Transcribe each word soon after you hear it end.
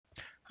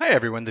Hi,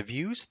 everyone. The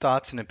views,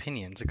 thoughts, and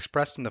opinions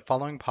expressed in the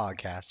following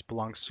podcast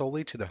belong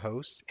solely to the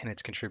host and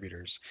its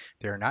contributors.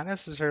 They are not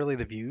necessarily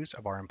the views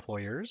of our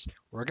employers,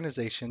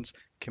 organizations,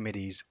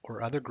 committees,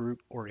 or other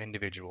group or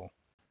individual.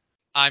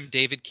 I'm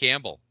David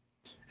Campbell,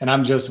 And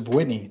I'm Joseph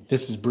Whitney.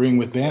 This is Brewing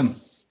with BIM.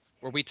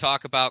 where we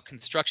talk about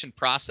construction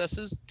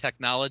processes,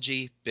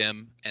 technology,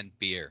 BIM, and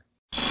beer.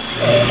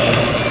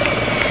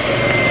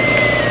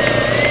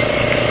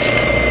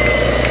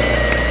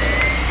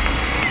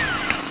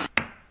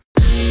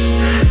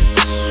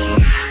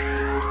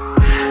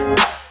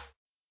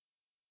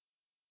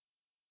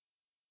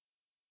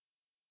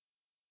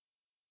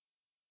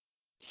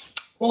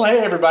 Well, hey,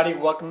 everybody.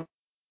 Welcome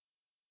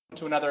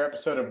to another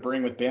episode of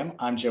Brewing with BIM.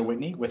 I'm Joe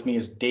Whitney. With me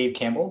is Dave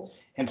Campbell.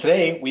 And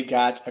today we've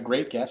got a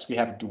great guest. We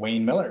have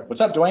Dwayne Miller.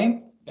 What's up,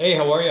 Dwayne? Hey,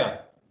 how are you?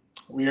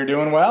 We are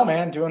doing well,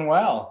 man. Doing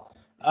well.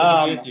 Good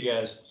to be with you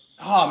guys.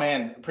 Oh,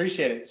 man.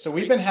 Appreciate it. So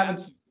we've been having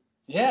some,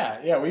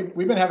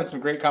 we've been having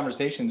some great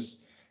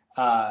conversations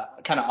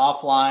kind of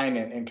offline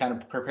and kind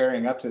of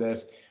preparing up to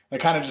this. That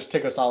kind of just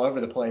took us all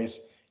over the place.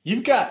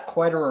 You've got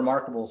quite a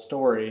remarkable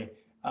story.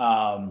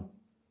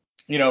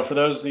 For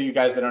those of you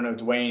guys that don't know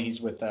Dwayne, he's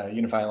with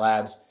Unify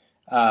Labs.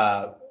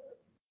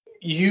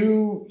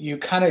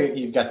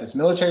 You've got this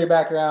military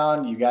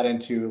background. You got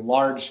into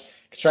large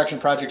construction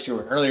projects. You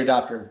were an early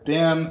adopter of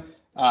BIM.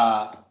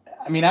 I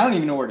don't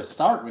even know where to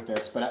start with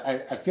this, but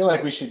I feel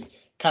like we should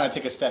kind of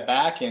take a step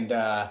back. And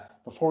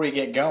before we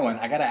get going,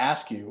 I got to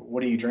ask you,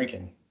 what are you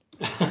drinking?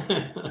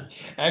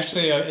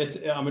 Actually,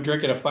 I'm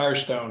drinking a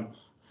Firestone.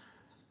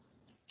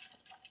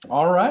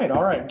 All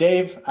right.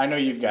 Dave, I know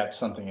you've got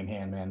something in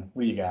hand, man.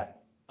 What do you got?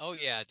 Oh,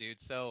 yeah,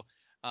 dude. So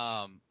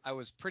I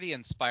was pretty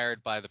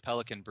inspired by the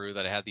Pelican Brew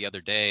that I had the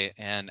other day.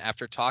 And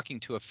after talking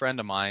to a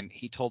friend of mine,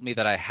 he told me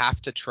that I have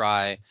to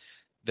try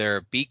their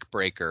Beak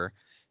Breaker.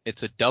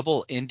 It's a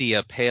double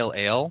India Pale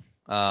Ale,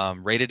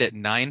 rated at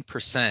 9%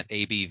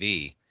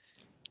 ABV.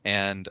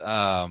 And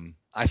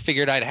I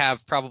figured I'd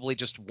have probably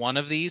just one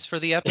of these for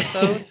the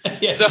episode.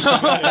 Yes. So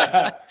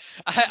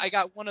I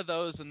got one of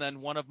those, and then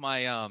one of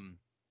my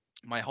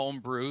my home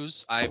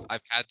brews. I've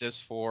had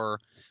this for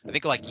I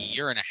think like a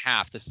year and a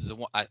half. This is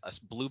a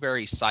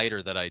blueberry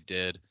cider that I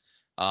did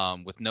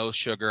with no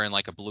sugar and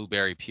like a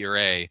blueberry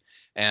puree.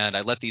 And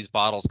I let these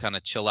bottles kind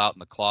of chill out in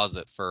the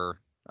closet for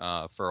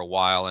a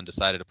while and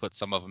decided to put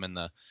some of them in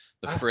the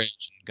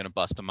fridge and gonna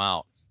bust them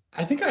out.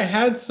 I think I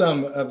had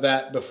some of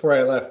that before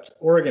I left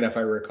Oregon, if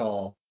I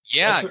recall.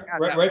 Yeah,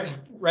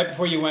 right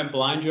before you went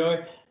blind, Joey.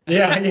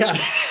 Yeah.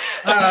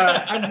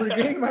 I'm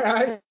regaining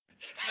my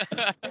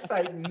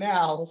eyesight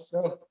now,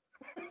 so.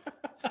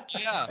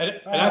 Yeah. And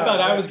I thought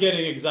I was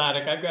getting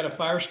exotic. I've got a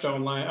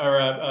Firestone line or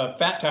a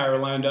Fat Tire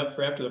lined up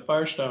for after the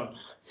Firestone.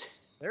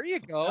 There you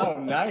go. Oh,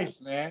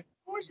 nice, man.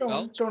 We're going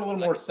a little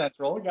more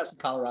central. We got some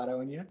Colorado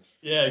in you.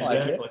 Yeah,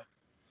 exactly. Like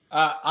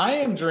I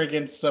am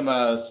drinking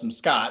some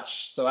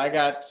scotch. So I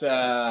got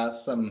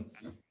some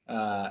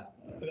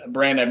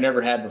brand I've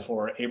never had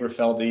before,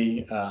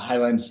 Aberfeldy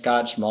Highland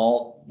Scotch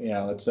Malt.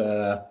 It's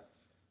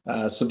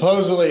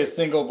supposedly a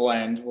single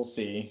blend. We'll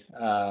see.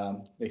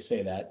 They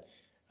say that.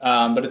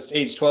 But it's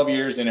aged 12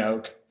 years in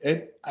oak.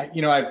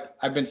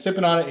 I've been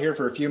sipping on it here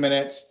for a few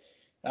minutes.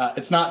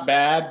 It's not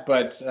bad,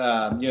 but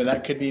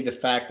that could be the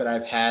fact that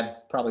I've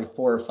had probably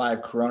 4 or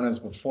 5 Coronas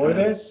before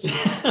this.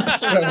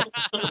 So,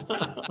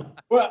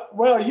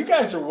 well, you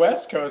guys are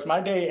West Coast. My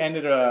day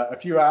ended a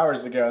few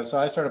hours ago, so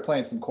I started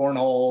playing some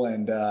cornhole,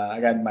 and I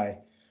got my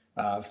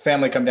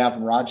family come down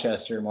from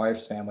Rochester, my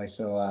wife's family,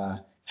 so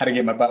had to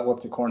get my butt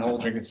whooped at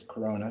cornhole, drinking some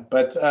Corona.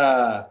 But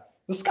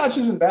the scotch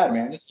isn't bad,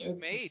 man. You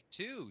made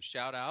too.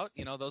 Shout out.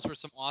 Those were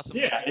some awesome.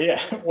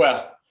 Yeah.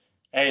 Well,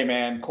 hey,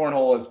 man,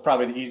 cornhole is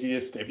probably the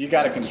easiest. If you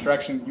got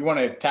you want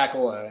to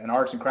tackle an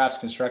arts and crafts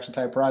construction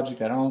type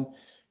project at home,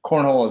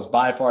 cornhole is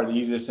by far the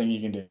easiest thing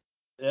you can do.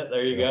 Yeah,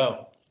 there you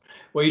go.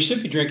 Well, you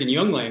should be drinking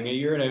Yuengling.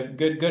 You're in a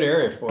good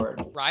area for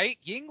it. Right?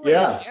 Yuengling,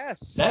 Yeah.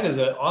 Yes. That is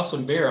an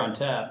awesome beer on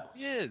tap.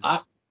 It is.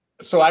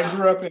 So I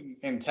grew up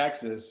in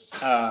Texas,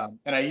 and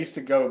I used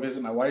to go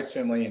visit my wife's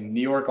family in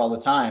New York all the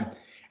time.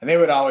 And they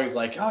would always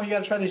like, oh, you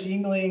got to try this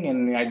Yuengling.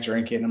 And I'd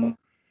drink it. And I'm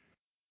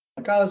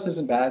like, oh, this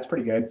isn't bad. It's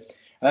pretty good.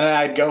 And then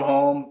I'd go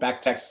home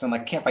back to Texas. And I'm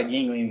like, I can't find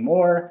Yuengling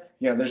anymore.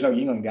 There's no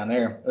Yuengling down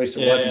there. At least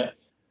it wasn't.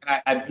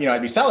 Yeah. And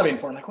I'd be salivating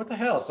for it. I'm like, what the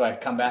hell? So I'd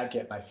come back,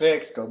 get my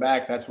fix, go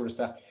back, that sort of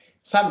stuff.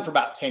 It's happened for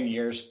about 10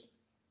 years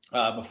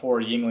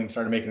before Yuengling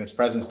started making its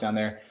presence down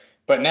there.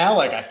 But now,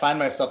 like, I find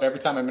myself every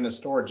time I'm in a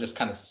store just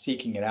kind of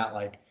seeking it out.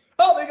 Like,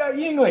 oh, they got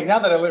Yuengling. Now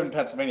that I live in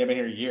Pennsylvania, I've been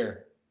here a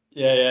year.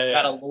 Yeah.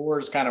 That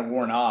allure's kind of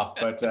worn off,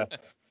 but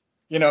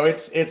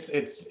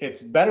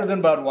it's better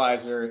than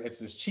Budweiser.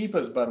 It's as cheap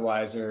as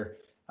Budweiser,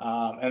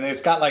 and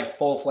it's got like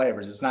full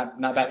flavors. It's not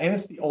bad, and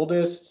it's the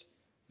oldest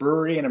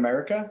brewery in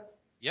America.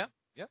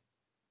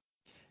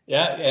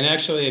 Yeah, and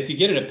actually, if you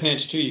get in a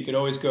pinch too, you could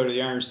always go to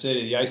the Iron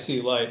City, the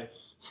IC Light.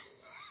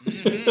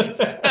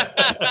 Mm-hmm.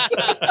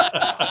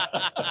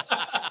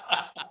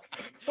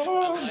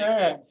 Oh,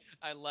 man.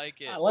 I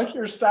like it. I like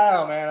your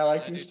style, man. I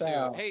like your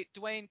style. Too. Hey,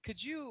 Dwayne,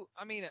 could you,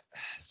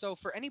 so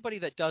for anybody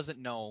that doesn't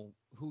know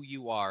who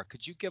you are,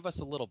 could you give us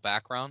a little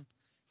background?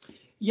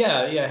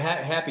 Yeah,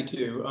 happy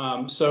to.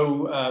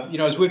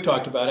 As we've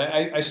talked about,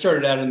 I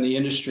started out in the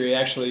industry,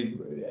 actually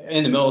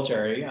in the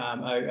military.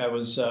 I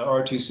was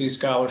ROTC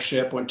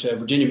scholarship, went to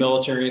Virginia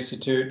Military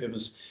Institute. It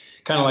was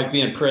kind of like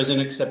being in prison,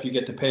 except you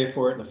get to pay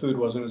for it, and the food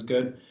wasn't as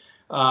good.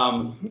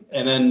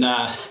 And then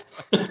I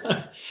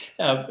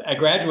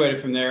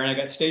graduated from there, and I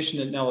got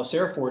stationed at Nellis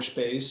Air Force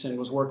Base and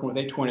was working with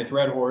 820th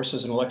Red Horse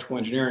as an electrical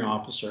engineering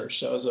officer.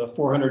 So I was a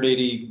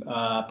 480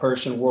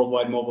 person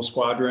worldwide mobile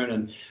squadron,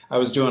 and I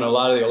was doing a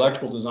lot of the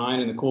electrical design.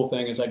 And the cool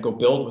thing is I'd go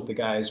build with the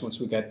guys once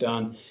we got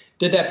done.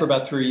 Did that for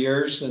about 3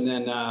 years, and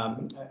then I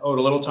owed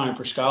a little time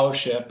for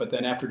scholarship. But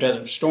then after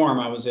Desert Storm,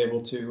 I was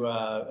able to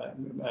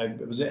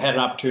had an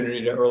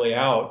opportunity to early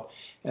out,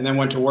 and then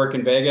went to work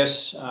in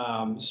Vegas.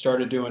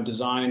 Started doing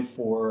design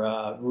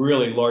for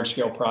really large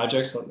scale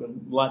projects, a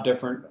lot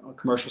different on the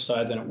commercial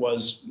side than it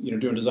was,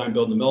 doing design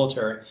build in the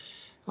military.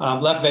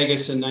 Left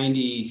Vegas in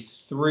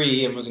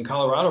 '93 and was in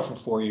Colorado for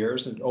 4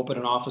 years and opened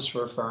an office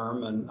for a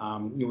firm.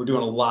 And we were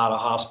doing a lot of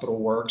hospital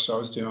work. So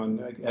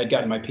I'd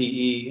gotten my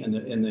PE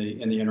in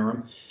the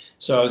interim.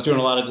 So I was doing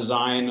a lot of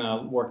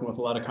design, working with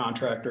a lot of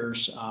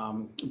contractors,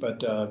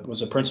 but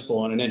was a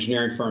principal in an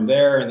engineering firm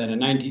there. And then in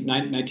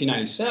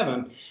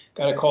 1997,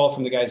 got a call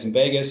from the guys in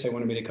Vegas. They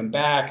wanted me to come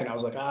back, and I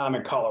was like, I'm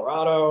in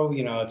Colorado.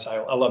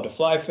 I love to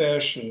fly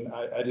fish, and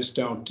I just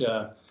don't.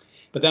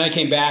 But then I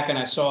came back and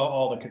I saw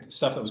all the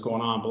stuff that was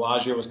going on.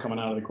 Bellagio was coming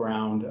out of the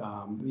ground.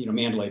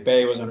 Mandalay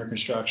Bay was under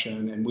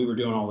construction, and we were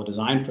doing all the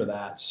design for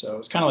that. So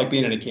it's kind of like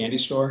being in a candy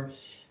store.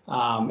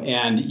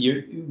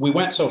 We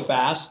went so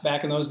fast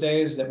back in those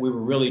days that we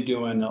were really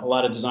doing a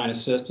lot of design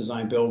assist,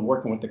 design build,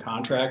 working with the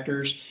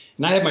contractors.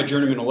 And I had my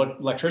journeyman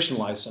electrician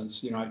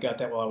license. I got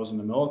that while I was in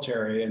the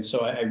military. And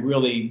so I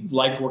really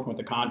liked working with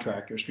the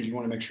contractors because you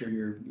want to make sure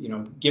you're,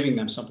 giving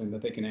them something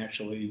that they can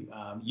actually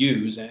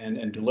use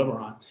and deliver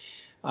on.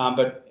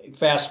 But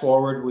fast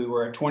forward, we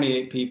were at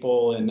 28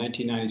 people in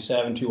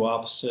 1997, 2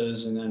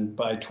 offices. And then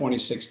by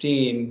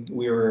 2016,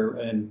 we were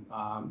in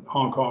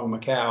Hong Kong,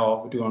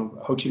 Macau, doing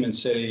Ho Chi Minh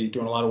City,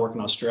 doing a lot of work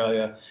in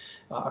Australia,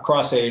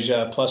 across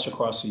Asia, plus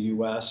across the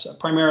U.S.,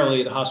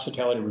 primarily the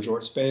hospitality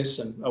resort space.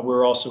 And we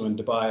were also in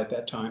Dubai at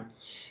that time.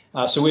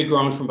 So we'd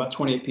grown from about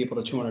 28 people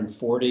to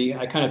 240.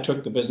 I kind of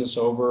took the business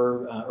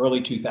over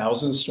early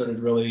 2000s, started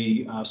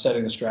really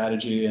setting the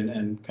strategy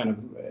and kind of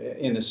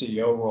in the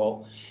CEO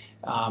role.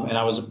 And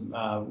I was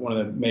one of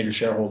the major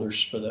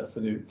shareholders for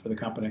the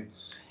company.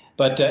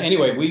 But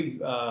anyway, we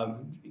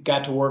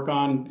got to work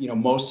on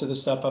most of the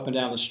stuff up and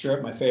down the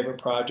Strip. My favorite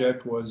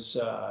project was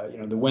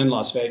the Wynn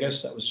Las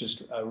Vegas. That was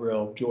just a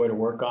real joy to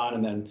work on.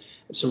 And then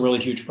some really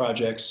huge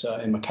projects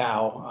in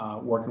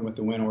Macau, working with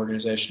the Wynn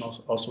organization,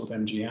 also with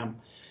MGM.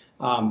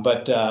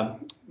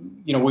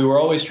 We were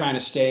always trying to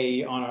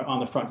stay on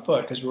the front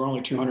foot because we were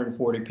only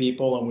 240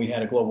 people and we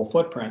had a global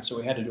footprint. So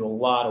we had to do a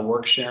lot of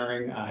work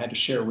sharing, had to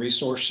share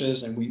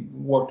resources, and we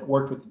worked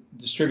with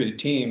distributed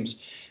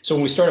teams. So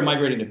when we started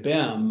migrating to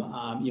BIM,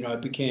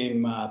 it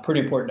became pretty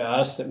important to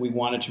us that we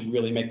wanted to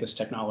really make this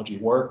technology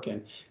work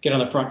and get on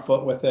the front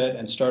foot with it,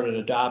 and started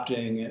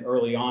adopting it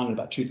early on in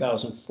about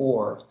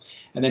 2004.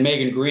 And then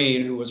Megan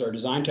Green, who was our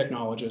design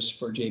technologist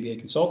for JBA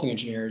Consulting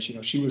Engineers,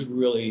 she was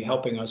really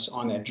helping us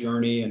on that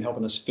journey and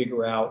helping us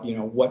figure out,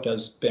 what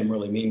does BIM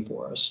really mean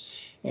for us.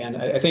 And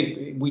I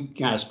think we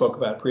kind of spoke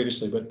about it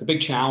previously, but the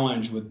big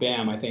challenge with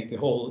BIM, I think the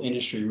whole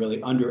industry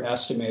really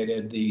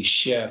underestimated the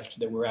shift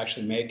that we're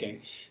actually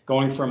making.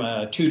 Going from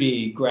a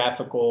 2D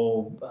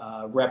graphical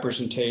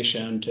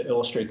representation to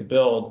illustrate the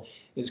build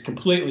is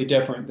completely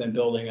different than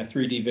building a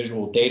 3D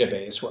visual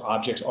database where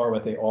objects are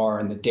what they are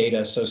and the data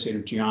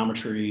associated with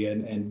geometry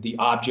and the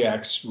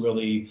objects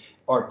really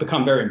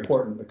become very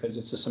important because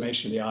it's the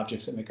summation of the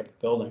objects that make up the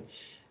building.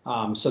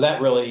 So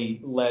that really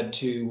led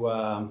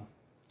to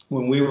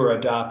when we were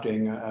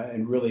adopting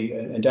and really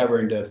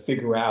endeavoring to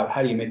figure out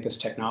how do you make this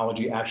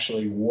technology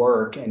actually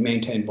work and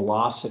maintain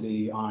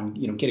velocity on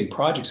getting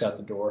projects out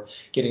the door,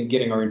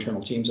 getting our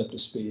internal teams up to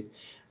speed.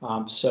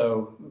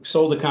 So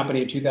sold the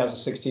company in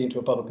 2016 to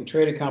a publicly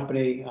traded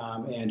company,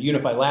 and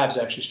Unify Labs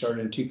actually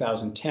started in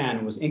 2010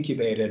 and was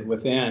incubated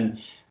within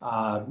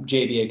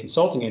JBA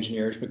Consulting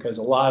Engineers because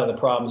a lot of the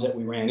problems that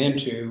we ran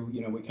into,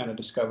 we kind of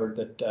discovered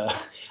that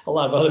a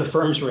lot of other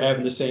firms were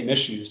having the same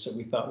issues. So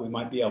we thought we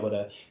might be able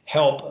to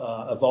help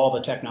evolve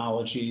a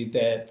technology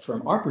that,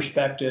 from our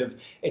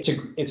perspective,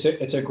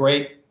 it's a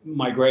great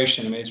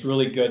migration. I mean, it's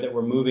really good that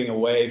we're moving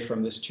away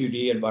from this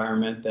 2D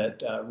environment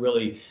that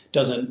really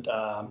doesn't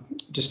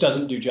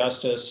do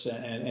justice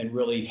and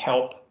really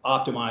help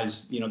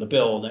optimize, the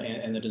build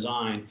and the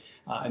design,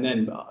 and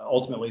then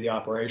ultimately the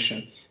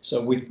operation.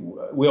 So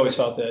we always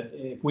felt that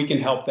if we can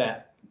help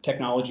that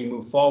technology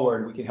move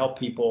forward, we can help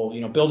people,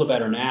 build a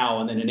better now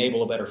and then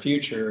enable a better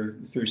future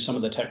through some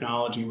of the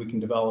technology we can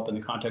develop in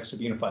the context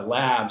of Unify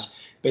Labs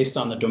based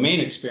on the domain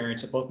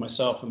experience that both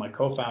myself and my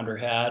co-founder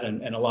had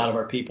and a lot of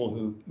our people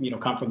who,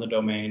 come from the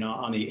domain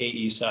on the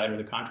AE side or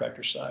the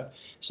contractor side.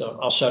 So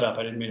I'll shut up.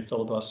 I didn't mean to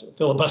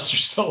filibuster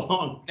so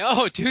long.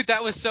 No, dude,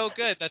 that was so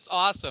good. That's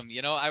awesome.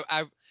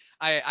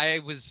 I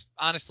was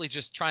honestly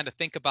just trying to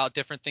think about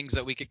different things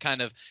that we could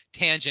kind of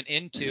tangent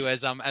into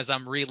as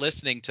I'm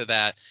re-listening to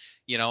that.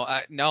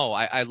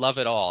 I love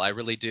it all. I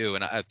really do.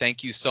 And I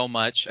thank you so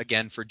much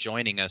again for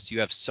joining us. You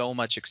have so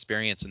much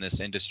experience in this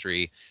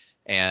industry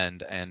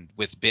and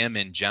with BIM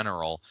in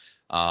general.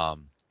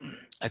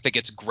 I think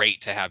it's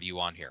great to have you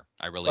on here.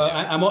 I really do.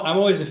 I'm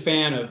always a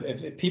fan of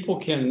if people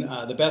can,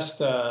 the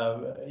best,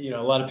 a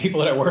lot of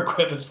people that I work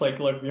with, it's like,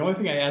 look, the only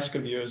thing I ask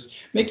of you is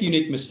make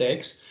unique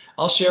mistakes.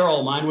 I'll share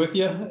all mine with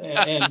you.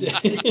 And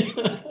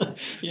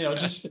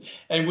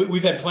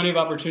we've had plenty of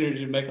opportunity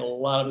to make a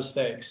lot of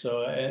mistakes.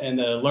 So, and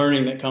the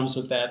learning that comes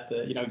with that,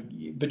 and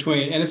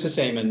it's the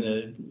same in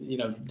the,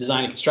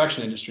 design and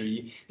construction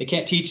industry. They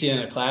can't teach you in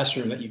a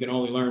classroom that you can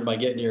only learn by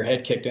getting your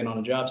head kicked in on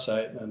a job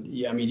site. And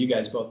you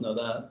guys both know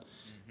that.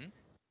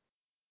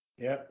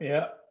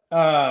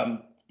 Yeah.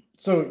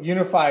 So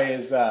Unify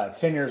is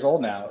 10 years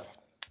old now.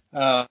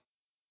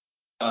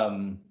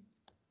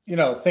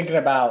 Thinking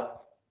about,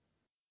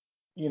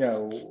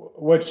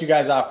 what you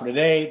guys offer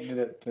today,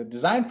 the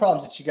design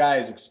problems that you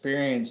guys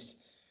experienced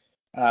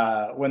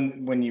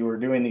when you were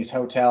doing these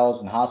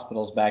hotels and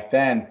hospitals back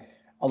then,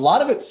 a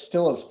lot of it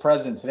still is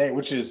present today,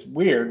 which is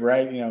weird,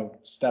 right?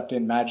 Step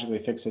didn't magically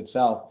fix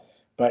itself,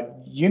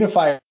 but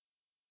Unify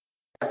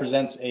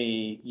represents a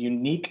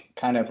unique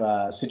kind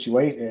of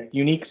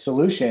unique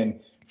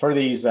solution for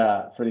these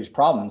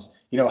problems.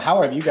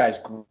 How have you guys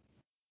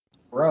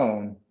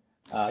grown?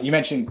 You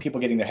mentioned people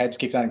getting their heads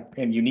kicked on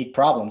in unique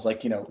problems,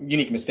 like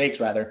unique mistakes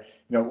rather.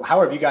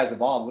 How have you guys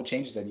evolved? What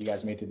changes have you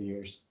guys made through the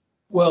years?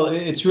 Well,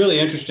 it's really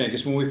interesting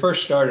because when we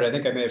first started, I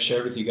think I may have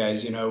shared with you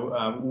guys,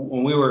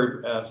 when we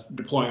were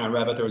deploying on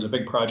Revit, there was a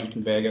big project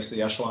in Vegas,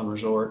 the Echelon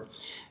Resort.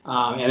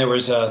 And there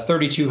was a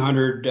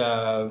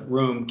 3,200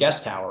 room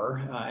guest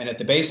tower. And at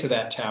the base of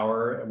that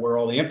tower, where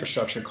all the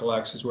infrastructure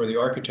collects, is where the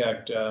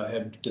architect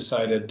had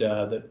decided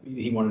that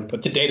he wanted to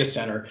put the data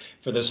center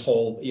for this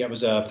whole, it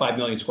was a 5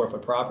 million square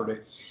foot property.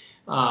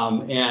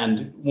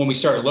 And when we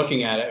started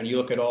looking at it, and you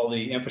look at all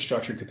the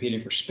infrastructure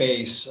competing for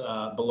space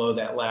below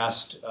that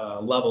last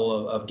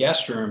level of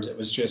guest rooms, it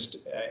was just,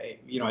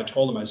 I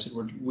told him, I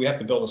said, we have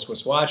to build a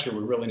Swiss watch here.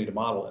 We really need to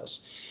model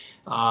this.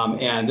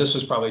 And this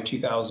was probably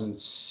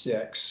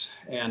 2006.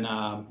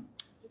 And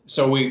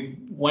so we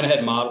went ahead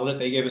and modeled it.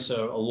 They gave us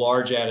a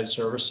large added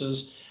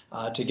services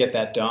to get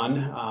that done.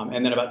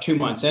 And then about 2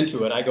 months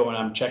into it, I go and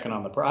I'm checking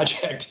on the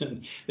project,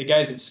 and the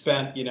guys had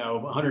spent,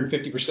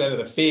 150% of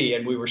the fee,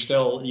 and we were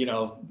still,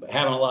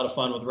 having a lot of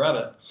fun with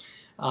Revit.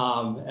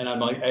 And I'm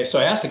like, so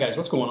I asked the guys,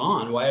 what's going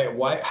on?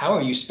 Why, how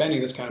are you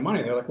spending this kind of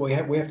money? They're like,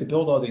 well, we have to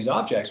build all these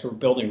objects. We're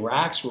building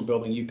racks, we're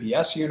building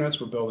UPS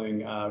units, we're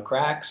building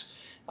cracks,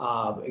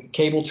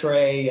 cable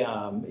tray.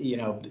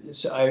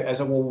 So I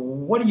said, well,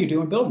 what are you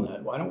doing building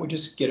that? Why don't we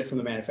just get it from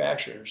the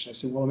manufacturers? I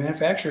said, well, the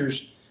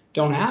manufacturers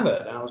don't have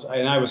it.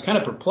 And I was kind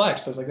of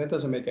perplexed. I was like, that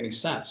doesn't make any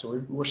sense.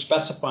 So we're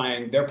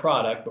specifying their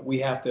product, but we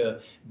have to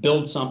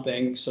build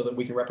something so that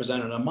we can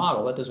represent it in a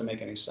model. That doesn't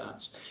make any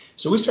sense.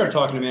 So we started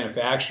talking to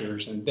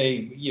manufacturers, and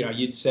they,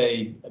 you'd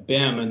say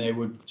BIM, and they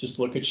would just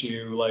look at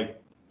you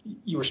like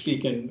you were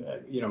speaking,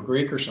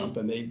 Greek or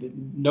something. They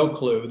no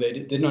clue. They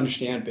didn't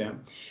understand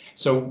BIM.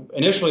 So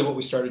initially what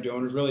we started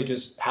doing was really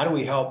just how do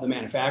we help the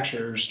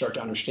manufacturers start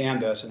to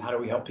understand this, and how do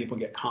we help people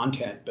get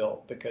content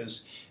built?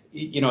 Because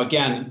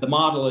again, the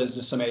model is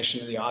the summation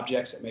of the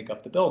objects that make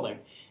up the building.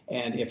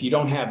 And if you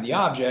don't have the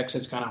objects,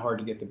 it's kind of hard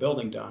to get the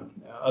building done,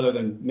 other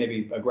than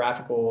maybe a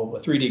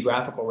 3D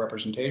graphical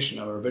representation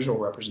or a visual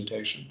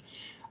representation.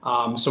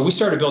 So we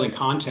started building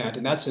content,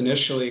 and that's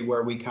initially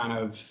where we kind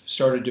of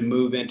started to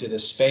move into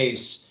this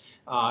space.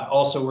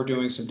 Also, we're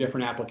doing some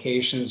different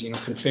applications,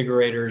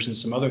 configurators and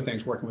some other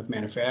things working with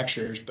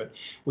manufacturers. But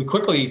we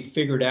quickly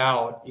figured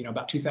out,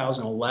 about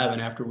 2011,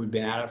 after we'd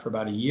been at it for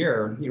about a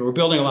year, we're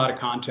building a lot of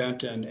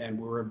content and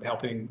we're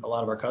helping a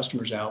lot of our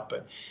customers out.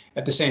 But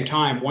at the same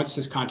time, once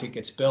this content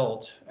gets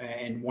built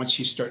and once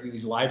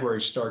these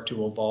libraries start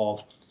to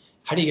evolve,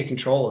 how do you get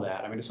control of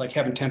that? I mean, it's like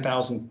having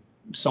 10,000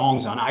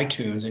 songs on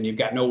iTunes and you've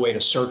got no way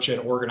to search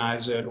it,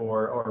 organize it,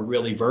 or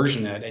really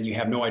version it, and you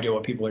have no idea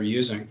what people are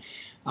using.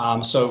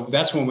 So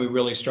that's when we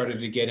really started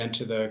to get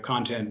into the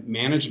content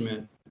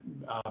management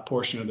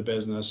portion of the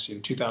business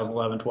in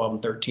 2011, 12,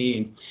 and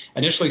 13.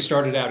 Initially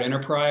started out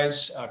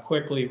enterprise,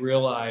 quickly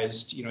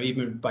realized,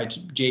 even by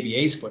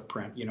JBA's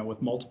footprint,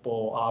 with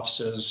multiple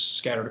offices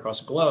scattered across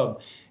the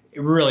globe,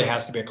 it really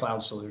has to be a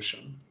cloud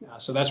solution.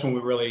 So that's when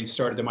we really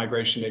started the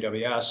migration to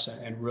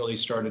AWS and really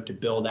started to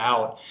build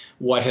out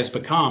what has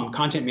become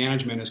content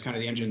management is kind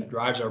of the engine that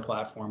drives our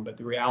platform. But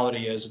the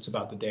reality is it's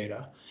about the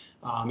data.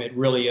 It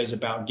really is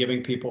about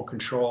giving people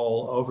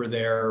control over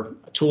their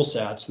tool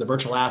sets, the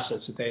virtual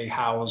assets that they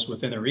house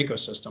within their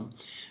ecosystem.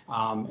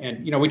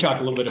 And we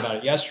talked a little bit about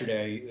it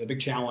yesterday. The big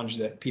challenge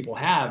that people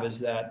have is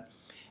that,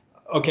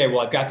 okay, well,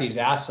 I've got these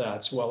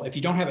assets. Well, if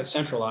you don't have it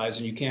centralized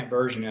and you can't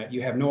version it,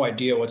 you have no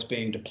idea what's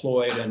being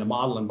deployed in the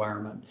model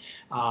environment.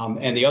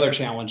 And the other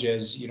challenge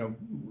is,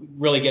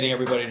 really getting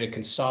everybody to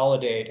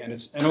consolidate, and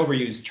it's an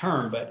overused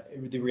term, but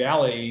the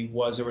reality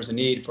was there was a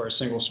need for a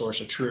single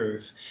source of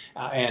truth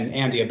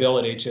and the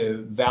ability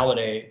to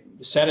validate,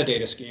 set a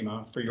data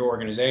schema for your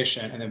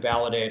organization, and then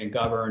validate and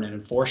govern and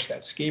enforce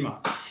that schema.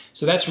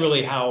 So that's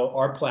really how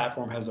our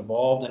platform has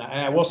evolved. And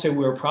I will say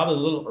we were probably a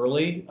little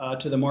early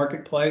to the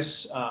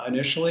marketplace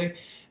initially.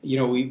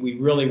 We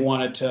really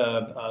wanted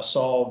to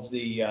solve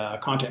the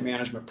content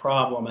management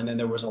problem, and then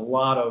there was a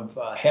lot of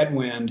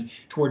headwind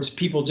towards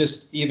people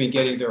just even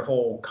getting their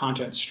whole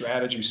content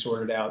strategy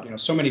sorted out.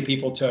 So many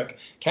people took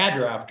CAD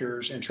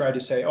drafters and tried to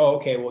say, oh,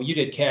 okay, well, you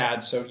did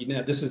CAD, so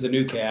this is the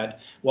new CAD.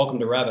 Welcome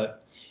to Revit.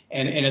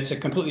 And it's a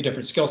completely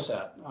different skill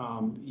set.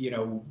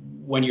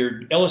 When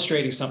you're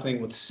illustrating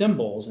something with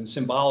symbols and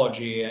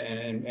symbology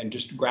and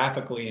just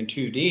graphically in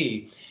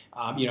 2D,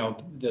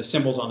 the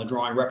symbols on the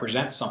drawing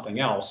represent something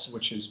else,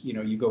 which is,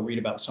 you go read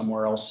about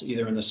somewhere else,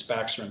 either in the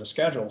specs or in the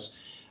schedules.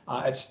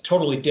 It's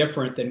totally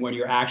different than when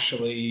you're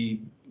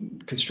actually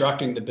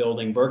constructing the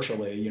building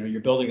virtually.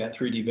 You're building that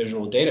 3D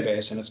visual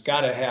database, and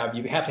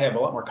you have to have a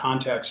lot more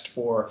context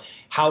for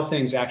how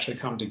things actually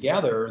come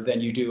together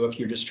than you do if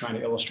you're just trying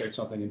to illustrate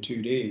something in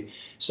 2D.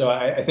 So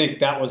I think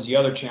that was the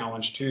other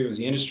challenge too, is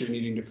the industry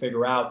needing to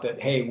figure out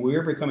that, hey,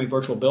 we're becoming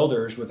virtual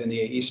builders within the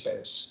AE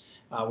space.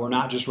 We're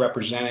not just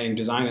representing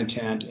design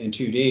intent in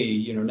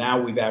 2D.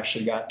 Now we've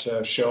actually got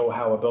to show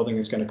how a building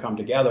is going to come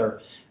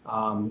together.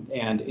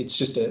 And it's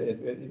just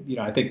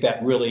I think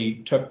that really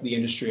took the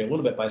industry a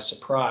little bit by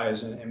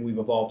surprise, and we've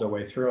evolved our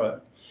way through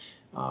it.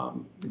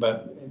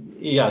 But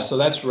yeah, so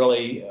that's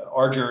really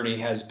our journey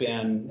has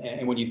been.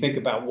 And when you think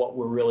about what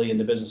we're really in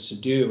the business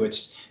to do,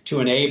 it's to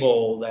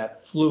enable that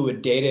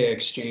fluid data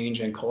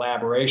exchange and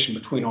collaboration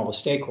between all the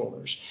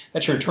stakeholders.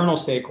 That's your internal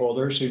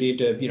stakeholders who need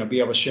to, be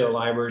able to share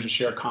libraries,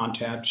 share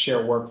content, share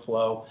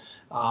workflow.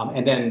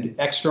 And then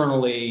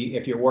externally,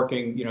 if you're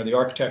working, the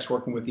architect's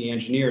working with the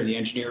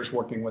engineer's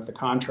working with the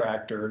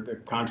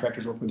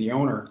contractor's working with the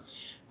owner.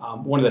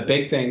 One of the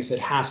big things that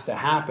has to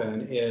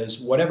happen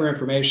is whatever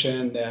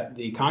information that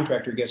the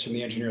contractor gets from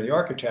the engineer or the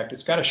architect,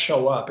 it's got to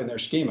show up in their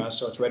schema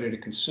so it's ready to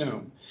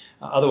consume.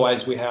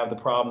 Otherwise, we have the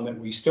problem that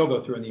we still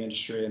go through in the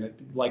industry, and it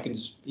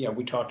likens,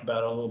 we talked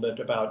about a little bit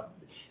about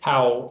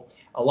how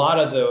a lot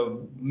of the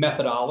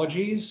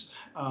methodologies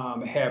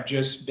have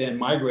just been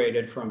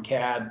migrated from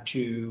CAD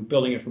to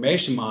building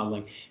information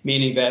modeling,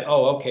 meaning that,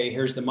 oh, okay,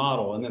 here's the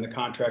model. And then the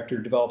contractor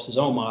develops his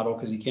own model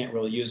because he can't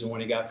really use the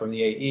one he got from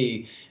the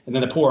AE. And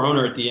then the poor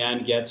owner at the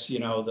end gets,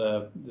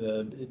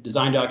 the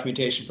design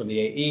documentation from the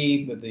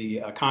AE,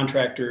 the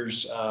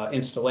contractor's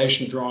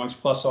installation drawings,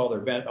 plus all their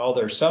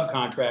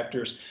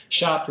subcontractors'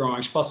 shop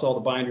drawings, plus all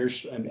the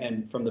binders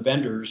and from the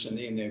vendors and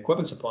the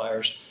equipment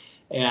suppliers.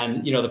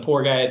 And, the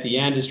poor guy at the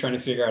end is trying to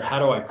figure out, how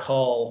do I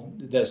cull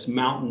this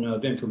mountain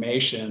of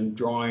information,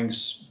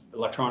 drawings,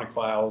 electronic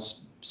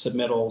files,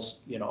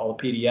 submittals, all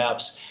the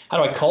PDFs?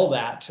 How do I cull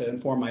that to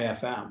inform my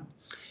FM?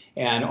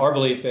 And our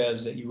belief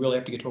is that you really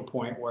have to get to a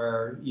point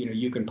where,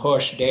 you can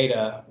push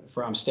data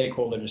from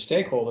stakeholder to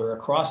stakeholder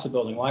across the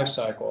building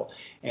lifecycle.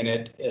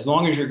 And as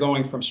long as you're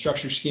going from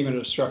structure schema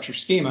to structure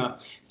schema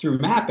through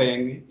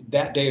mapping,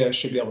 that data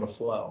should be able to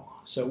flow.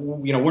 So,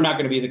 we're not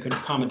going to be the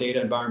common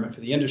data environment for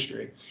the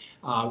industry.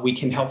 We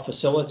can help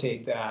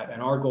facilitate that,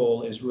 and our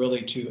goal is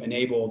really to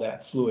enable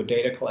that fluid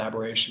data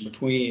collaboration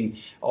between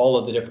all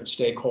of the different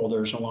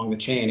stakeholders along the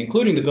chain,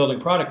 including the building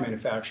product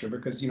manufacturer,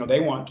 because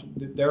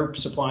they're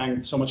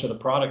supplying so much of the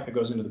product that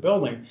goes into the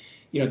building.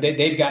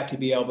 They've got to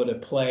be able to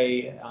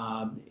play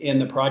in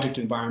the project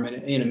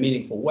environment in a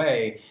meaningful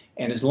way.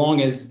 And as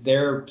long as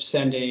they're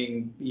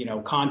sending,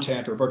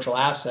 content or virtual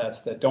assets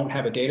that don't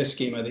have a data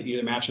schema that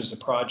either matches the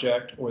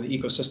project or the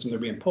ecosystem they're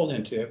being pulled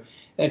into,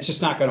 it's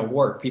just not going to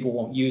work. People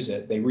won't use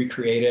it. They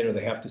recreate it, or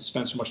they have to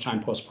spend so much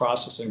time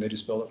post-processing, they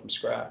just build it from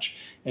scratch.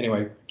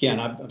 Anyway, again,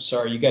 I'm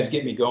sorry. You guys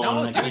get me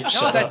going.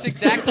 No, that's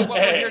exactly what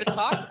we're here to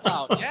talk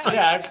about.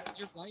 Yeah,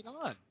 you're right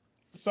on.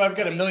 So I've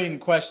got a million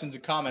questions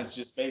and comments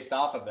just based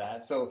off of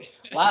that. So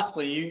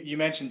lastly, you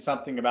mentioned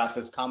something about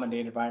this common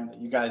data environment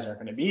that you guys aren't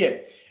going to be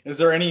in. Is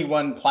there any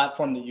one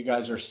platform that you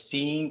guys are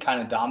seeing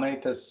kind of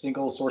dominate this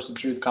single source of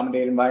truth common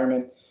data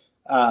environment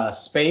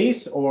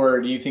space, or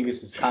do you think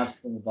this is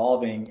constantly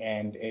evolving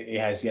and it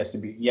has yet to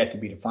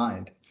be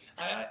defined?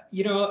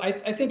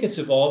 I think it's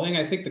evolving.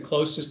 I think the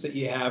closest that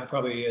you have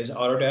probably is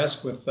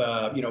Autodesk with,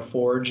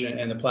 Forge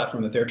and the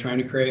platform that they're trying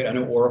to create. I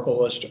know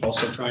Oracle is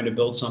also trying to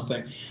build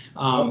something.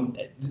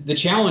 The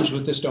challenge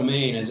with this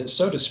domain is it's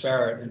so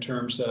disparate in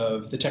terms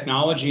of the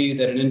technology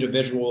that an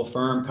individual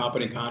firm,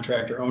 company,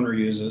 contractor, owner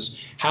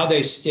uses, how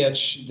they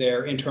stitch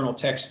their internal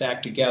tech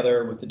stack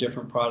together with the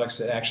different products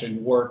that actually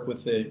work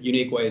with the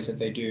unique ways that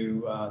they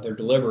do their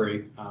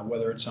delivery,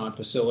 whether it's on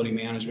facility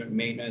management,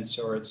 maintenance,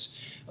 or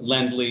it's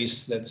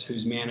Lend-Lease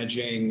who's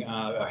managing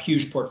a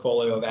huge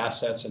portfolio of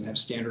assets and have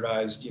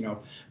standardized,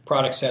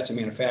 product sets and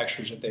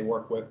manufacturers that they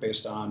work with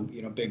based on,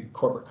 big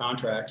corporate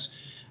contracts.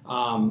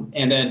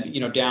 And then,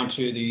 down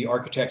to the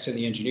architects and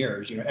the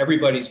engineers.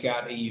 Everybody's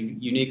got a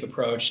unique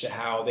approach to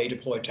how they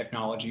deploy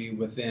technology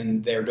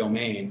within their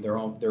domain, their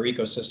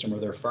ecosystem or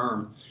their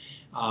firm.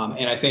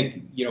 And I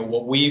think,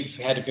 what we've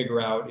had to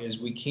figure out is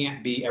we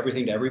can't be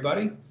everything to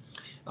everybody.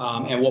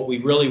 And what we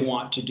really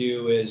want to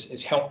do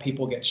is help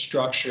people get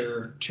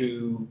structure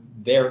to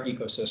their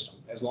ecosystem.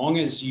 As long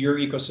as your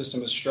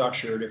ecosystem is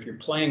structured, if you're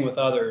playing with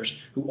others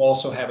who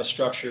also have a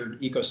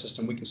structured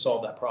ecosystem, we can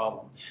solve that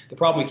problem. The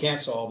problem we can't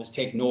solve is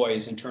take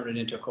noise and turn it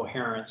into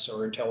coherence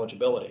or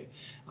intelligibility.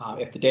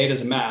 If the data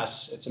is a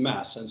mess, it's a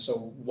mess. And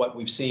so what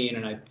we've seen,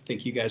 and I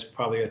think you guys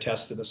probably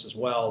attest to this as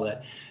well,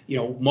 that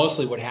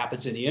mostly what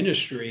happens in the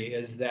industry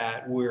is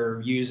that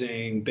we're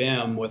using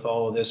BIM with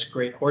all of this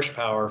great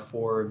horsepower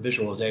for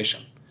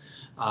visualization.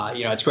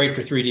 It's great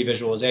for 3D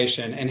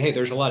visualization, and hey,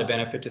 there's a lot of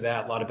benefit to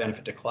that, a lot of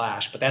benefit to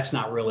Clash, but that's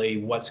not really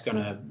what's going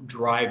to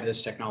drive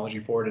this technology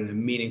forward in a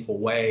meaningful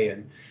way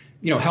and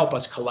help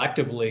us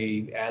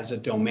collectively as a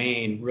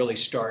domain really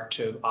start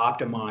to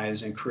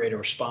optimize and create a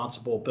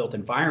responsible built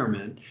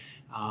environment.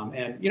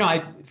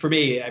 For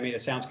me,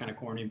 it sounds kind of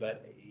corny,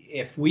 but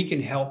if we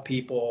can help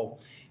people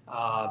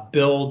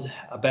build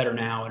a better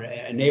now and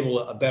enable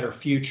a better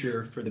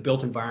future for the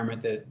built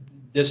environment that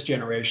this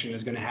generation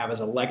is going to have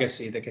as a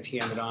legacy that gets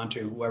handed on to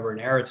whoever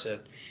inherits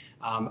it,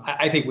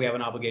 I think we have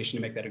an obligation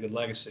to make that a good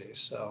legacy.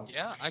 So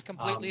yeah, I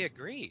completely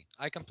agree.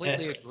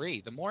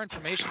 The more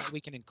information that we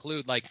can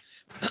include,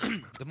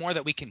 the more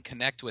that we can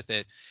connect with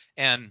it.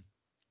 And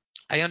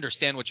I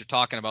understand what you're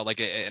talking about. Like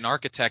an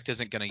architect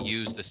isn't going to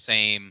use the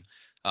same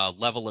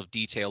level of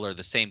detail or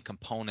the same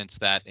components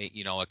that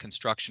a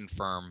construction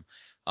firm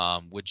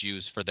would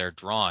use for their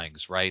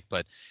drawings, right?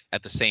 But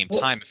at the same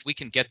time, if we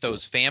can get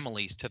those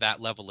families to that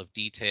level of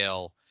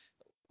detail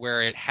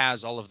where it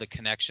has all of the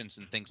connections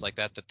and things like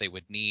that they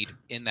would need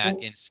in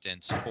that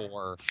instance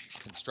for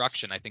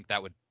construction, I think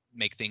that would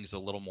make things a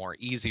little more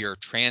easier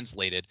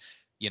translated,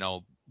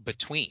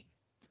 between.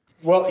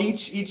 Well,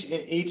 each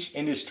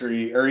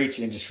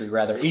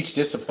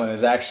discipline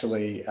is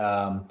actually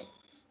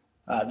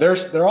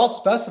they're all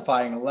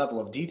specifying a level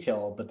of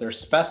detail, but they're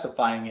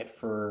specifying it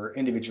for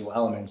individual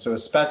elements. So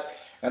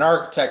an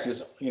architect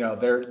is,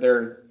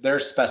 their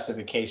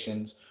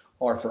specifications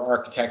are for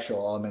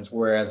architectural elements,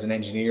 whereas an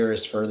engineer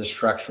is for the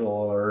structural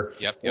or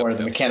the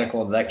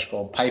mechanical,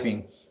 electrical,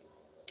 piping.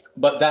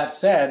 But that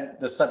said,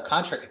 the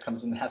subcontractor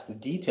comes in and has to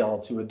detail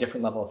to a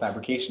different level of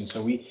fabrication.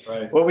 So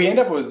what we end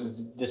up with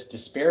is this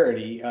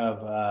disparity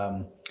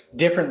of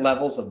different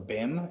levels of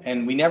BIM,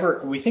 and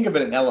we think of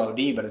it in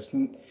LOD, but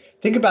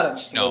think about it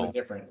just a little bit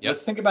different. Yep.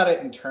 Let's think about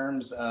it in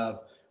terms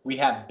of we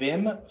have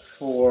BIM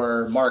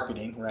for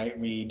marketing, right?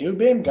 We do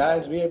BIM,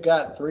 guys. We have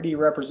got 3D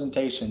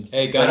representations.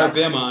 Hey, got our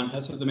BIM on.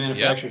 That's what the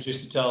manufacturers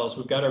used to tell us.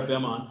 We've got our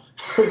BIM on.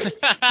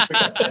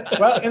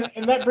 Well,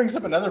 and that brings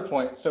up another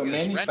point. So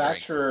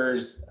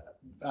manufacturers,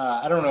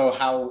 I don't know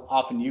how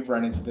often you've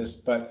run into this,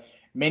 but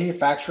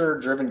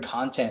manufacturer-driven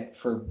content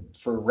for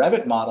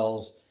Revit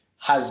models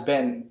has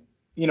been,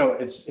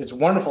 it's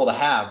wonderful to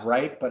have,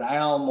 right? But I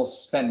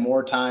almost spend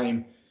more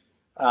time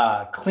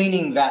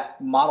cleaning that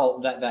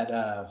model,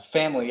 that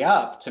family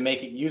up to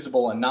make it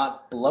usable and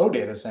not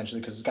bloated, essentially,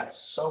 because it's got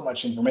so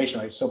much information,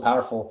 right? It's so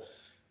powerful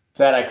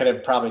that I could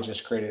have probably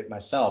just created it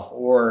myself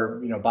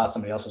or, bought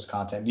somebody else's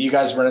content. Do you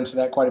guys run into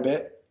that quite a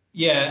bit?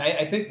 Yeah,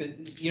 I think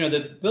that,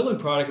 the building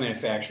product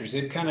manufacturers,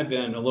 they've kind of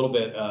been a little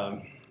bit,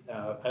 I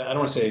don't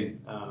want to say,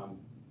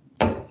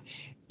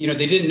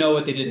 they didn't know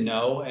what they didn't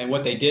know. And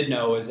what they did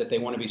know is that they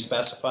want to be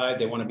specified,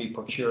 they want to be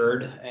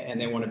procured,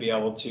 and they want to be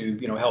able to,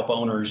 help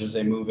owners as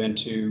they move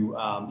into,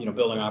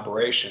 building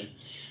operation.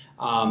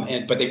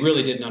 But they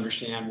really didn't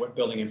understand what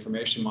building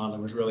information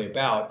modeling was really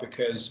about,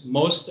 because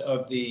most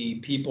of the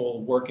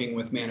people working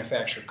with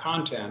manufactured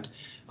content,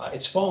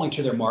 it's falling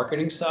to their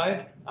marketing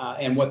side.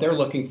 And what they're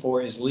looking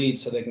for is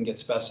leads so they can get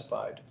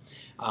specified.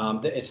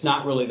 It's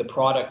not really the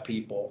product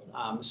people.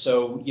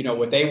 So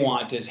what they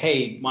want is,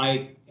 hey,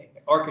 my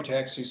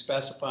architects who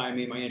specify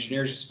me, my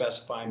engineers who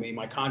specify me,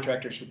 my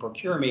contractors who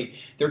procure me,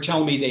 they're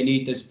telling me they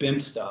need this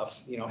BIM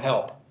stuff,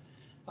 help.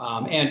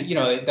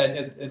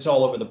 That it's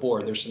all over the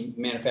board. There's some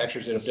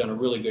manufacturers that have done a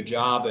really good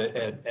job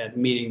at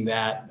meeting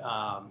that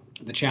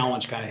the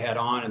challenge kind of head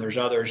on, and there's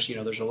others.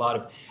 There's a lot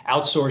of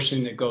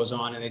outsourcing that goes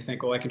on, and they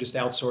think, I can just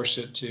outsource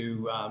it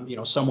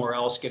to somewhere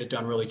else, get it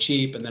done really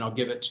cheap, and then I'll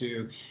give it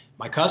to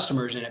my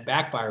customers, and it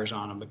backfires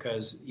on them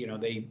because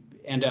they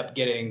end up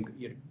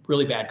getting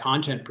really bad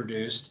content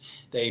produced.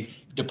 They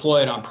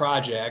deploy it on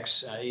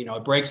projects.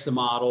 It breaks the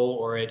model,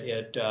 or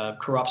it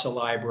corrupts a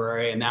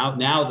library, and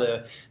now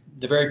the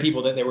very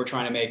people that they were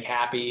trying to make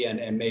happy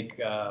and make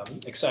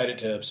excited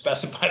to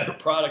specify their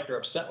product are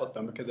upset with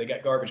them because they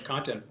got garbage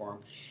content for them.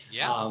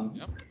 Yeah.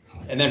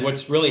 And then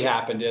what's really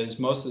happened is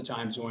most of the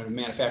times when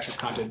manufactured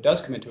content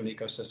does come into an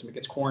ecosystem, it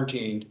gets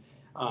quarantined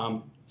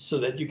so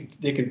that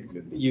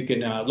you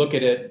can look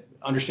at it,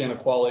 understand the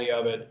quality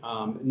of it,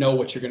 know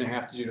what you're going to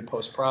have to do to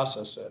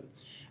post-process it.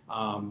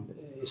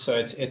 So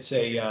it's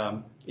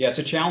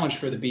a challenge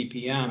for the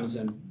BPMs.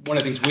 And one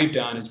of the things we've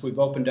done is we've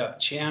opened up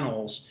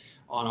channels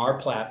on our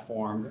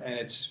platform, and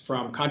it's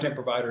from content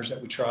providers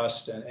that we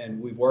trust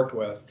and we've worked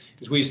with,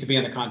 because we used to be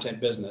in the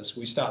content business.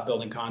 We stopped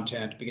building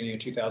content beginning of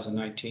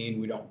 2019.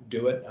 We don't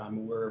do it.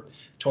 We're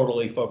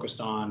totally focused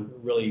on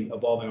really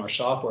evolving our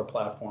software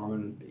platform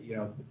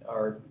and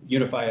our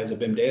Unify as a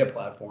BIM data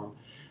platform.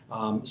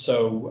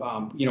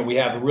 We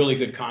have a really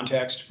good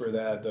context for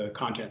the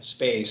content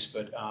space,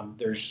 but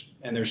there's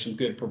some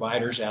good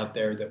providers out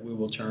there that we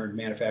will turn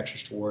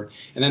manufacturers toward,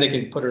 and then they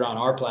can put it on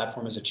our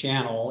platform as a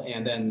channel,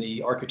 and then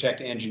the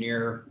architect,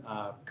 engineer,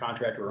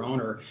 contractor, or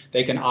owner,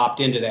 they can opt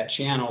into that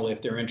channel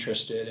if they're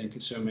interested in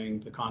consuming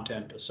the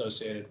content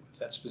associated with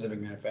that specific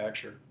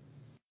manufacturer.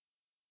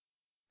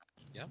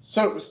 Yeah.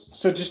 So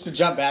just to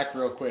jump back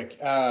real quick,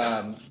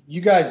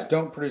 you guys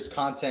don't produce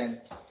content.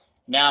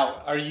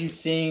 Now, are you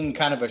seeing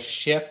kind of a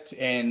shift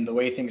in the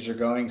way things are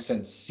going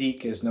since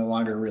Seek is no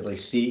longer really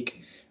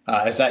Seek?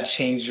 Has that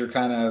changed your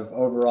kind of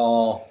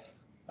overall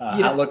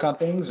outlook on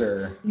things,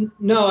 or?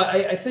 No,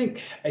 I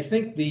think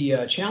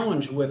the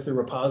challenge with the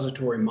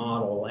repository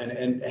model,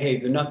 and hey,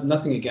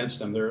 nothing against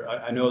them.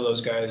 I know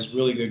those guys,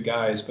 really good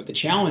guys, but the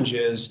challenge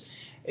is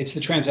it's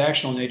the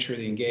transactional nature of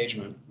the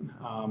engagement.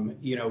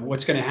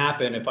 What's going to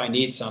happen if I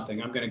need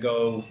something? I'm going to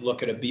go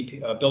look at a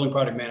building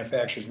product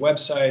manufacturer's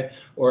website,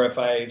 or if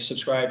I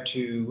subscribe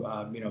to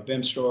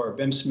BIMstore or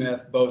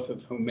BIMsmith, both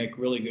of whom make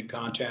really good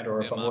content,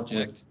 or if I'm working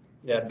with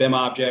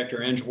BIMobject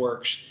or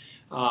EngWorks.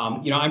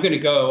 I'm going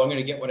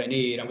to get what I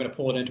need. I'm going to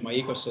pull it into my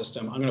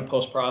ecosystem. I'm going to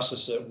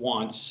post-process it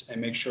once and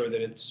make sure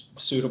that it's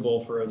suitable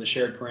for the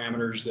shared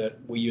parameters that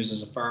we use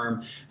as a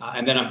firm.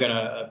 And then I'm going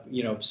to,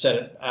 set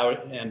it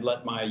out and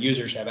let my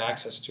users have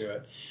access to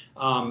it.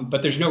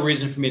 But there's no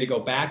reason for me to go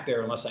back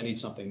there unless I need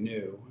something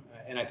new.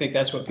 And I think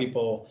that's what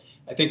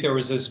I think there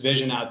was this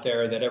vision out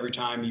there that every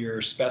time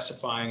you're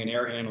specifying an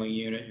air handling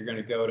unit, you're going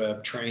to go to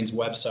Trane's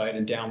website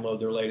and download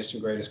their latest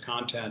and greatest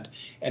content.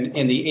 And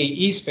in the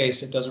AE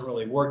space, it doesn't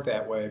really work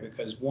that way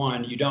because,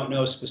 one, you don't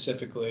know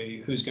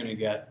specifically who's going to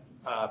get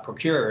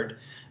procured,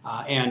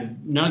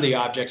 and none of the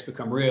objects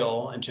become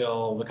real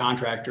until the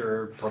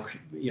contractor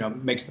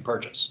makes the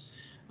purchase.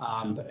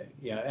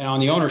 And on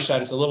the owner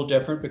side, it's a little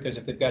different because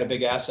if they've got a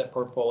big asset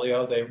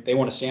portfolio, they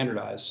want to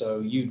standardize. So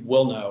you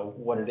will know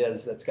what it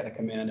is that's going to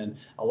come in. And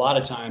a lot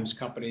of times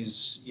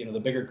companies, the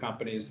bigger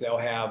companies,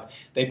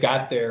 they've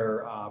got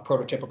their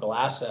prototypical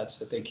assets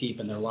that they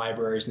keep in their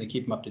libraries and they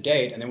keep them up to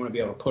date. And they want to be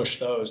able to push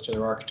those to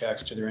their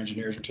architects, to their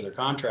engineers, or to their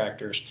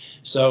contractors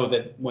so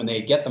that when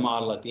they get the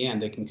model at the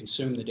end, they can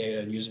consume the data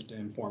and use it to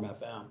inform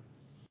FM.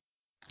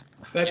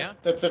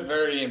 That's a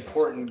very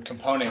important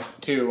component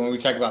too when we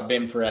talk about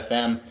BIM for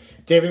FM.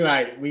 David and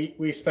I,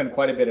 we spend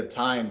quite a bit of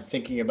time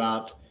thinking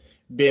about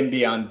BIM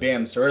beyond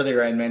BIM. So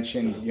earlier I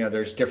mentioned,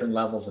 there's different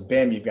levels of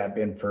BIM. You've got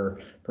BIM for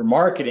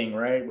marketing,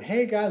 right?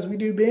 Hey guys, we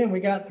do BIM,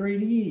 we got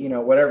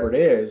 3D, whatever it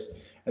is.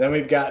 And then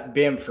we've got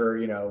BIM for,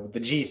 the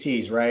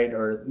GCs, right?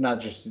 Or not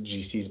just the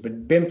GCs,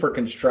 but BIM for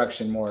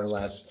construction, more or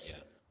less.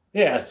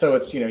 Yeah, so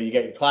it's, you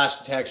get your clash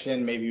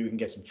detection, maybe we can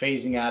get some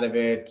phasing out of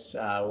it,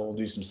 we'll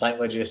do some site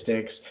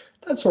logistics,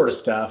 that sort of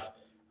stuff.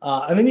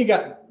 And then you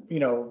got,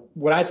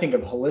 what I think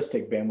of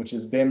holistic BIM, which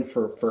is BIM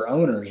for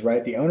owners,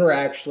 right? The owner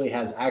actually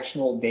has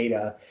actionable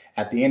data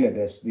at the end of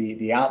this,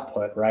 the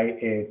output,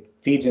 right? It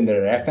feeds into the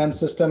FM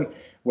system,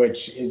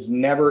 which is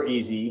never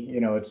easy.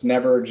 It's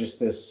never just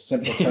this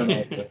simple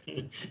terminal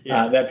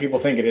that people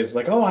think it is.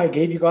 Like, oh, I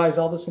gave you guys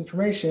all this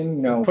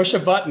information. Push a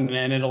button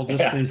and it'll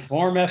just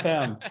inform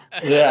FM.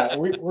 Yeah,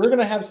 we're going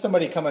to have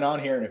somebody coming on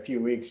here in a few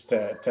weeks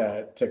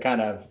to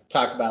kind of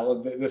talk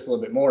about this a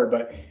little bit more.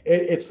 But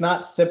it's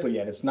not simple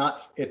yet. It's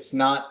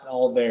not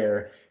all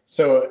there.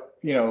 So,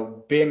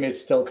 BIM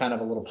is still kind of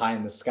a little pie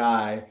in the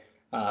sky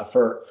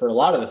for a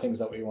lot of the things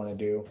that we want to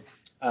do.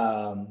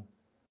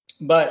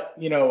 But,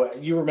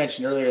 you were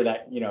mentioning earlier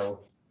that,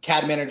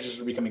 CAD managers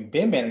are becoming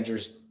BIM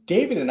managers.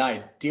 David and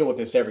I deal with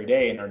this every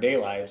day in our day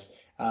lives.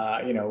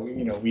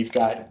 We've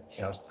got,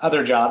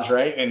 other jobs,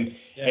 right? And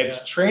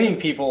it's training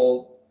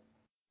people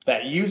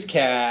that use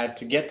CAD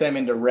to get them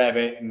into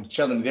Revit and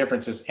show them the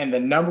differences. And the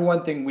number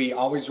one thing we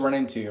always run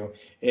into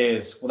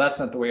is, well, that's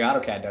not the way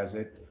AutoCAD does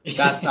it.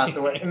 That's not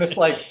the way. And it's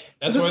like,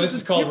 that's why this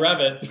is called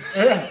Revit.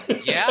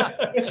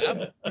 It's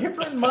a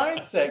different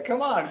mindset.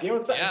 Come on, get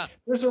with that. Yeah.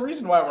 There's a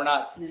reason why we're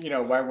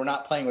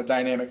not playing with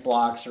dynamic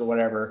blocks or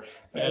whatever.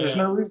 There's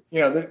no reason,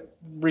 the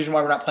reason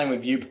why we're not playing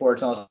with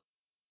viewports and all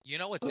this.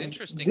 What's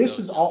interesting. This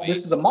is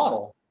a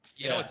model.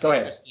 What's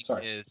interesting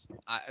is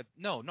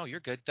no, you're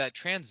good. That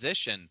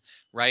transition,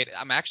 right?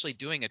 I'm actually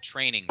doing a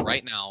training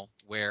right now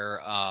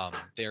where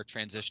they're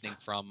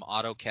transitioning from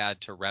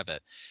AutoCAD to Revit.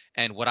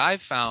 And what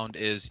I've found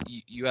is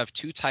you have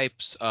two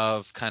types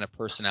of kind of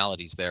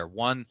personalities there.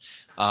 One,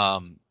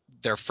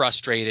 they're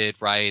frustrated,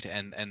 right?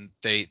 And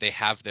they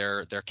have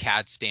their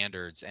CAD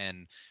standards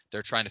and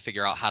they're trying to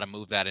figure out how to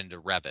move that into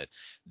Revit.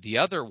 The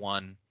other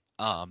one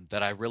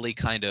that I really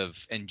kind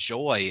of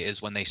enjoy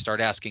is when they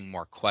start asking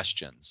more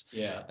questions.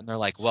 Yeah. And they're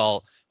like,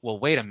 well,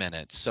 wait a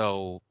minute.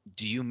 So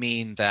do you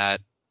mean that,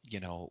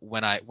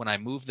 when I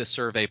move the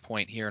survey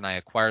point here and I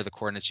acquire the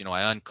coordinates,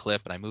 I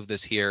unclip and I move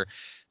this here,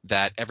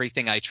 that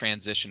everything I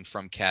transition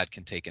from CAD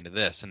can take into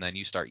this. And then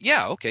you start,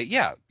 yeah, okay,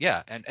 yeah.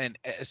 And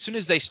as soon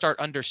as they start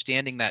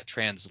understanding that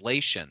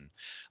translation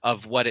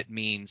of what it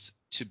means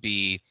to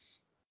be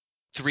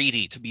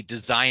 3D, to be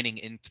designing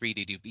in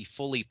 3D, to be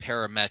fully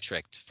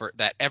parametric, for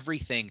that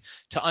everything,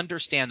 to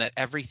understand that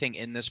everything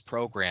in this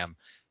program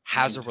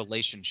has a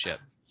relationship.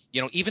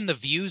 Even the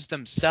views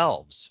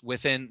themselves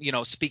within,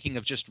 speaking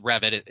of just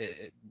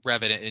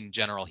Revit in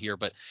general here,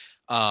 but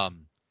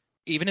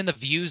even in the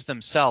views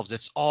themselves,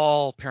 it's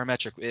all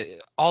parametric.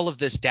 All of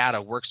this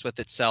data works with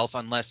itself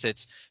unless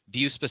it's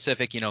view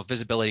specific,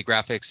 visibility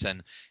graphics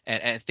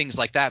and things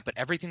like that. But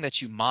everything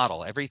that you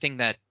model, everything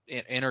that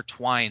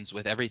intertwines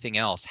with everything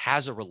else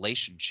has a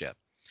relationship.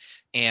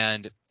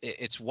 And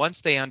it's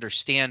once they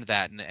understand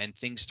that and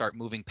things start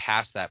moving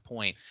past that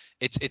point,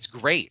 it's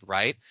great,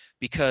 right?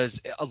 Because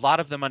a lot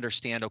of them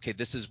understand, okay,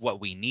 this is what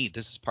we need.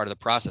 This is part of the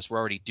process. We're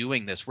already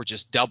doing this. We're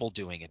just double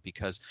doing it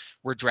because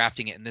we're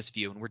drafting it in this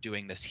view and we're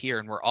doing this here.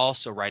 And we're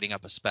also writing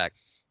up a spec.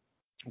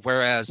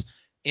 Whereas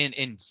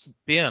in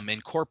BIM,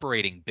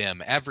 incorporating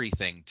BIM,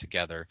 everything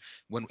together,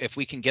 if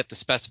we can get the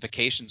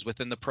specifications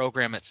within the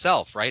program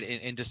itself, right,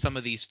 into some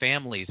of these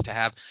families to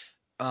have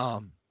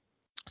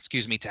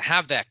to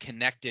have that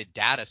connected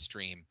data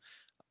stream,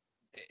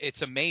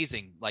 it's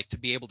amazing, like, to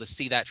be able to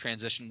see that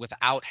transition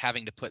without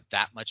having to put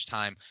that much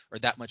time or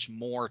that much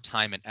more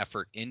time and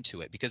effort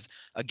into it, because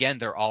again,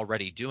 they're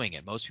already doing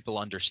it. Most people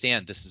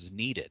understand this is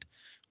needed,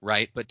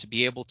 right? But to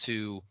be able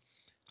to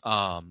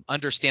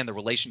understand the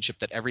relationship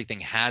that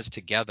everything has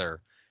together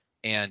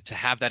and to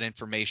have that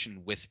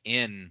information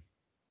within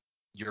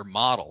your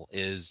model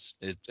it's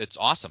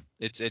awesome.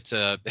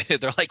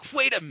 They're like,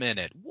 wait a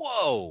minute,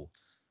 whoa.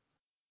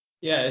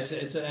 Yeah,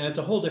 it's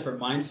a whole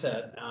different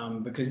mindset,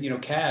 because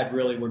CAD,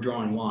 really, we're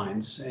drawing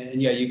lines, and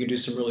yeah, you can do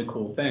some really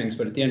cool things,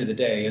 but at the end of the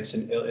day,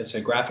 it's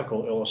a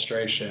graphical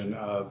illustration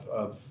of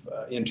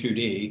in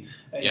 2D.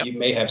 Yep. You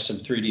may have some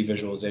 3D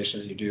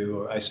visualization that you do,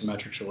 or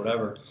isometrics or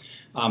whatever,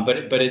 but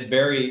it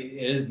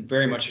is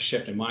very much a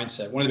shift in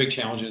mindset. One of the big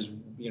challenges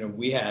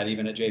we had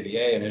even at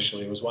JBA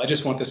initially was, well, I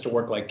just want this to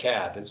work like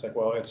CAD. It's like,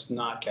 well, it's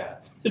not CAD.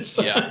 No.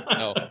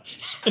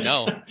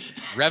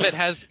 Revit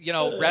has,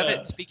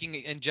 Revit, speaking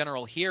in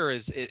general here,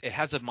 it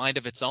has a mind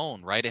of its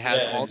own, right? It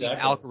has all these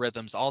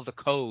algorithms, all the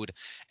code.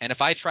 And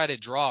if I try to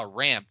draw a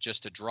ramp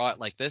just to draw it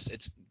like this,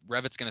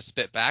 Revit's going to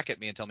spit back at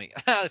me and tell me,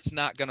 it's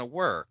not going to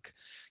work.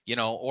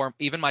 Or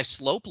even my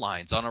slope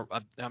lines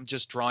I'm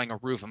just drawing a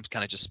roof. I'm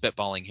kind of just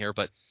spitballing here,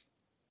 but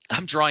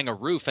I'm drawing a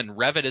roof and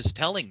Revit is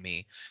telling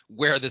me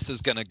where this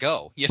is going to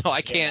go.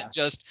 I can't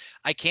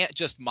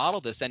just model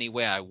this any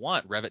way I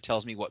want. Revit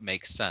tells me what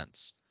makes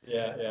sense.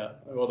 Yeah.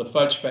 Well, the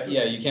fudge,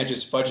 you can't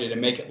just fudge it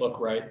and make it look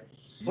right.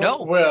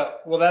 No.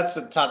 Well, that's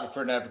a topic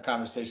for another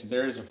conversation.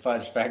 There is a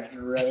fudge factor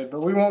to Revit,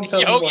 but we won't tell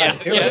people how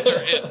to do it.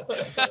 There is.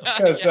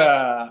 Because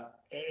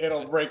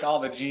it'll break all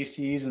the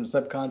GCs and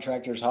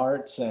subcontractors'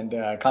 hearts and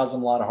cause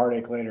them a lot of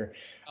heartache later.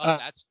 Oh,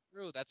 that's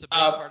true. That's a big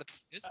part of the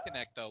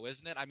disconnect, though,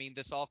 isn't it? I mean,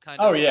 this all kind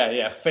of. Oh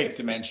yeah, fake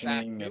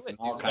dimensioning and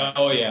all kinds.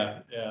 Oh yeah.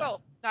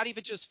 Well, not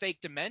even just fake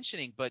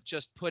dimensioning, but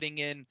just putting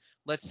in,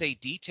 let's say,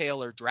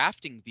 detail or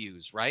drafting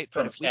views, right?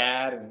 From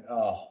CAD and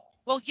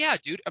Well, yeah,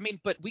 dude. I mean,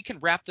 but we can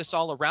wrap this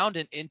all around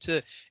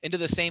into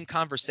the same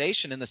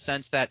conversation, in the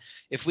sense that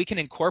if we can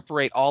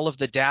incorporate all of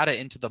the data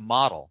into the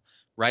model,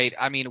 right?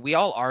 I mean, we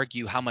all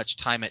argue how much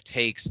time it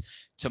takes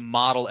to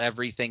model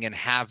everything and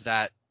have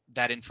that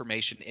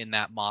information in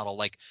that model.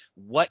 Like,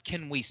 what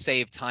can we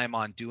save time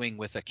on doing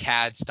with a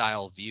CAD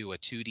style view, a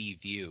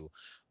 2D view,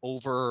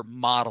 over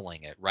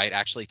modeling it, right?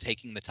 Actually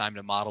taking the time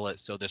to model it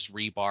so this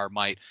rebar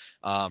might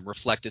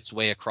reflect its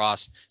way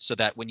across, so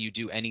that when you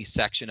do any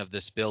section of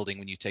this building,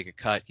 when you take a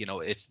cut,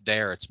 it's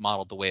there, it's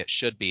modeled the way it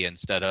should be,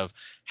 instead of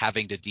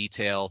having to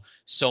detail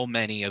so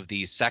many of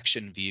these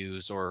section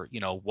views or,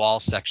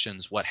 wall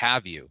sections, what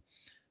have you.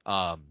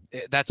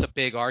 That's a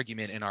big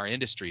argument in our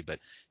industry, but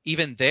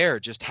even there,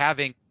 just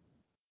having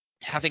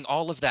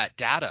all of that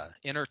data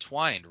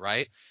intertwined,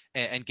 right?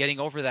 And getting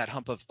over that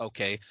hump of,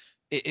 okay,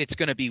 it's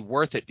going to be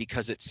worth it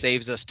because it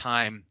saves us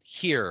time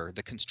here.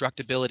 The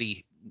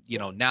constructability,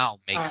 now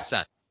makes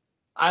sense.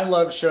 I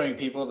love showing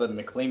people the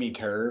McLeamy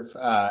curve.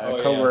 A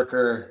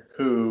coworker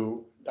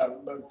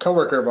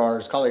of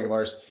ours, colleague of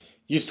ours,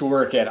 used to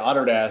work at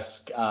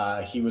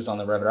Autodesk. He was on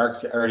the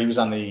Revit he was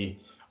on the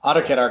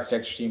AutoCAD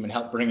architecture team and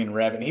helped bring in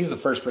Revit. And he's the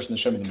first person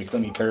to show me the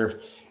McLeamy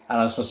curve. I don't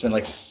know, it's supposed to have been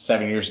like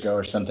 7 years ago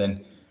or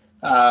something.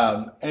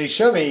 And he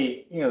showed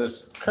me,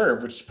 this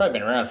curve, which has probably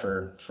been around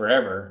for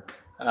forever,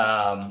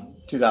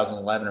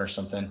 2011 or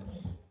something.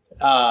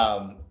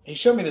 He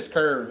showed me this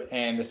curve,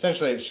 and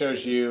essentially it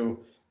shows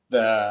you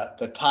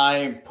the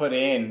time put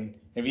in.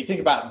 If you think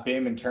about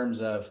BIM in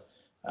terms of,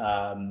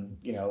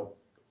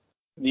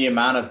 the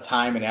amount of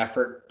time and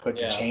effort put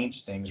to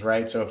change things,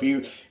 right? So if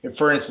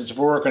for instance, if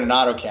we're working in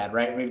AutoCAD,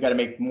 right, and we've got to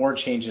make more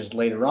changes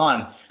later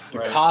on, the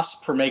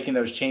cost per making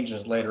those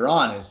changes later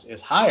on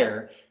is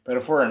higher. But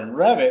if we're in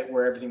Revit,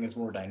 where everything is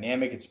more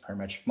dynamic, it's a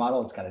parametric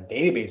model, it's got a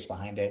database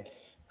behind it,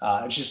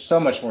 It's just so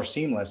much more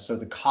seamless. So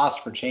the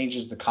cost for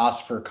changes, the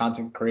cost for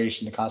content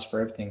creation, the cost for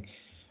everything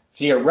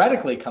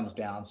theoretically comes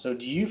down. So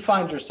do you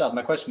find yourself,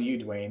 my question to you,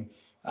 Dwayne,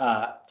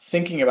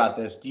 thinking about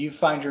this, do you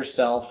find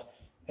yourself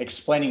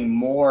explaining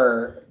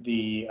more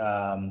the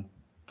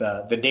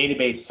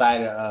database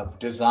side of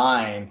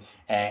design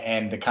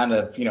and the kind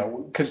of,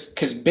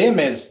 because BIM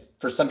is,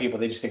 for some people,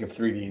 they just think of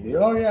 3D.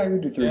 Oh yeah, we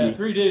do 3D. Yeah,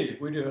 3D,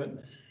 we do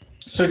it.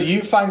 So do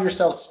you find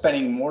yourself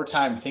spending more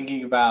time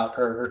thinking about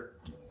or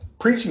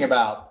preaching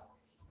about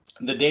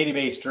the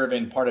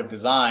database-driven part of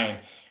design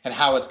and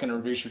how it's going to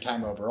reduce your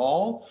time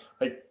overall?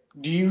 Like,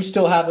 do you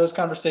still have those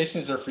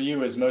conversations, or for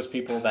you, is most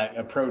people that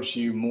approach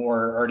you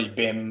more already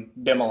BIM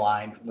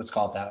aligned? Let's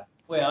call it that.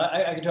 Well,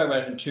 I can talk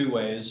about it in two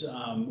ways.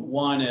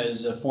 One,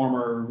 as a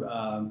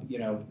former,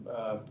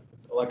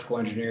 electrical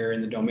engineer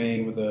in the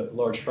domain with a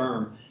large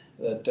firm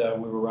that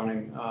we were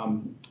running.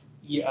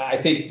 I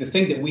think the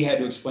thing that we had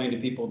to explain to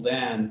people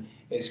then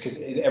is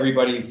because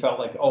everybody felt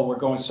like, oh, we're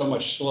going so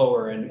much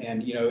slower, and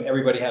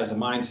everybody has a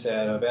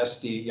mindset of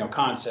SD,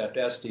 concept,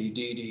 SD,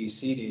 DD,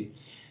 CD.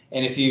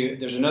 And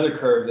there's another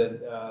curve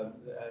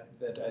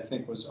that I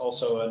think was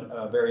also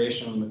a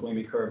variation on the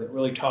McLeamy curve that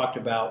really talked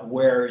about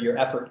where your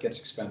effort gets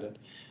expended.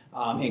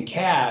 In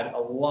CAD, a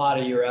lot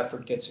of your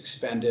effort gets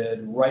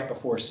expended right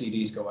before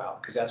CDs go out,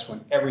 because that's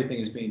when everything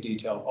is being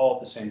detailed all at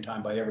the same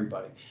time by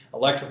everybody.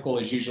 Electrical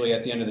is usually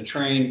at the end of the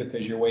train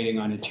because you're waiting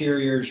on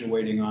interiors, you're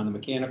waiting on the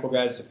mechanical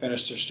guys to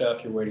finish their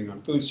stuff, you're waiting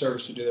on food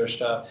service to do their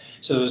stuff.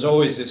 So there's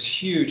always this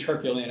huge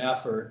Herculean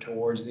effort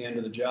towards the end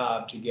of the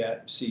job to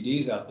get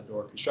CDs out the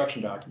door,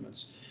 construction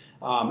documents.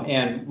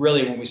 And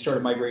really, when we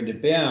started migrating to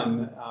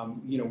BIM,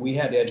 we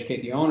had to educate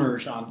the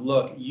owners on,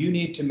 look, you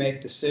need to make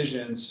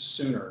decisions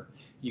sooner.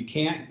 You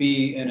can't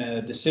be in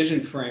a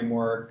decision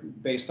framework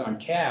based on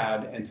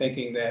CAD and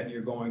thinking that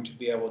you're going to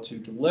be able to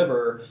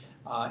deliver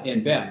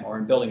in BIM or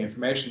in building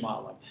information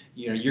modeling.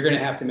 You're going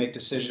to have to make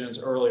decisions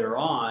earlier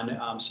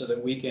on so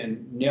that we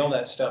can nail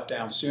that stuff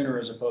down sooner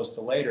as opposed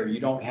to later. You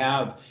don't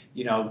have,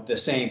 the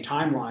same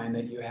timeline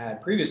that you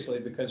had previously,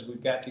 because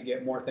we've got to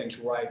get more things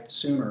right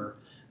sooner.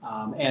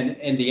 And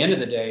at the end of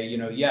the day,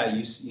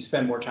 you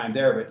spend more time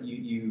there, but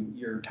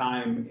your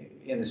time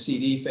in the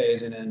CD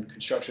phase and in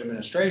construction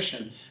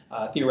administration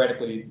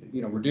theoretically,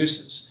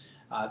 reduces.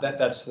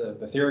 That's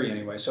the theory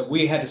anyway. So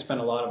we had to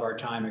spend a lot of our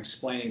time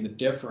explaining the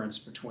difference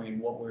between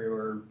what we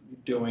were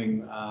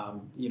doing,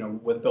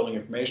 with building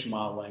information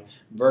modeling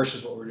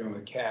versus what we're doing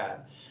with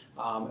CAD.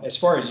 As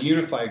far as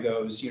Unify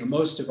goes,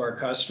 most of our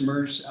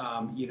customers,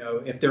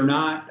 if they're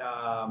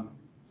not,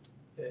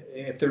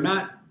 if they're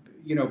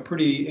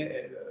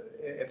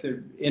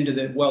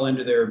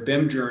into their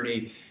BIM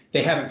journey,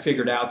 they haven't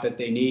figured out that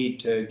they need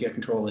to get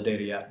control of the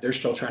data yet. They're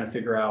still trying to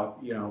figure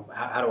out,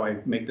 how do I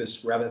make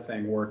this Revit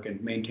thing work and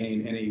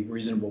maintain any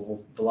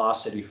reasonable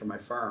velocity for my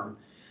firm,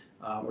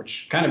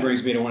 which kind of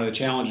brings me to one of the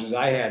challenges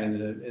I had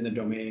in the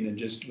domain, and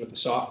just with the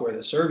software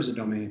that serves the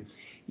domain.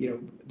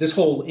 This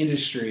whole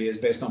industry is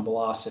based on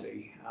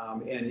velocity,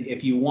 and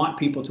if you want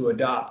people to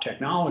adopt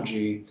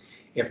technology,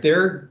 if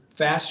they're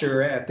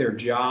faster at their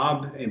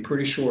job in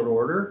pretty short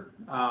order,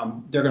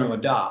 they're going to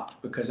adopt,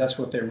 because that's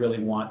what they really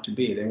want to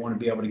be. They want to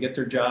be able to get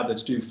their job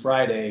that's due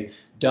Friday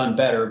done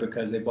better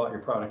because they bought your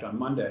product on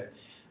Monday.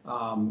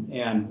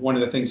 And one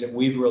of the things that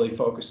we've really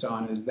focused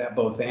on is that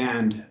both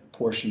and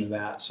portion of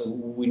that. So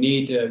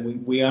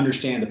we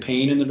understand the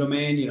pain in the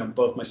domain.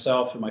 Both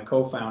myself and my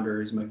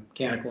co-founder is a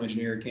mechanical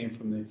engineer, came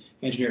from the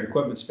engineering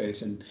equipment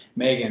space, and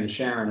Megan and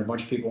Sharon, a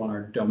bunch of people in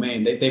our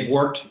domain, they've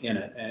worked in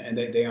it, and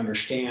they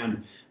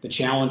understand the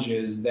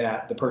challenges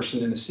that the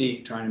person in the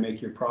seat trying to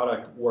make your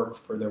product work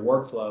for their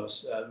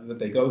workflows that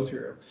they go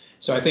through.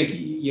 So I think,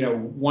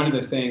 one of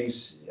the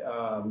things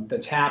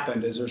that's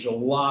happened is there's a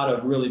lot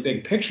of really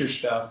big picture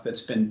stuff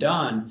that's been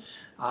done.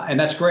 And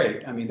that's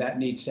great. I mean, that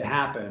needs to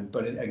happen.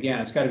 But again,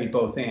 it's got to be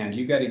both and.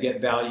 You've got to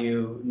get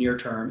value near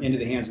term into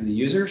the hands of the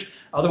users.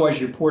 Otherwise,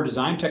 your poor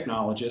design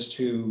technologist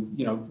who,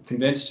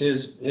 convinced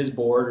his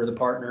board or the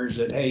partners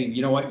that, hey,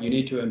 you know what, you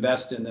need to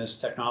invest in this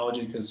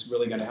technology because it's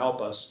really going to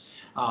help us.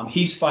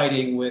 He's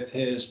fighting with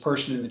his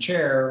person in the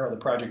chair, or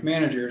the project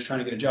manager is trying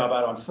to get a job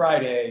out on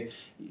Friday.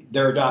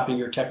 They're adopting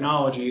your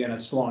technology and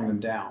it's slowing them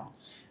down.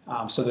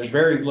 So there's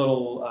very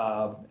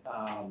little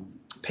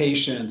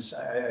patience,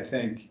 I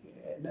think.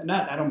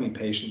 I don't mean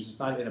patience. It's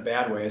not in a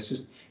bad way. It's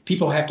just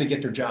people have to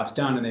get their jobs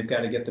done, and they've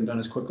got to get them done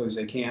as quickly as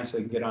they can so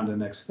they can get on to the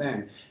next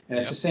thing. And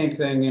it's the same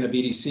thing in a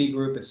VDC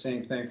group. It's the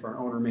same thing for an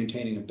owner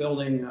maintaining a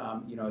building.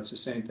 It's the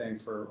same thing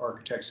for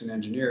architects and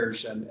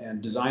engineers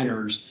and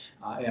designers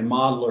and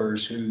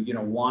modelers who,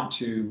 want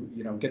to,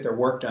 get their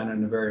work done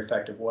in a very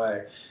effective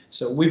way.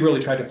 So we've really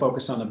tried to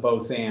focus on the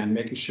both and,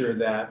 making sure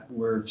that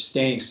we're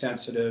staying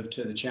sensitive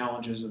to the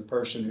challenges of the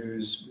person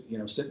who's,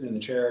 sitting in the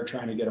chair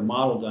trying to get a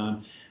model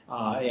done.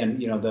 And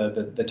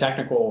the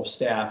technical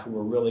staff who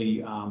are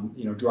really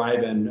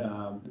driving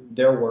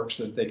their work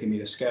so that they can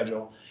meet a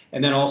schedule,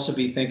 and then also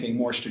be thinking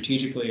more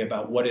strategically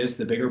about what is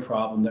the bigger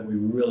problem that we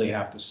really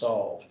have to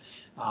solve.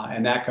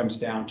 And that comes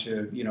down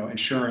to,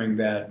 ensuring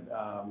that,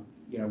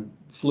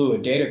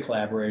 fluid data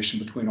collaboration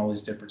between all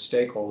these different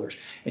stakeholders.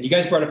 And you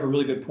guys brought up a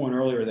really good point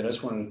earlier that I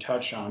just wanted to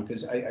touch on,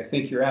 because I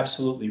think you're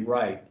absolutely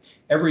right.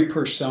 Every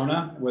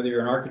persona, whether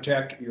you're an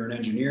architect, you're an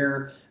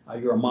engineer,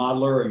 you're a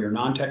modeler, or you're a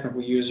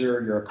non-technical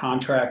user, you're a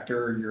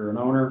contractor, you're an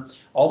owner,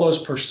 all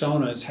those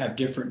personas have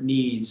different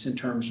needs in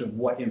terms of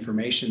what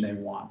information they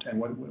want and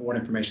what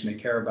information they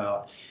care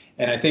about.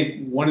 And I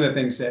think one of the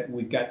things that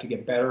we've got to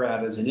get better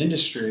at as an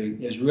industry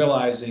is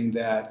realizing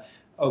that,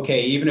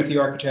 okay, even if the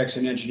architects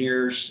and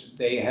engineers,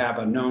 they have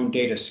a known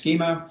data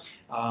schema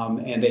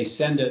and they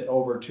send it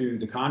over to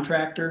the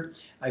contractor,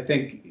 I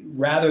think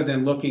rather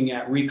than looking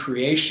at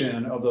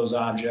recreation of those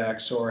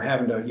objects or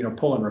having to,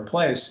 pull and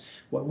replace,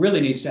 what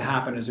really needs to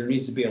happen is there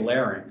needs to be a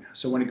layering.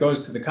 So when it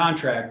goes to the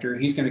contractor,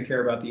 he's going to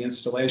care about the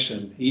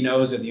installation. He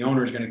knows that the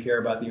owner is going to care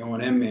about the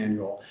O&M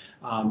manual.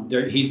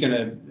 He's going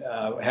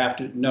to have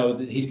to know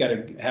that he's got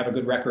to have a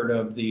good record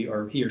of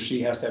or he or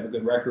she has to have a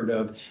good record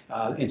of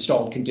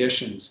installed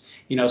conditions.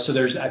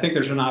 So I think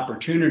there's an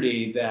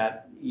opportunity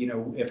that,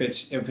 if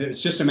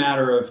it's just a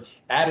matter of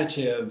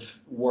additive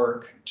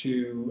work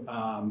to,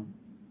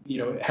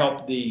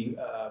 help the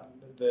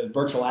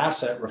virtual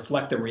asset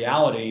reflect the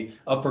reality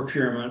of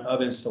procurement,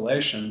 of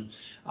installation,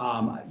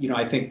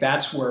 I think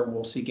that's where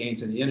we'll see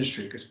gains in the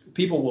industry, because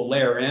people will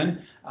layer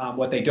in.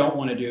 What they don't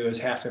want to do is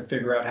have to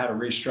figure out how to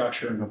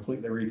restructure and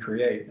completely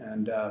recreate.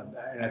 And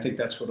I think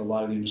that's what a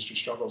lot of the industry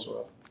struggles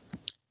with.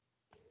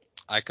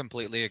 I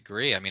completely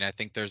agree. I mean, I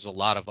think there's a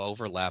lot of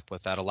overlap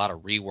with that, a lot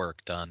of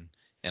rework done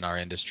in our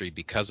industry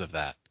because of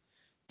that.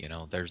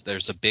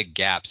 There's a big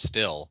gap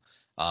still.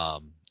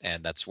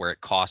 And that's where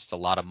it costs a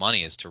lot of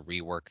money, is to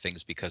rework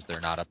things because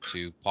they're not up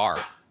to par.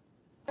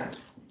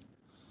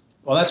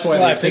 Well, that's why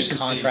the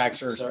efficiency.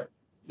 Contractors. Sorry.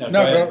 Go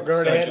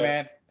right ahead,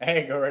 man.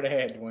 Hey, go right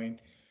ahead, Dwayne.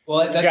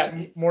 Well, you got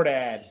more to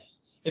add.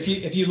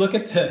 If you look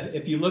at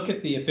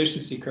the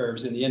efficiency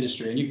curves in the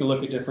industry, and you can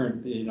look at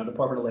different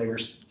Department of Labor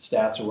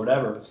stats or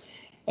whatever,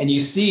 and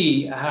you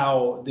see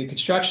how the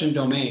construction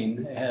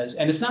domain has,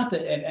 and it's not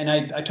that, and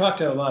I talked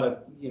to a lot of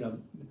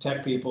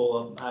tech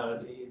people,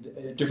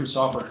 different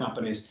software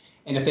companies,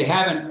 and if they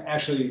haven't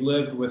actually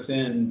lived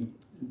within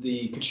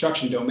the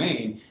construction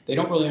domain, they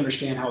don't really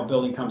understand how a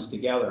building comes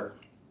together.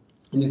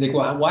 And they think,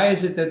 well, why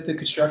is it that the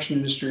construction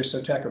industry is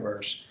so tech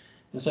averse?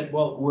 And it's like,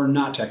 well, we're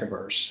not tech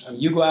averse. I mean,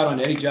 you go out on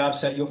any job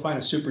site, you'll find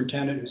a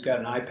superintendent who's got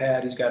an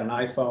iPad, he's got an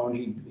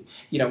iPhone.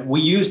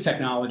 We use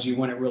technology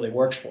when it really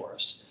works for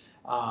us.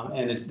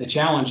 And the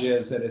challenge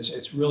is that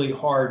it's really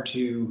hard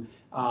to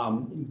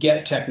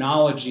get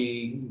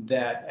technology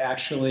that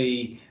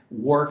actually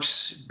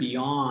works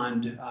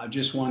beyond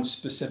just one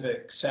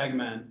specific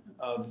segment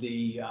of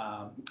the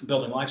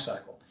building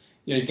lifecycle.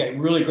 You've got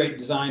really great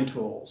design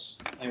tools,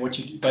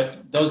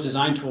 but those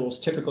design tools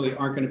typically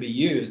aren't going to be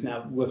used.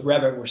 Now with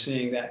Revit, we're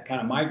seeing that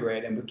kind of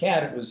migrate, and with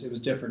CAD, it was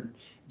different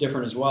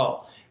as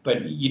well.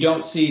 But you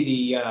don't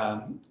see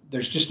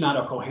there's just not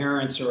a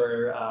coherence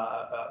or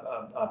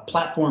a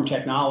platform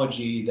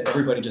technology that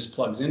everybody just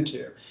plugs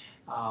into.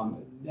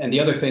 And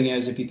the other thing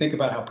is, if you think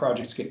about how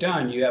projects get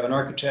done, you have an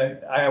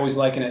architect. I always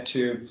liken it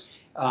to,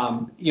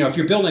 if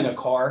you're building a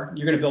car,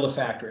 you're going to build a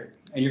factory,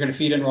 and you're going to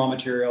feed in raw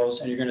materials,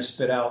 and you're going to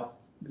spit out,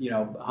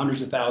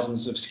 hundreds of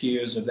thousands of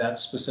SKUs of that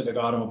specific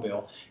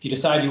automobile. If you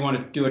decide you want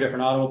to do a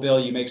different automobile,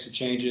 you make some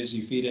changes,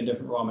 you feed in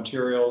different raw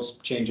materials,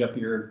 change up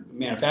your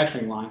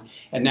manufacturing line,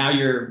 and now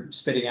you're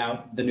spitting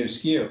out the new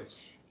SKU.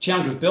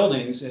 Challenge with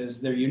buildings is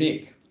they're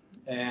unique,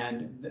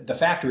 and the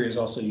factory is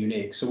also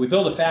unique. So we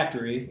build a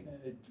factory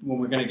when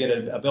we're going to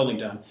get a building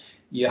done.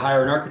 You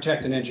hire an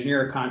architect, an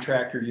engineer, a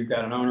contractor, you've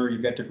got an owner,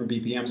 you've got different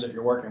BPMs that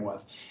you're working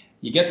with.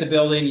 You get the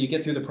building, you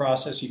get through the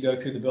process, you go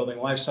through the building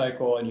life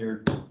cycle, and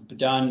you're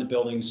done, the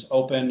building's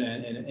open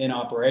and in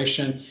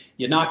operation.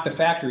 You knock the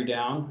factory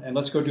down, and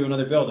let's go do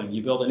another building.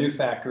 You build a new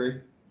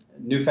factory.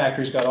 New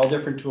factory's got all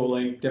different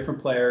tooling,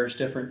 different players,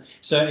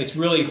 so it's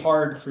really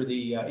hard for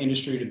the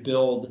industry to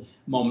build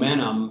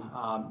momentum,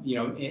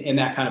 in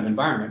that kind of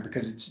environment,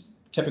 because it's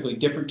typically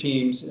different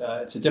teams.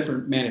 It's a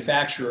different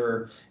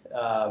manufacturer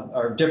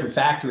or different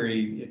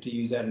factory, to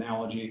use that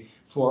analogy,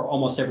 for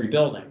almost every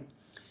building.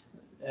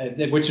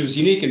 Which was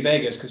unique in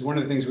Vegas, because one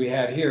of the things we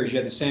had here is you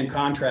had the same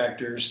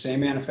contractors,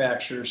 same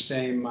manufacturers,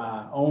 same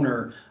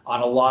owner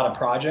on a lot of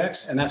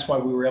projects, and that's why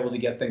we were able to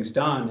get things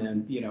done.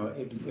 And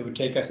it would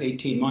take us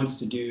 18 months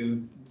to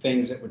do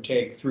things that would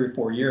take 3 or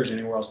 4 years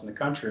anywhere else in the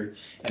country.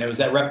 And it was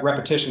that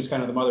repetition is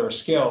kind of the mother of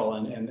skill,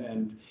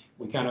 and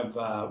we kind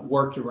of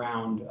worked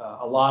around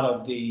a lot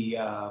of the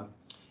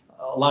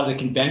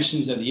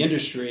conventions of the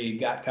industry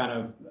got kind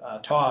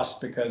of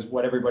tossed, because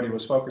what everybody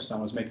was focused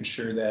on was making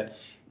sure that,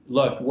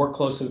 look, work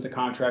closely with the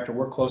contractor,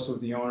 work closely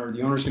with the owner.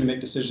 The owner's going to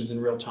make decisions in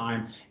real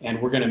time, and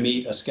we're going to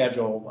meet a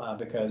schedule,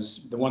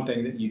 because the one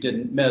thing that you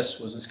didn't miss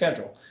was a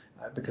schedule,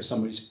 because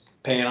somebody's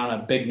paying on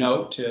a big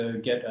note to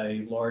get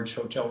a large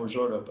hotel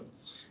resort open.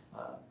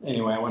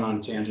 Anyway, I went on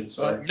a tangent.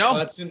 Sorry.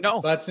 Butts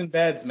and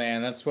beds,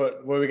 man. That's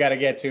what we got to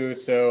get to.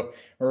 So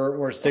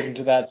we're sticking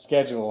to that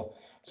schedule.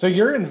 So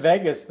you're in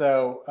Vegas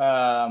though.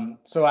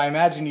 So I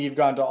imagine you've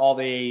gone to all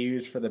the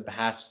AUs for the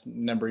past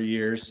number of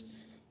years.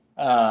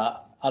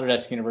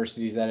 Autodesk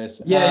universities, that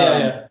is.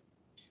 Yeah.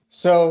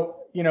 So,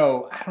 I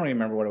don't even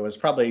remember what it was,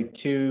 probably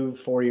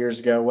 4 years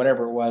ago,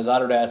 whatever it was.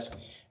 Autodesk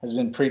has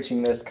been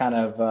preaching this kind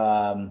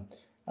of,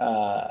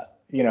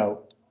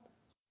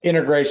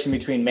 integration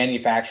between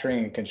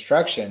manufacturing and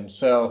construction.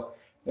 So,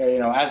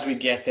 as we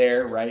get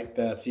there, right,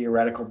 the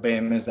theoretical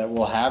BIM is that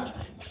we'll have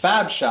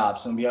fab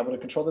shops and be able to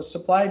control the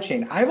supply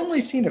chain. I've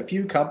only seen a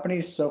few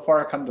companies so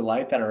far come to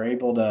light that are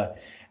able to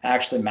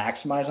actually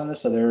maximize on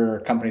this. So there are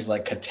companies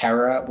like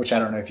Katerra, which I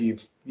don't know if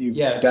you've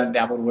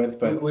dabbled with,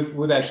 but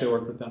we've actually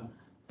worked with them.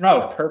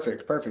 Oh,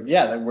 perfect.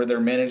 Yeah, where they're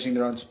managing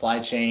their own supply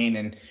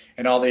chain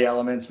and all the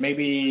elements.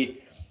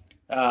 Maybe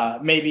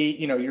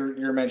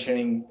you're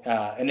mentioning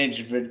an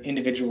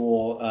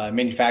individual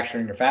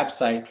manufacturing or fab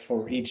site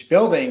for each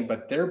building,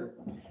 but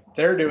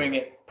they're doing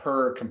it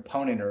per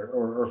component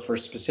or for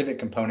specific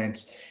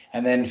components,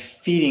 and then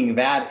feeding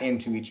that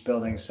into each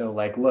building. So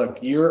like, look,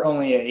 you're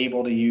only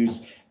able to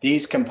use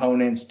these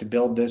components to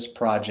build this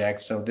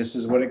project. So this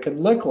is what it could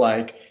look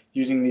like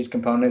using these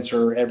components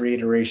or every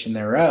iteration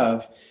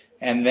thereof.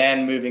 And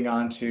then moving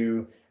on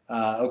to,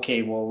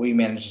 we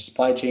manage the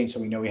supply chain, so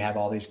we know we have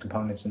all these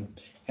components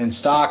in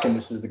stock, and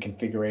this is the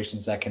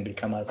configurations that can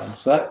become of them.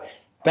 So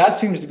that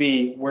seems to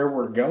be where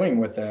we're going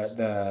with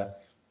the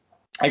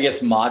I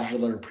guess,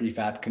 modular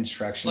prefab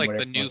construction. It's like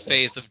the new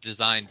phase of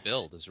design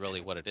build is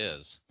really what it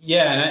is.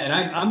 Yeah, and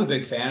I'm a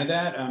big fan of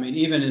that. I mean,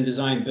 even in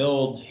design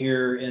build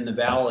here in the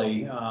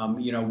Valley,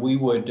 we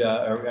would,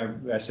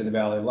 I say the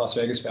Valley, Las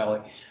Vegas Valley,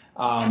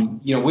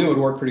 we would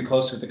work pretty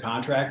close with the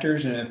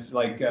contractors. And if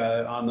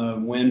on the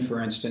Wynn,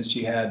 for instance,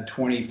 you had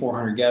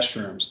 2,400 guest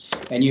rooms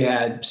and you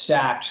had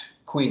stacked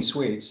queen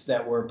suites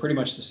that were pretty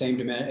much the same,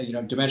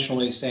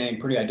 dimensionally same,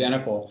 pretty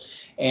identical.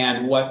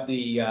 And what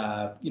the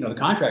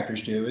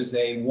contractors do is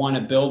they want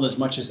to build as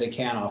much as they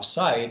can off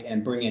site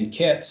and bring in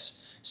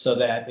kits so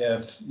that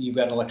if you've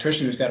got an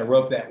electrician who's got to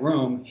rope that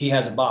room, he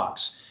has a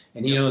box.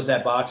 And he knows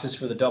that box is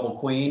for the double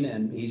queen,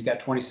 and he's got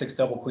 26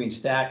 double queens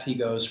stacked. He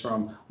goes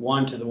from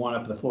one to the one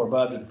up the floor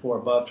above to the floor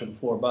above to the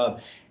floor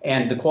above.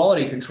 And the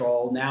quality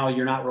control, now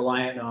you're not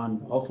reliant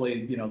on,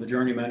 hopefully, the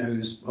journeyman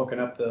who's hooking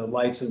up the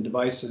lights and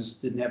devices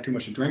didn't have too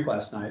much to drink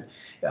last night.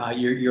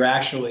 You're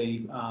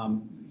actually,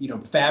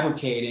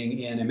 fabricating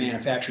in a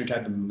manufacturing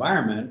type of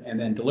environment and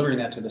then delivering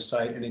that to the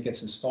site, and it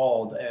gets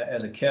installed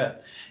as a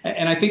kit.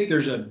 And I think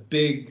there's a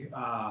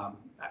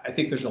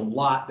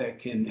lot that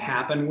can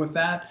happen with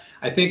that.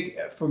 I think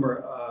from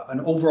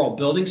an overall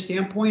building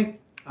standpoint,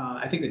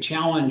 I think the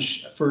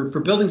challenge for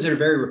buildings that are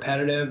very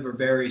repetitive or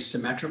very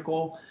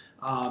symmetrical,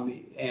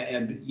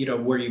 and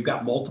where you've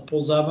got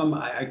multiples of them,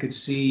 I could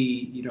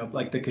see,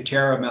 like the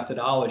Katerra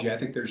methodology. I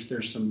think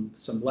there's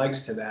some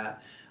legs to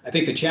that. I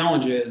think the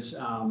challenge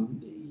is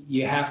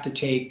you have to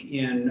take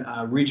in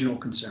regional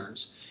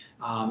concerns.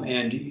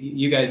 And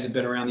you guys have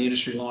been around the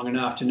industry long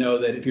enough to know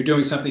that if you're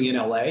doing something in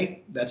LA,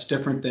 that's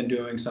different than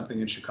doing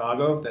something in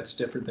Chicago. That's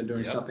different than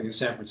doing something in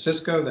San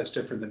Francisco. That's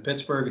different than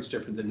Pittsburgh. It's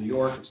different than New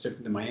York. It's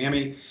different than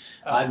Miami.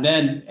 And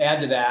then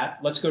add to that,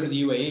 let's go to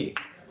the UAE,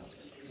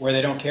 where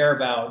they don't care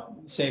about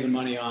saving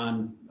money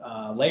on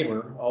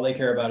labor. All they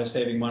care about is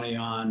saving money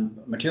on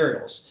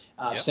materials.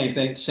 Same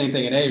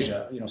thing in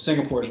Asia.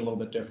 Singapore is a little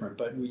bit different,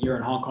 but you're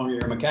in Hong Kong or you're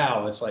in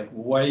Macau. It's like,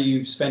 why are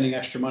you spending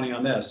extra money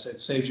on this? It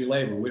saves you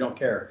labor. We don't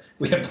care.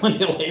 We have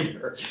plenty of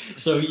labor.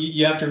 So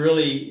you have to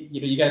really,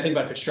 you got to think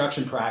about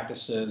construction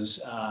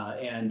practices,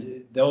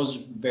 and those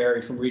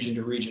vary from region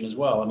to region as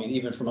well. I mean,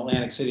 even from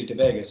Atlantic City to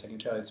Vegas, I can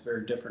tell you it's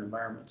very different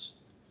environments.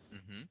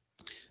 Mm-hmm.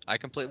 I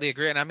completely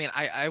agree. And I mean,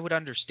 I would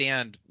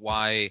understand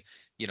why,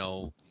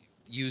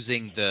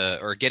 using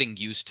getting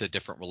used to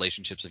different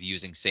relationships of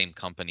using same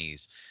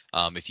companies.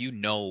 If you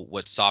know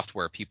what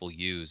software people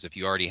use, if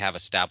you already have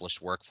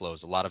established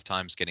workflows, a lot of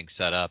times getting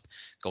set up,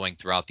 going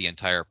throughout the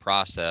entire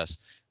process,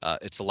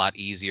 it's a lot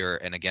easier.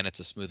 And again,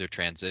 it's a smoother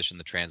transition.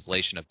 The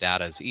translation of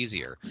data is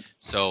easier.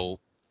 So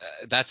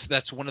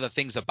that's one of the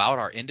things about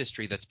our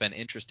industry that's been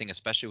interesting,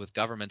 especially with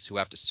governments who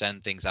have to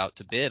send things out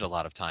to bid a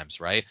lot of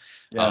times, right?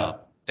 Yeah.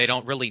 They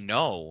don't really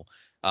know.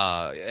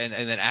 And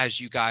then as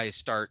you guys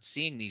start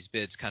seeing these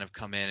bids kind of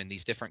come in, and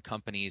these different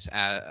companies,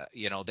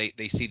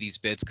 they see these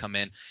bids come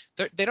in,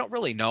 they don't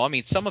really know. I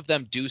mean, some of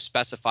them do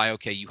specify,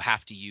 okay, you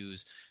have to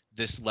use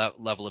this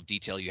level of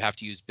detail, you have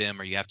to use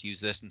BIM, or you have to use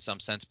this in some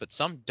sense, but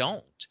some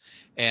don't.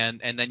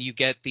 And then you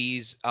get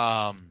these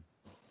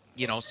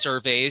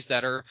surveys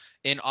that are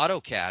in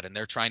AutoCAD, and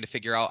they're trying to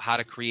figure out how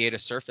to create a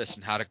surface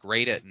and how to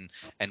grade it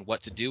and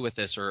what to do with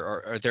this,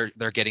 or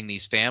they're getting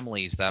these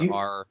families that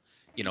are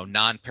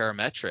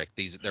non-parametric.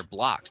 They're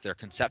blocks, they're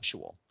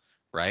conceptual,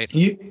 right?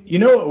 You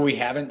know what we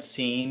haven't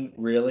seen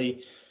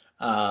really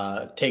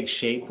take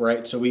shape,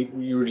 right? So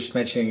you were just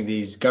mentioning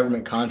these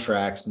government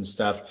contracts and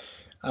stuff.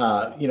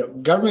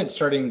 Government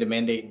starting to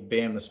mandate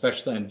BIM,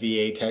 especially on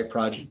VA type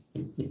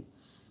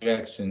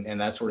projects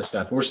and that sort of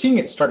stuff. We're seeing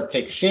it start to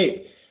take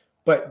shape.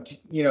 But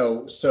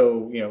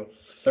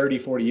 30,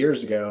 40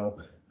 years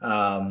ago,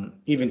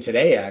 even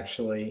today,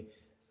 actually,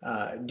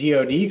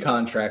 DoD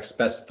contracts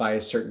specify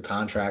a certain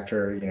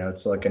contractor.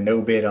 It's like a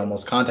no bid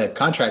almost contract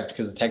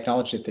because of the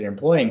technology that they're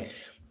employing.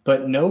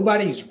 But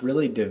nobody's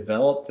really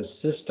developed the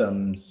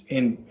systems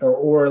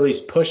or at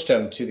least pushed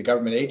them to the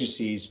government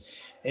agencies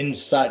in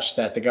such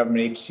that the government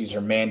agencies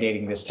are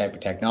mandating this type of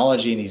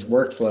technology and these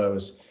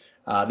workflows.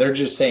 They're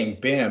just saying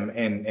BIM,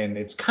 and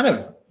it's kind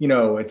of,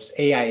 it's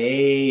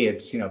AIA,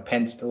 it's,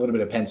 a little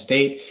bit of Penn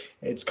State.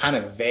 It's kind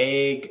of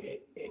vague.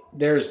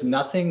 There's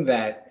nothing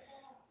that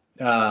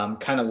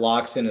kind of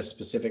locks in a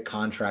specific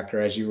contractor,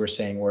 as you were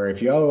saying, where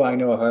I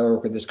know if I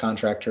work with this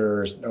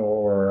contractor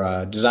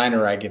or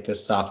designer, I get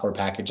this software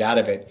package out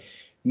of it.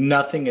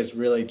 Nothing is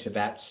really to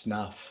that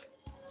snuff.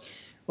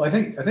 Well, I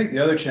think the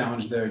other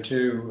challenge there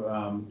too,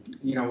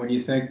 when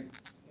you think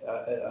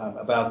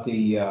about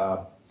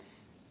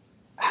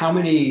how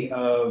many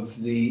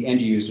of the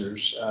end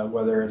users,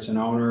 whether it's an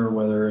owner,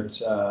 whether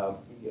it's a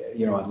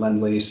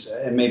Lend-Lease,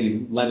 and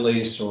maybe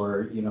Lend-Lease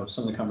or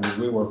some of the companies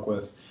we work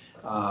with,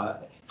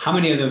 how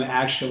many of them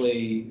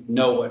actually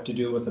know what to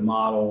do with the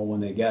model when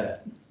they get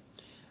it?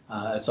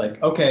 It's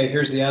like, okay,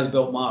 here's the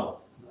as-built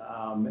model.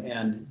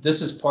 And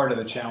this is part of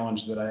the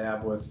challenge that I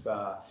have with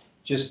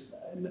just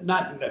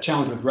not a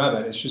challenge with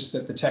Revit. It's just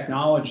that the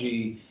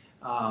technology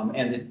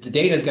and the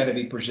data has got to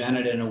be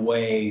presented in a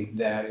way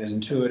that is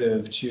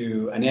intuitive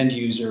to an end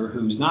user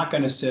who's not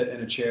going to sit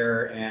in a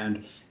chair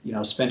and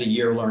spend a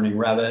year learning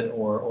Revit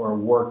or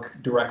work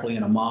directly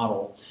in a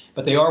model.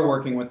 But they are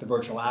working with the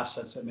virtual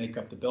assets that make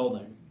up the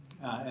building.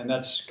 And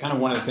that's kind of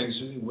one of the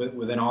things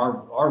within our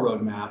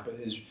roadmap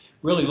is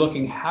really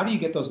looking, how do you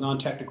get those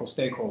non-technical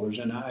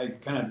stakeholders? And I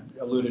kind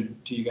of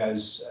alluded to you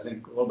guys, I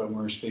think, a little bit when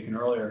we were speaking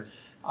earlier.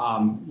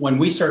 When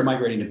we started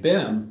migrating to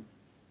BIM,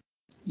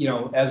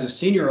 as a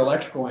senior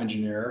electrical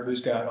engineer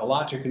who's got a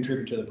lot to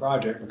contribute to the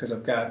project because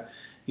I've got,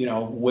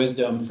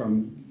 wisdom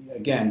from,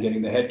 again,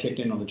 getting the head kicked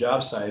in on the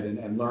job site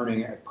and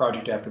learning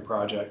project after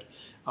project.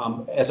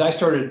 As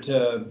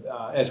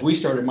we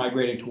started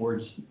migrating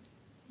towards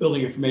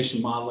building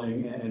information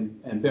modeling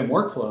and BIM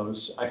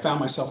workflows, I found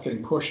myself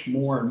getting pushed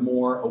more and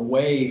more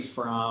away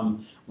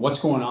from what's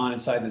going on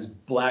inside this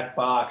black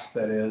box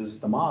that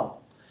is the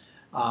model.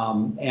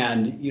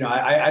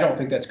 I don't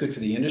think that's good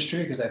for the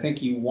industry because I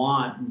think you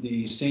want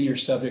the senior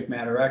subject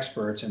matter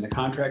experts in the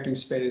contracting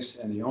space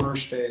and the owner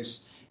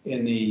space,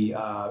 in the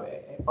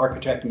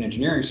architect and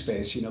engineering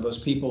space, those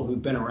people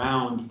who've been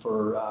around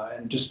for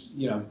and just,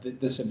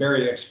 this is a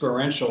very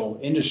experiential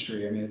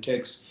industry. I mean, it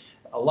takes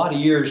a lot of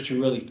years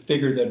to really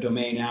figure the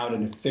domain out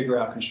and to figure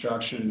out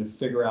construction and to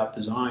figure out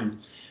design.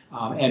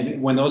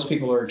 And when those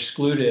people are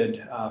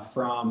excluded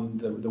from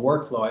the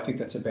workflow, I think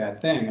that's a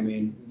bad thing. I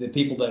mean, the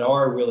people that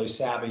are really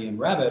savvy in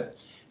Revit,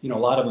 a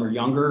lot of them are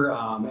younger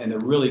and they're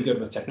really good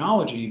with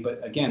technology,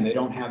 but again, they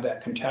don't have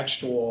that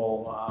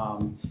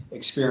contextual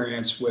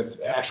experience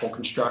with actual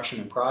construction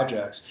and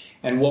projects.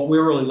 And what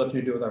we're really looking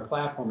to do with our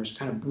platform is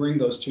kind of bring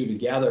those two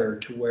together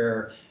to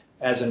where,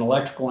 as an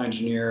electrical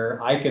engineer,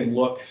 I can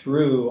look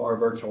through our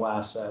virtual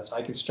assets.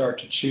 I can start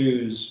to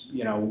choose,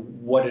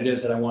 what it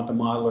is that I want the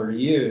modeler to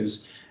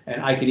use.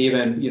 And I could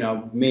even,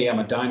 I'm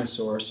a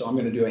dinosaur, so I'm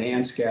going to do a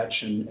hand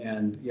sketch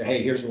and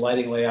hey, here's the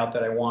lighting layout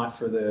that I want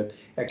for the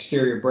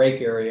exterior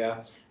brake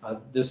area.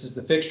 This is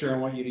the fixture I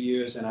want you to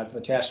use, and I've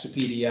attached a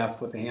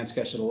PDF with the hand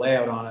sketch of the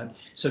layout on it.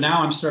 So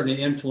now I'm starting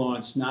to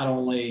influence not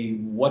only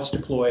what's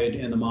deployed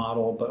in the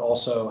model, but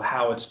also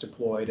how it's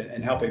deployed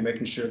and helping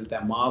making sure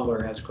that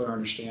modeler has clear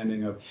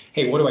understanding of,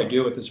 hey, what do I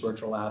do with this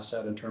virtual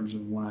asset in terms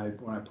of when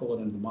I pull it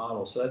into the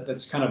model. So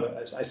that's kind of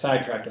I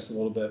sidetracked us a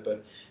little bit,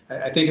 but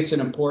I think it's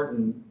an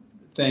important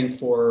thing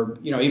for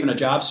even a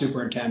job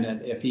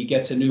superintendent if he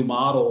gets a new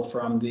model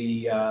from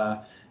the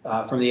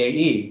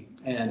AE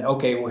and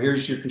okay, well,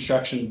 here's your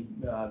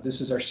construction, this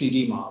is our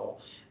CD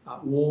model,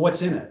 well,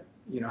 what's in it?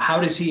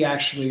 How does he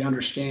actually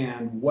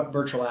understand what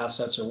virtual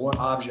assets or what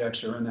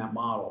objects are in that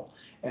model,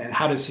 and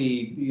how does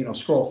he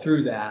scroll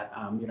through that?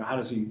 How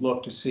does he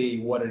look to see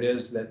what it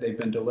is that they've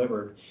been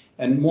delivered?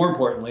 And more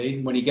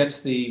importantly, when he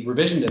gets the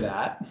revision to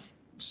that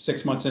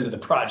 6 months into the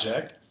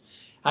project,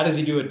 how does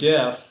he do a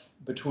diff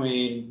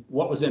between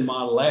what was in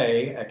Model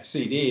A at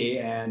CD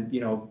and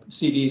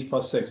CDs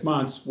plus 6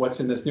 months, what's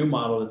in this new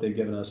model that they've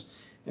given us?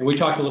 And we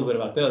talked a little bit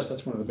about this.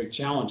 That's one of the big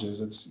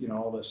challenges. It's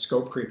all the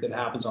scope creep that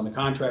happens on the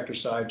contractor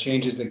side,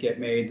 changes that get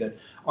made that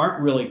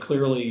aren't really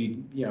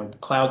clearly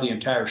cloud the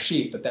entire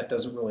sheet, but that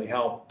doesn't really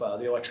help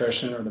the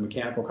electrician or the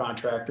mechanical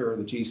contractor or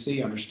the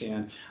GC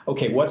understand,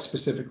 okay, what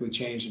specifically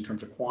changed in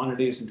terms of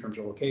quantities, in terms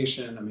of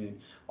location. I mean,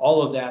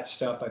 all of that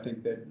stuff. I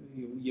think that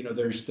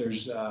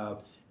there's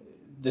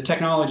the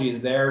technology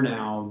is there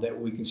now that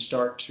we can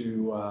start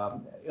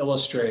to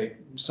illustrate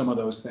some of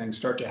those things,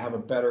 start to have a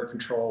better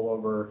control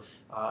over,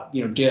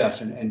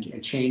 diff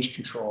and change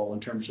control in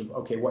terms of,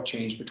 okay, what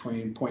changed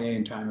between point A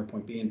in time or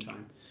point B in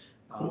time.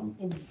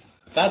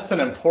 That's an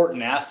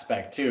important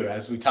aspect too,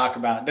 as we talk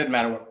about. It doesn't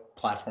matter what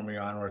platform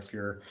you're on, or if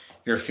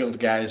you're field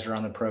guys or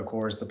on the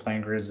ProCores, the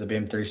PlanGrids, the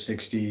BIM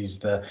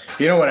 360s,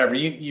 whatever.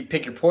 You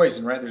pick your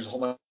poison, right? There's a whole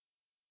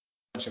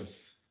bunch of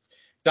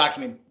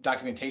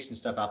documentation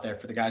stuff out there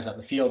for the guys out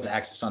in the field to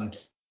access on,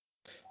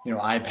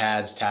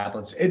 iPads,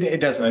 tablets. It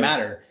doesn't Right.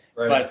 matter.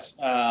 Right.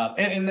 But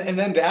and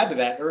then to add to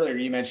that, earlier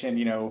you mentioned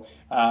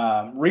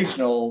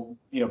regional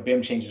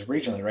BIM changes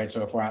regionally, right?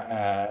 So if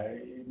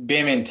we're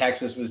BIM in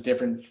Texas was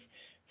different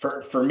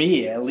for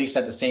me, at least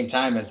at the same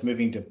time as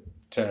moving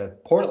to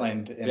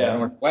Portland in the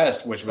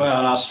Northwest, which was well,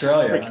 in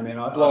Australia,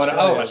 blowing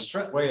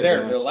way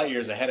they're advanced. light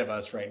years ahead of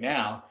us right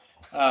now.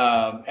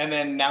 And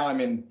then now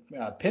I'm in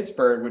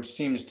Pittsburgh, which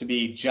seems to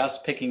be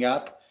just picking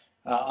up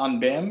on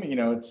BIM.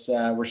 It's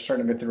we're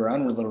starting to go through our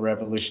own little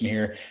revolution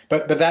here.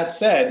 But that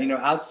said,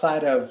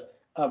 outside of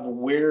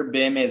where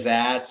BIM is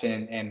at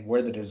and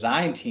where the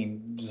design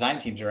teams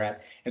are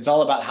at, it's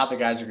all about how the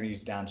guys are going to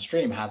use it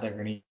downstream, how they're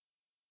going to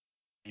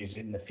use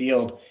it in the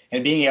field,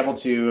 and being able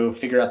to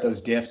figure out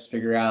those diffs,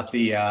 figure out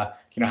the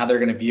how they're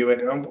going to view it.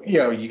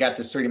 You got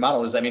this 3D model.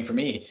 What does that mean for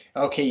me?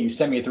 Okay, you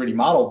send me a 3D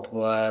model.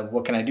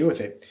 What can I do with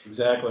it?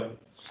 Exactly.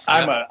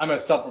 I'm a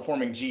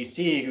self-performing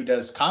GC who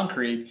does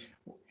concrete.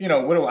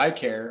 What do I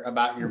care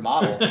about your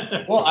model?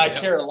 Well, I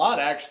care a lot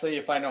actually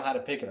if I know how to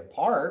pick it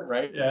apart,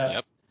 right?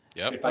 Yeah.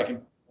 Yep. If I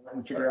can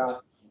figure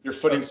out your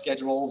footing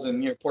schedules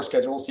and pour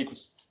schedules,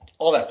 sequence,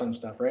 all that fun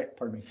stuff, right?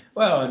 Pardon me.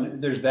 Well,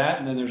 and there's that,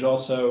 and then there's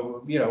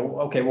also,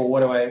 okay, well,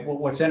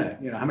 what's in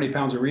it? How many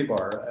pounds of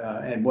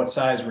rebar and what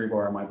size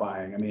rebar am I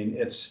buying? I mean,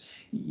 it's,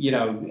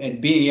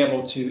 and being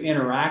able to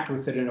interact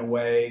with it in a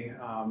way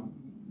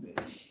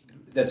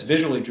that's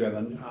visually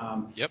driven.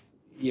 Yep.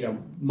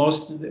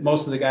 Most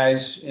of the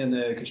guys in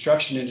the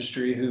construction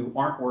industry who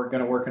aren't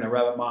going to work in a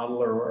Revit model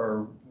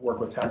or work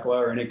with Tekla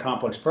or any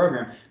complex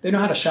program, they know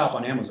how to shop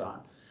on Amazon.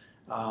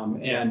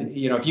 And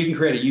if you can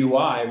create a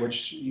UI,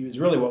 which is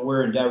really what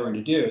we're endeavoring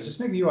to do, is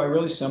just make the UI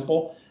really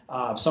simple.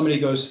 Somebody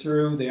goes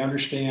through, they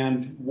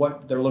understand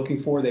what they're looking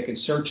for, they can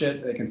search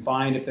it, they can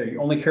find, if they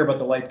only care about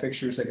the light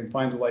fixtures, they can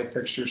find the light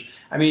fixtures.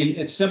 I mean,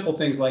 it's simple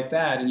things like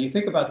that. And you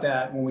think about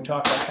that when we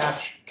talk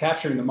about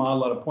capturing the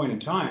model at a point in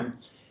time.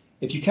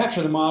 If you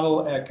capture the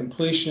model at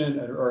completion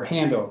or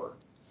handover,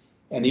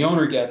 and the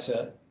owner gets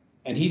it,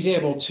 and he's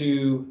able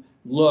to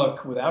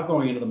look without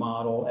going into the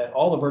model at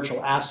all the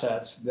virtual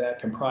assets that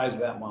comprise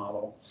that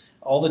model,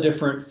 all the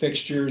different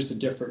fixtures, the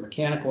different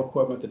mechanical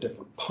equipment, the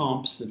different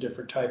pumps, the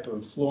different type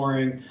of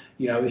flooring.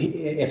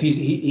 If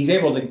he's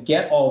able to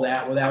get all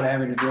that without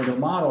having to go into the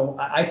model,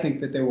 I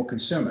think that they will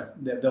consume it.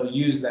 That they'll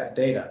use that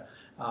data,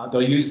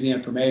 they'll use the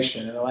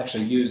information, and they'll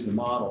actually use the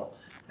model.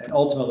 And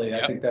ultimately,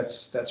 I think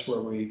that's where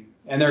we.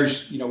 And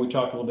there's, we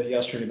talked a little bit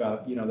yesterday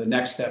about, the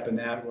next step in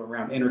that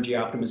around energy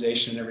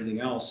optimization and everything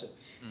else.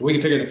 We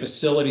can figure the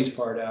facilities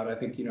part out. I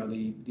think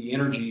the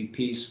energy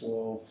piece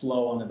will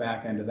flow on the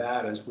back end of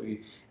that as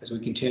we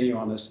continue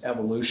on this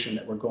evolution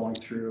that we're going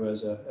through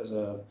as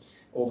a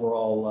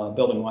overall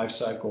building life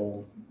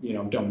cycle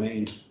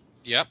domain.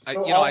 Yep.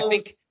 So I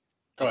think.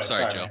 Go ahead,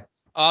 sorry, Joe. man.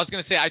 I was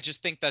going to say, I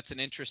just think that's an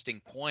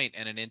interesting point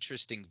and an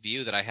interesting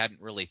view that I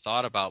hadn't really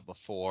thought about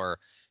before.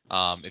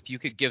 If you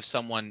could give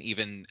someone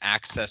even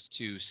access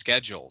to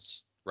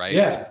schedules, right?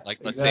 Yeah,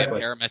 let's say a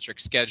parametric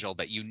schedule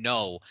that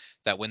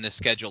that when the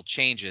schedule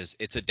changes,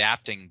 it's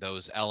adapting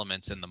those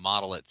elements in the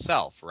model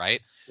itself,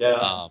 right?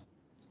 Yeah.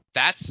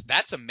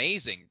 That's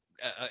amazing,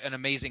 an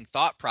amazing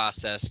thought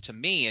process to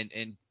me,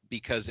 and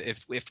because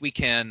if we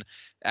can,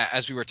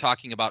 as we were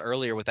talking about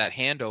earlier with that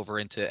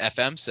handover into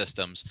FM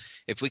systems,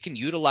 if we can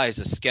utilize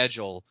a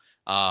schedule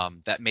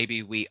that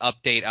maybe we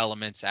update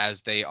elements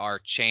as they are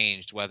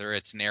changed, whether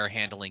it's an air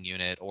handling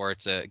unit or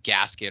it's a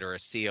gasket or a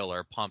seal or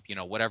a pump,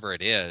 whatever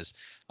it is,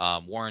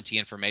 warranty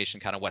information,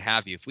 kind of what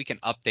have you. If we can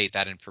update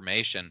that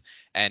information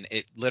and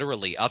it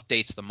literally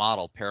updates the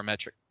model,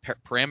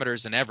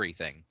 parameters and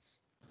everything,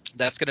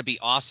 that's going to be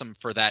awesome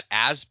for that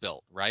as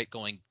built, right?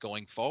 Going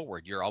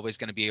forward, you're always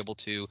going to be able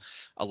to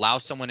allow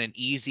someone an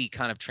easy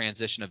kind of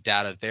transition of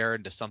data there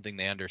into something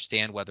they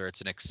understand, whether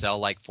it's an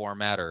Excel-like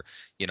format or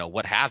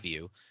what have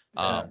you.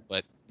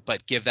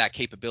 But give that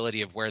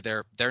capability of where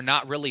they're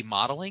not really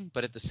modeling,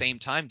 but at the same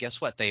time,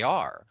 guess what? They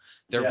are.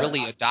 They're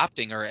really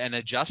adopting and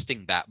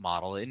adjusting that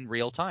model in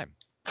real time.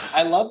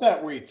 I love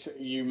that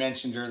you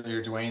mentioned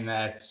earlier, Dwayne,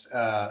 that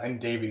and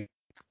David,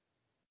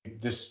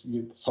 this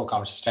whole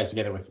conversation ties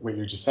together with what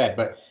you just said.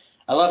 But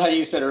I love how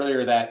you said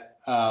earlier that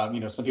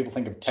some people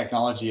think of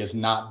technology as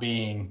not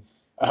being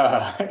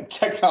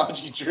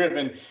technology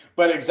driven,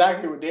 but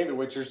exactly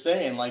what you're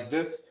saying, like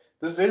this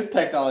is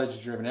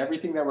technology driven.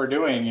 Everything that we're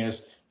doing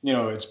is,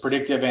 it's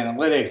predictive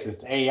analytics,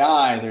 it's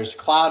AI, there's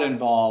cloud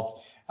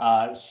involved,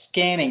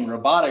 scanning,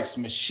 robotics,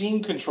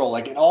 machine control,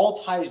 like it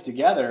all ties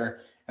together.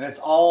 And it's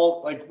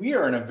all like we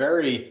are in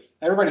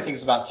everybody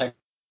thinks about tech,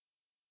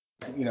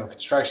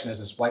 construction as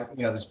this white,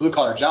 this blue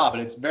collar job, but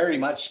it's very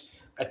much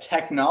a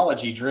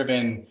technology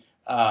driven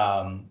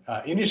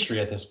industry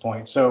at this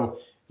point. So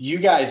you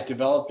guys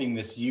developing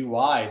this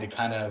UI to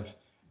kind of,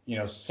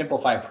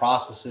 simplify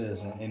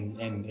processes,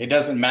 and it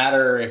doesn't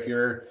matter if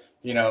you're,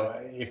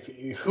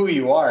 who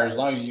you are, as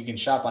long as you can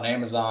shop on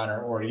Amazon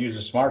or use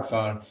a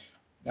smartphone,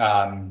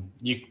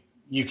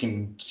 you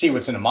can see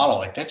what's in a model.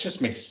 Like that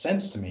just makes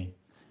sense to me.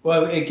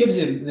 Well, it gives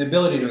you the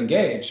ability to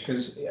engage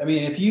because, I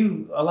mean, if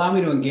you allow me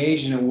to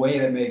engage in a way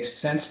that makes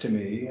sense to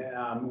me,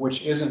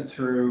 which isn't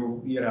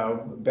through,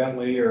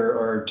 Bentley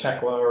or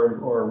Tekla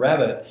or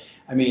Revit,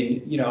 I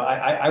mean,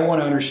 I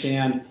want to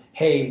understand,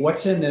 hey,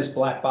 what's in this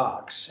black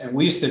box? And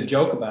we used to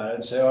joke about it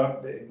and say,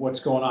 oh, what's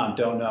going on?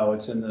 Don't know.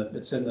 It's in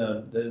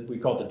the we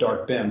call it the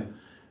dark BIM.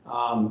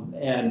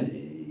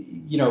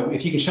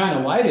 If you can shine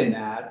a light in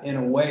that in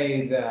a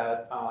way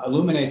that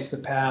illuminates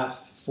the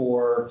path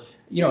for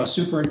a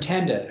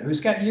superintendent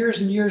who's got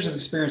years and years of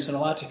experience and a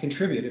lot to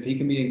contribute if he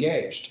can be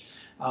engaged,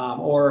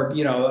 or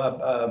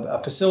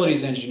a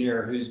facilities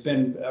engineer who's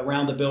been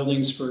around the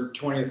buildings for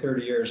 20 or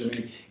 30 years. I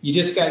mean,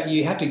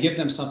 you have to give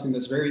them something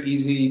that's very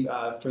easy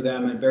for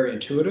them and very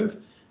intuitive.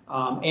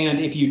 And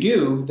if you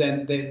do,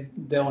 then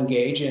they'll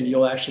engage and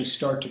you'll actually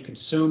start to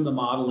consume the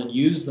model and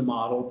use the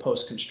model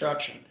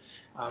post-construction.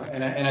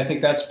 And I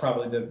think that's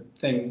probably the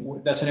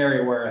thing. That's an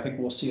area where I think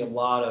we'll see a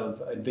lot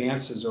of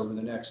advances over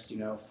the next,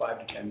 5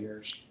 to 10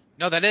 years.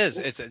 No, that is.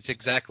 It's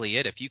exactly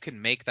it. If you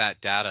can make that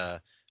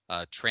data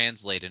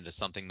translate into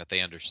something that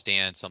they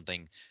understand,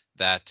 something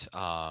that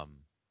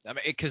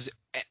because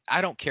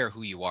I don't care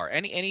who you are,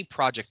 any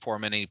project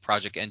foreman, any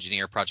project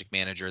engineer, project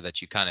manager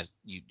that you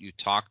you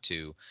talk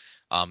to.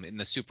 In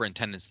the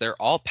superintendents, they're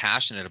all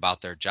passionate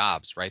about their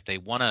jobs, right? They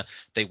want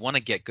to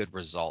get good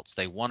results.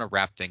 They want to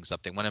wrap things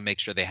up. They want to make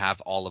sure they have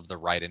all of the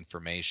right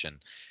information.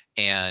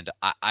 And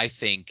I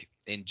think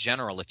in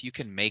general, if you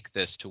can make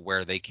this to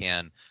where they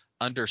can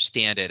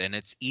understand it and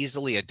it's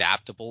easily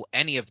adaptable,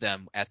 any of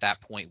them at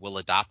that point will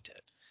adopt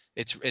it.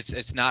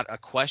 It's not a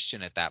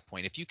question at that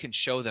point. If you can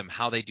show them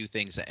how they do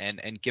things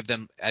and give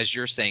them, as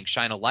you're saying,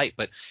 shine a light,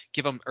 but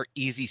give them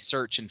easy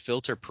search and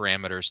filter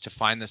parameters to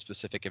find the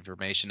specific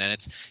information, and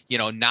it's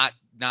not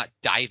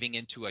diving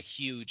into a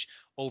huge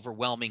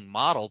overwhelming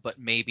model, but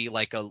maybe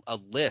like a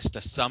list,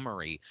 a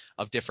summary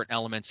of different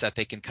elements that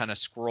they can kind of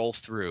scroll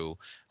through,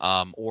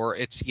 or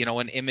it's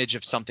an image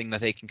of something that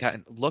they can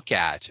kind of look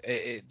at.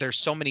 There's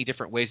so many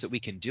different ways that we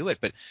can do it,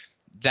 but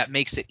that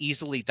makes it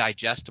easily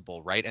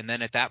digestible, right? And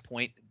then at that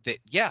point,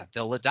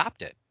 they'll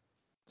adopt it.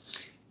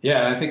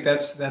 Yeah, and I think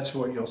that's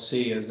what you'll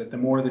see is that the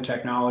more the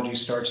technology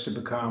starts to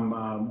become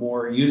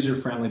more user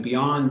friendly,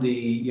 beyond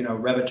the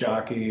Revit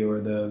jockey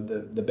or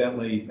the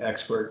Bentley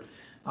expert,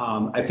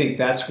 I think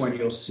that's when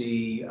you'll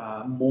see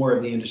more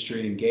of the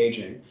industry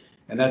engaging.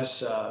 And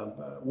that's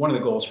one of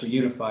the goals for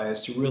Unify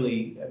is to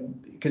really,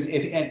 because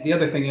the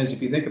other thing is,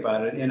 if you think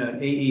about it, in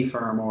an AE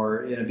firm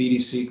or in a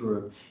VDC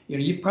group,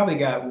 you've probably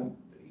got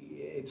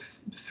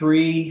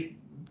 3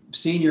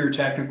 senior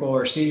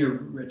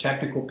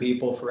technical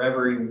people for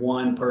every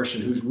one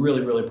person who's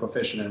really, really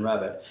proficient in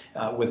Revit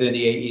within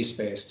the AE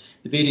space.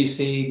 The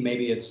VDC,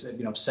 maybe it's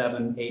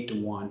 7, 8 to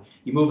 1.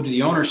 You move into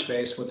the owner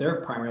space, what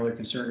they're primarily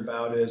concerned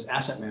about is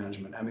asset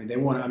management. I mean, they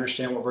want to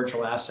understand what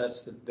virtual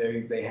assets that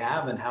they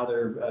have and how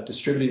they're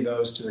distributing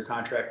those to their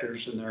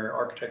contractors and their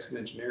architects and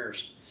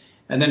engineers.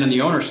 And then on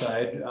the owner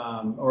side,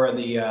 or on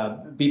the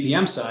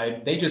BPM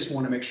side, they just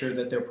want to make sure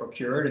that they're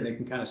procured and they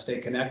can kind of stay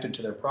connected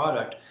to their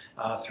product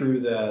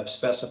through the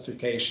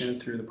specification,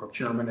 through the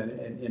procurement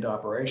and into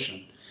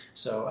operation.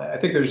 So I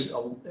think there's a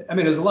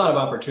lot of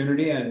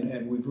opportunity,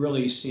 and we've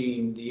really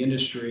seen the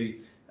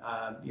industry.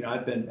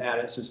 I've been at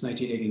it since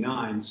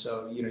 1989,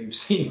 so you've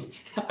seen.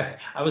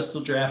 I was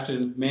still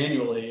drafted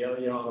manually,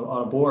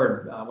 on a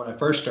board when I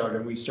first started.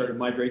 And we started to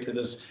migrate to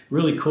this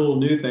really cool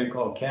new thing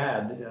called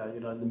CAD,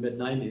 in the mid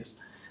 90s.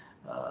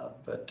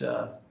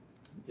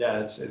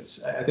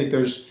 It's. I think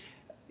there's,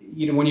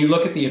 when you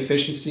look at the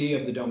efficiency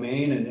of the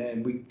domain,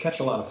 and we catch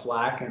a lot of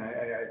flack, and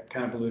I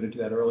kind of alluded to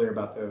that earlier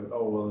about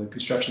the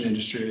construction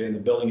industry and the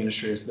building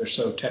industry is they're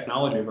so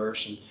technology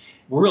averse, and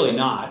we're really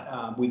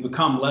not. We've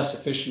become less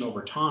efficient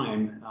over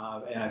time,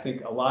 and I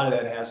think a lot of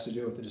that has to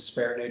do with the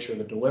disparate nature of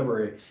the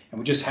delivery, and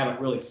we just haven't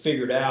really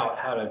figured out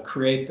how to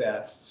create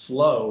that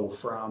flow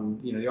from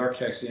the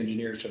architects, the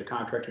engineers, to the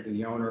contractor, to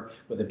the owner,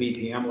 with a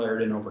BPM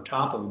layered in over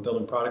top of a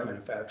building product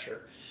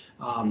manufacturer.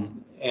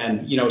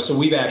 So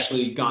we've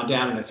actually gone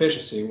down in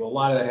efficiency. Well, a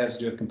lot of that has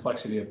to do with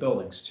complexity of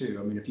buildings too.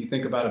 I mean, if you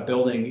think about a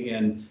building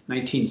in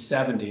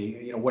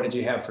 1970, what did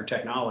you have for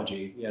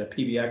technology? You had a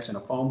PBX and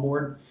a foam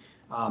board.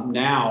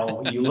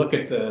 Now you look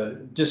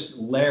at just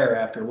layer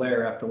after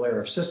layer after layer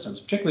of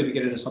systems, particularly if you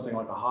get into something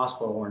like a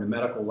hospital or into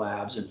medical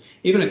labs, and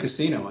even a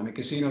casino. I mean,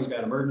 casino's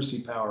got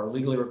emergency power,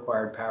 legally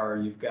required power.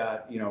 You've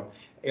got,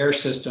 air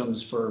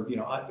systems for,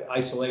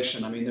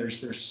 isolation. I mean,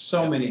 there's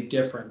so many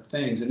different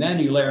things. And then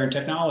you layer in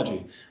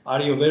technology,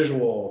 audio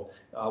visual,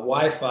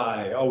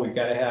 Wi-Fi. Oh, we've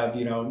got to have,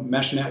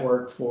 mesh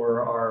network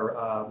for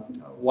our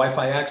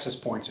Wi-Fi access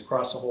points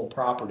across the whole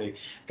property.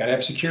 Got to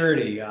have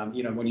security.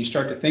 When you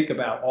start to think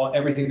about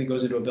everything that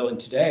goes into a building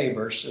today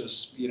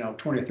versus,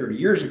 20 or 30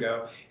 years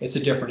ago, it's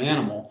a different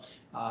animal.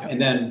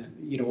 And then,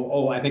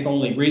 I think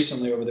only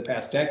recently over the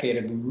past decade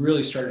have we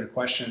really started to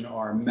question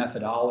our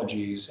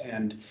methodologies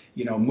and,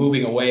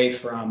 moving away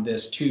from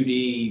this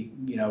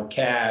 2D,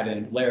 CAD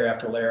and layer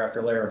after layer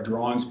after layer of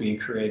drawings being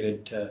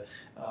created to,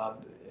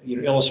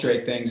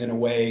 illustrate things in a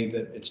way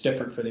that it's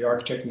different for the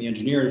architect and the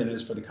engineer than it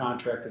is for the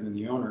contractor and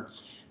the owner.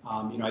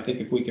 I think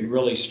if we can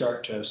really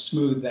start to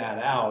smooth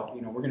that out,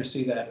 we're going to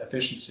see that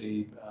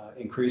efficiency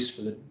increase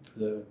for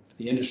the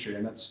industry,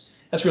 and that's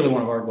really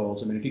one of our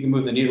goals. I mean, if you can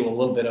move the needle a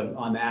little bit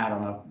on that,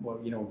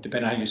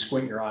 depending on how you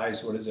squint your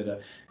eyes, what is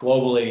it?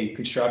 Globally,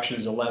 construction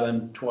is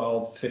 11,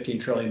 12, $15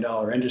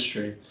 trillion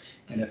industry,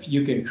 and if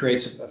you can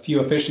create a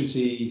few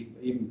efficiency,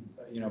 even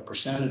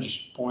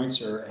percentage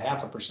points or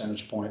half a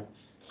percentage point,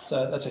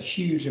 that's a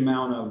huge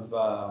amount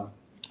of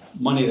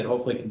money that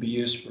hopefully can be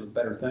used for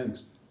better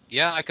things.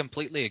 Yeah, I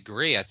completely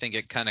agree. I think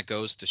it kind of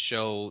goes to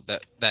show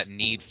that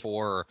need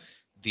for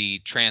the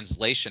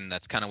translation.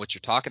 That's kind of what you're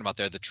talking about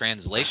there, the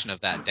translation of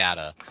that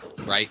data,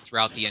 right,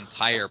 throughout the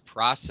entire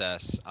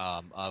process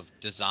of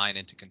design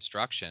into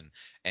construction.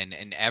 And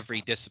in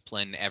every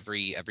discipline,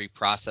 every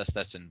process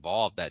that's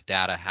involved, that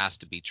data has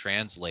to be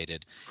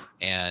translated,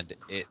 and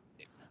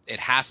it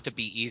has to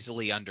be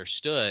easily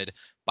understood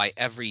by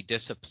every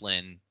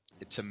discipline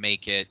to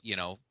make it,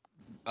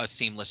 a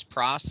seamless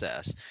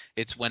process.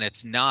 It's when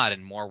it's not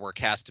and more work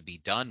has to be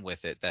done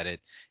with it that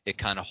it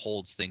kind of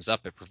holds things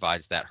up. It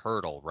provides that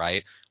hurdle,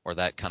 right, or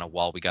that kind of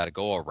wall we got to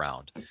go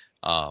around.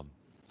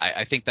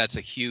 I think that's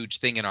a huge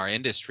thing in our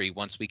industry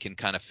once we can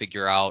kind of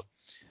figure out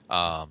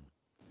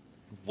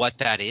what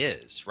that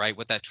is, right,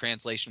 what that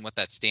translation, what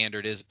that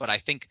standard is. But I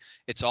think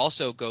it's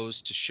also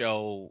goes to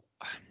show,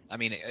 I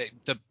mean,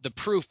 the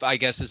proof, I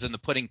guess, is in the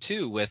pudding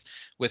too. With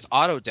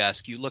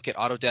Autodesk, you look at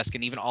Autodesk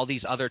and even all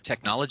these other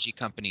technology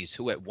companies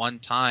who at one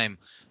time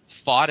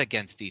fought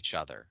against each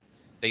other.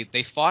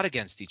 They fought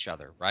against each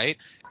other, right?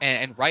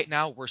 And right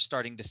now we're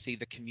starting to see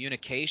the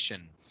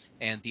communication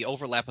and the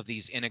overlap of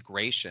these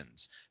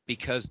integrations,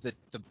 because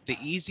the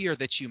easier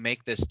that you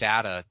make this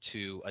data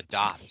to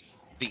adopt,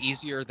 the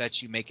easier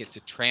that you make it to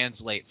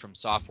translate from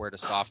software to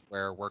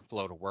software,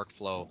 workflow to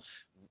workflow,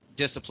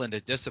 discipline to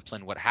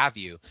discipline, what have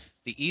you,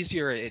 the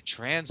easier it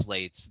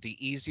translates, the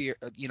easier,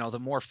 the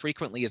more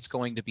frequently it's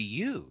going to be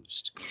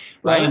used.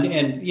 Right. Well,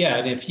 and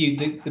if you,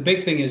 the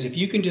big thing is if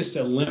you can just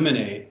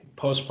eliminate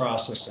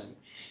post-processing.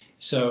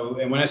 So,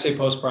 and when I say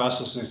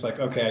post-processing, it's like,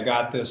 okay, I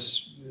got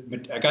this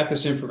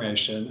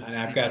information, and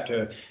I've got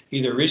to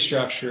either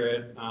restructure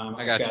it,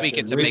 I got to tweak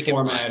it to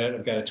reformat it.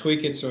 I've got to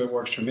tweak it so it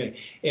works for me.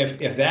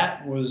 If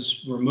that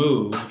was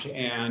removed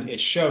and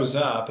it shows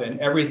up, and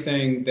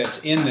everything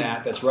that's in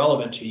that's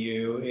relevant to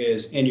you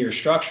is in your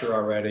structure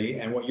already,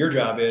 and what your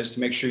job is to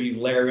make sure you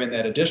layer in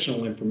that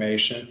additional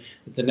information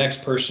that the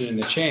next person in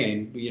the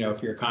chain,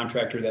 if you're a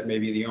contractor, that may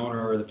be the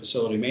owner or the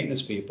facility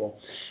maintenance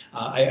people.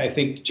 I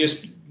think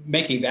just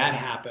making that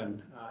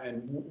happen.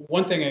 And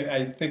one thing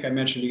I think I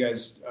mentioned to you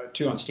guys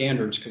too on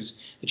standards,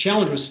 because the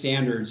challenge with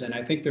standards, and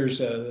I think there's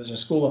a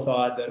school of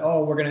thought that,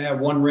 we're going to have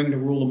one ring to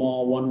rule them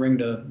all, one ring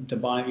to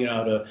bind,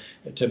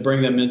 to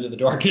bring them into the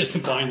darkness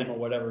and bind them, or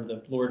whatever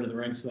the Lord of the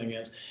Rings thing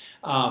is.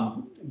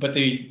 But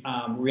the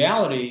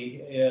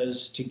reality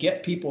is to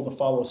get people to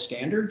follow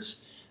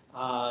standards.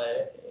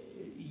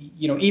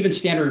 Even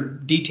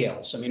standard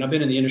details. I mean, I've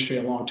been in the industry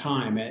a long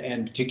time,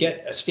 and to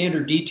get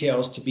standard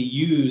details to be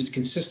used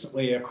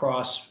consistently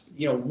across,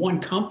 one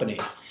company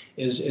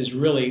is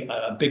really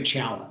a big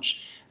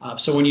challenge.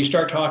 So when you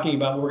start talking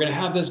about we're going to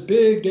have this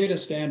big data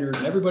standard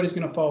and everybody's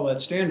going to follow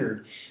that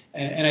standard,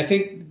 and I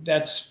think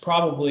that's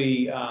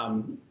probably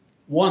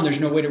one, there's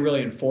no way to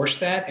really enforce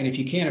that. And if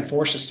you can't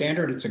enforce a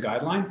standard, it's a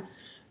guideline.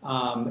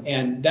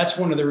 And that's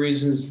one of the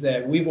reasons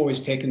that we've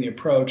always taken the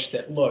approach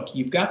that, look,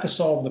 you've got to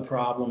solve the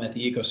problem at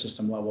the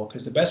ecosystem level,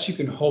 because the best you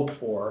can hope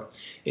for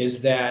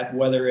is that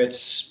whether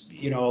it's,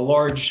 a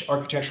large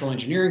architectural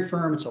engineering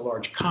firm, it's a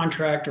large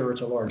contractor, or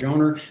it's a large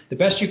owner, the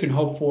best you can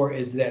hope for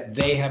is that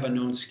they have a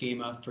known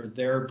schema for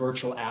their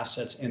virtual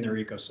assets in their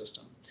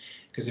ecosystem.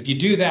 Because if you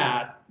do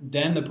that,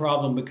 then the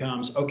problem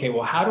becomes, okay,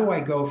 well, how do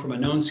I go from a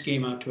known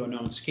schema to a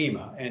known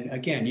schema? And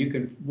again,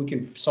 we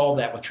can solve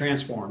that with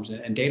transforms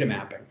and data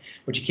mapping.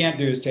 What you can't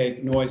do is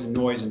take noise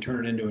and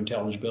turn it into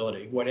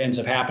intelligibility. What ends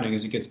up happening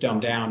is it gets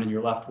dumbed down and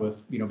you're left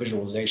with,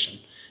 visualization,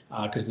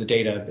 because the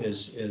data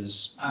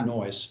is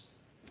noise.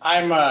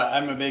 I'm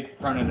a big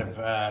proponent of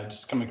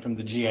just coming from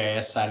the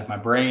GIS side of my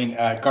brain,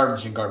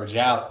 garbage in, garbage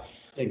out.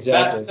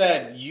 Exactly. That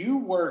said, you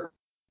work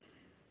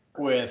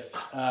with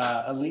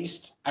at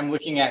least, I'm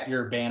looking at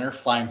your banner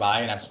flying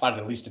by, and I've spotted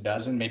at least a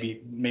dozen,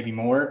 maybe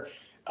more,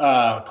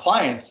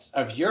 clients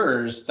of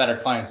yours that are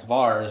clients of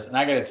ours. And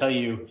I got to tell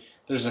you,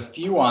 there's a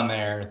few on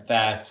there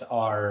that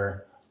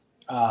are,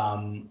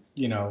 I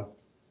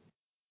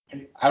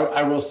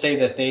will say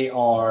that they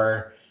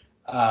are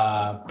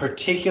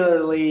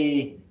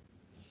particularly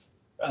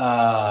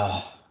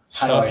tough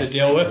to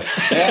deal with.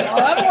 Yeah,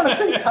 well, I don't want to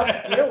say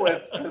tough to deal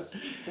with because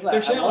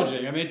they're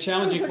challenging.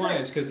 Challenging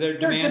clients because they're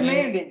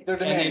demanding. They're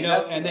demanding.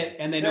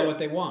 And they know what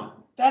they want.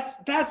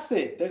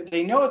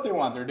 They know what they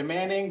want. They're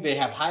demanding. They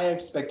have high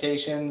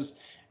expectations.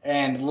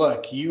 And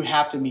look, you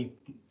have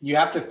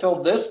to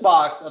fill this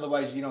box,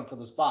 otherwise you don't fill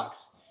this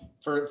box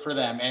for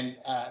them. And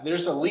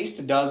there's at least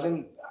a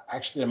dozen.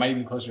 Actually, there might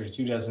even be closer to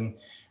 2 dozen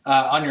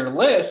on your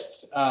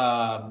list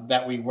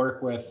that we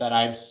work with that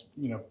I've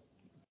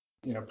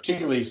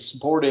particularly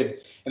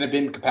supported in a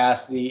BIM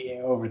capacity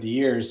over the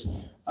years.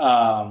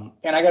 And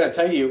I got to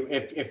tell you,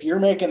 if you're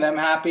making them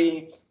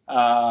happy,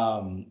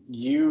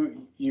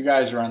 you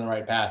guys are on the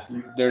right path.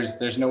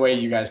 There's no way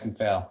you guys can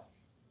fail.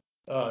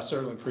 I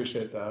certainly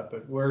appreciate that,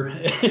 but we're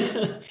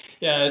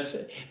yeah,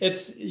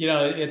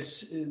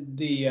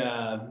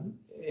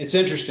 it's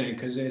interesting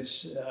because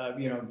it's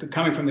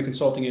coming from the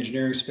consulting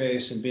engineering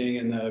space and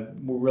being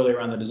we're really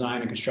around the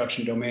design and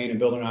construction domain and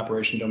building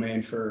operation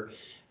domain for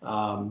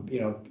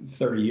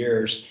 30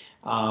 years.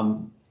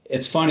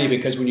 It's funny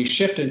because when you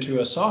shift into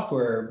a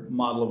software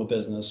model of a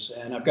business,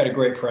 and I've got a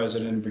great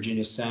president,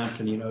 Virginia Senf,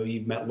 and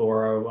you've met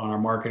Laura on our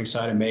marketing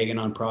side and Megan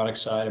on product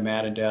side, and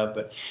Matt and Deb,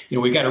 but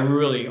we've got a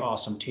really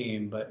awesome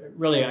team. But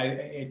really,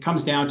 it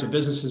comes down to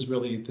business is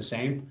really the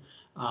same.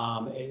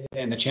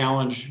 And the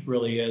challenge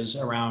really is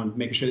around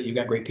making sure that you've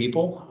got great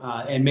people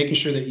and making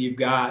sure that you've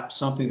got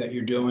something that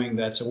you're doing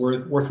that's a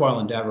worthwhile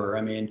endeavor.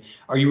 I mean,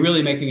 are you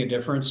really making a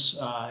difference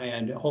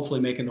and hopefully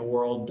making the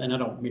world, and I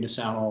don't mean to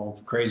sound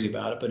all crazy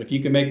about it, but if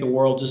you can make the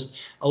world just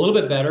a little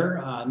bit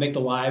better, make the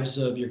lives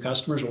of your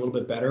customers a little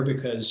bit better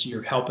because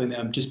you're helping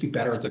them just be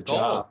better at their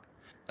job.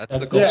 That's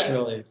the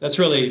goal. That's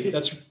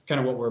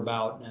kind of what we're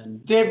about.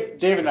 And Dave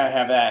and I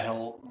have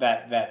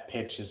that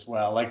pitch as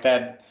well, like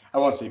that. I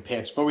won't say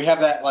pitch, but we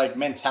have that like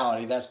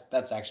mentality.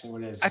 That's actually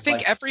what it is. I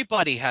think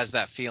everybody has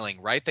that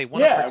feeling, right? They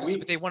want to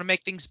participate. They want to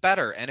make things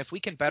better. And if we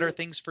can better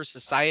things for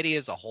society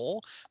as a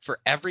whole, for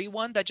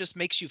everyone, that just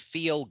makes you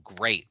feel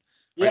great.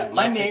 Yeah, right?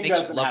 my name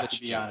doesn't have to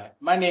be on it.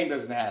 My name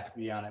doesn't have to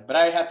be on it, but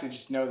I have to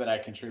just know that I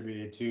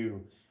contributed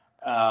to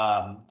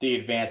the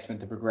advancement,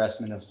 the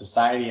progressment of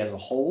society as a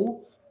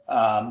whole.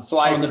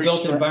 The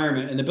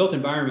built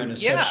environment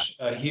is such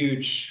a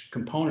huge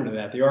component of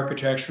that. The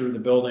architecture, the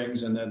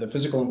buildings, and the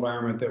physical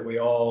environment that we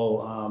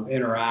all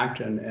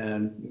interact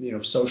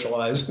and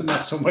socialize.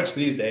 Not so much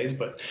these days,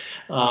 but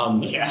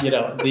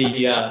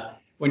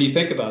when you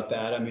think about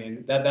that, I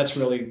mean that's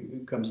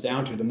really comes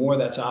down to the more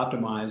that's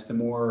optimized, the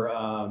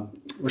more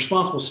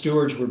responsible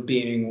stewards we're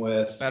being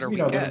with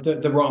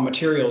the raw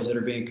materials that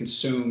are being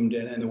consumed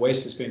and the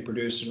waste that's being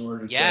produced in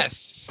order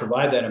to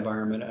provide that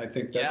environment. I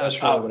think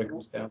that's really what it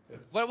comes down to.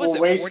 What was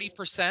it?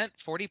 40%?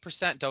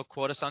 40%? Don't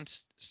quote us on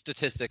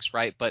statistics,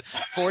 right? But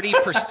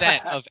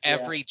 40% of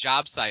every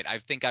job site, I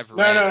think I've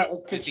read,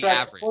 is the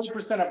average.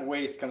 40% of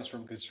waste comes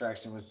from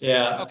construction.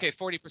 Okay,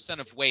 40%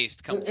 of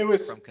waste comes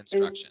from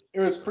construction. It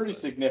was pretty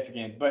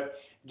significant, but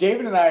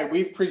David and I,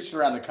 we've preached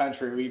around the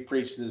country. We've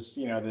preached this,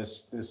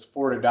 this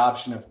forward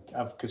adoption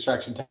of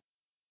construction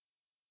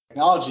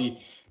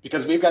technology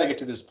because we've got to get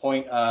to this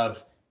point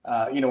of,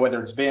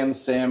 whether it's BIM,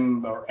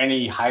 SIM, or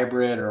any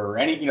hybrid or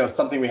any,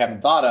 something we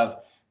haven't thought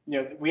of,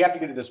 we have to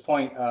get to this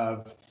point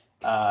of,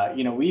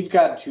 we've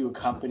got to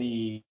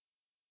accompany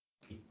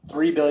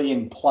 3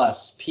 billion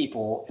plus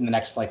people in the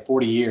next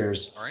 40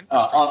 years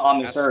on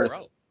this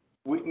earth.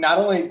 We not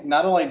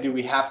only do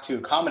we have to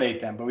accommodate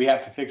them, but we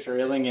have to fix our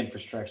ailing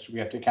infrastructure. We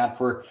have to account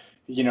for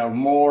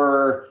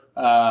more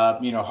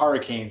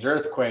hurricanes,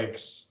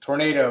 earthquakes,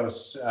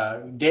 tornadoes.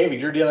 David,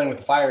 you're dealing with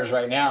the fires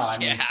right now. I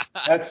mean,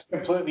 that's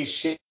completely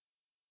shifted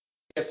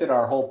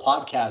our whole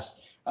podcast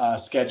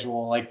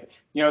schedule.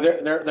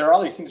 There are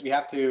all these things we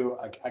have to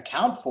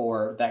account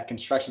for that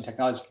construction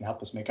technology can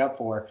help us make up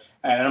for.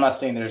 And I'm not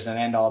saying there's an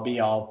end all be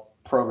all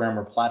program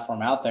or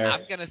platform out there.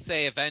 I'm gonna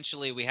say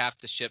eventually we have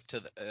to shift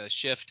to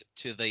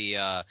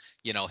the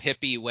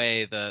hippie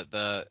way,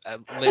 the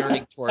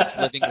learning towards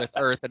living with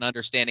Earth and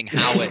understanding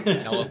how it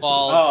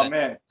evolves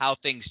how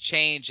things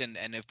change, and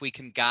if we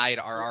can guide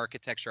our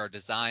architecture, our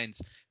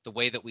designs, the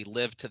way that we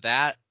live to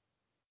that,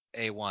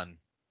 A1.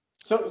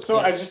 So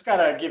I just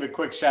gotta give a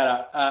quick shout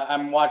out.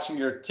 I'm watching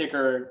your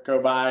ticker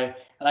go by,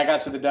 and I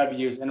got to the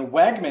W's, and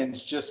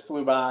Wegmans just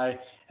flew by.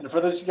 And for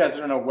those of you guys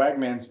that don't know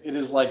Wegmans, it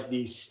is like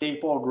the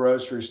staple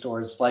grocery store.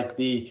 It's like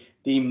the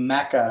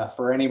mecca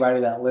for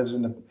anybody that lives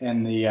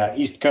in the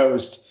East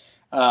Coast.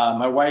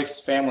 My wife's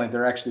family,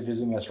 they're actually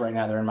visiting us right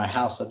now. They're in my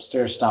house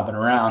upstairs stomping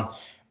around.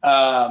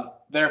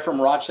 They're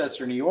from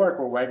Rochester, New York,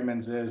 where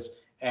Wegmans is.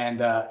 And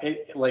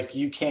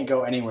you can't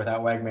go anywhere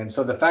without Wegmans.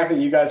 So the fact that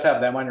you guys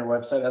have them on your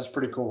website, that's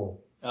pretty cool.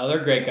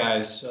 They're great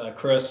guys.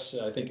 Chris,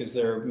 I think, is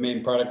their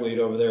main product lead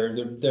over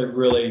there. They're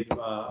really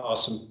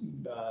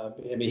awesome.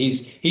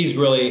 He's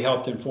really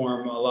helped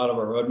inform a lot of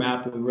our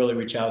roadmap. We really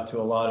reach out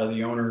to a lot of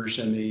the owners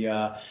and the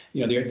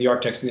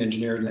architects and the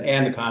engineers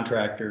and the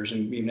contractors,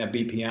 and even have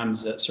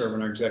BPMs that serve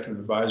on our executive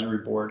advisory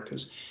board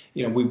because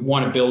we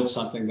want to build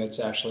something that's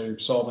actually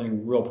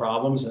solving real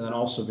problems, and then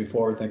also be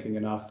forward thinking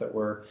enough that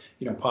we're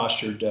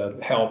postured to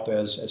help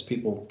as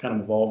people kind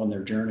of evolve in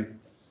their journey.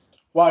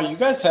 Wow, you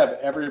guys have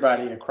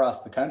everybody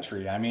across the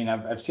country. I mean,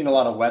 I've seen a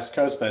lot of West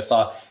Coast, but I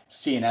saw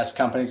CNS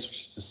companies,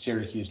 which is the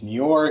Syracuse, New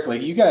York.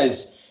 You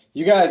guys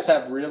you guys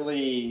have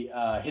really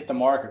hit the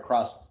mark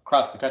across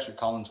the country.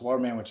 Collins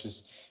Waterman, which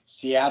is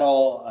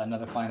Seattle,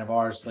 another client of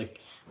ours. Like,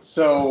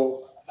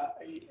 so,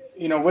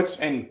 what's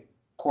in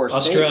core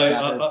Australia,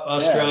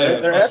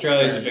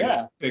 Australia is a big,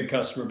 yeah. big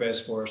customer base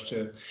for us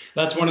too.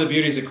 That's one of the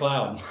beauties of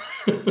cloud.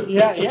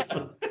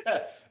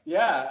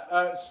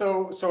 yeah.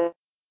 So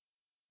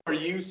are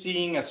you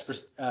seeing a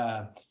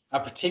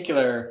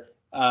particular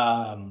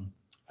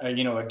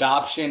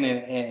adoption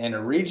in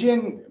a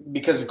region?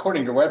 Because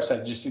according to your website,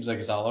 it just seems like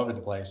it's all over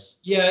the place.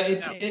 Yeah,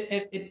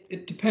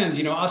 it depends.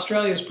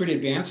 Australia is pretty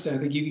advanced, and I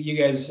think you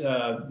guys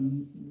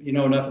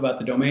know enough about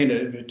the domain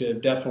to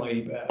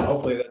definitely,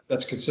 hopefully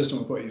that's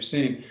consistent with what you've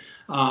seen.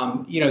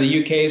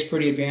 The UK is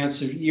pretty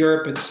advanced.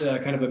 Europe, it's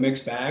kind of a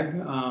mixed bag,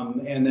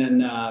 and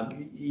then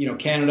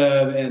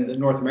Canada and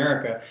North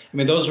America. I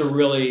mean, those are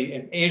really.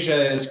 And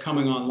Asia is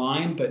coming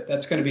online, but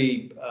that's going to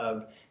be.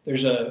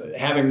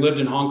 Having lived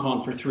in Hong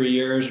Kong for 3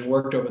 years and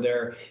worked over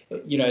there,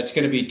 it's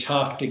going to be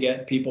tough to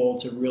get people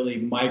to really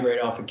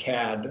migrate off of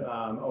CAD,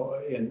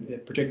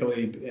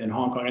 particularly in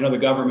Hong Kong. I know the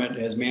government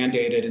has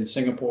mandated in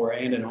Singapore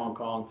and in Hong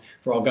Kong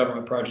for all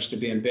government projects to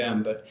be in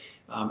BIM, but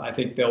I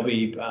think they'll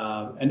be,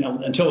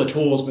 until the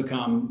tools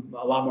become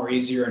a lot more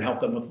easier and help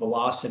them with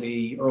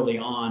velocity early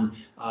on,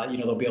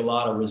 there'll be a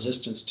lot of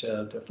resistance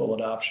to full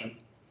adoption.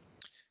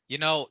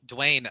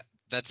 Dwayne,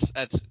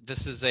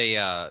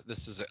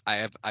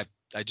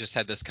 I just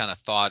had this kind of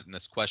thought and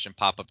this question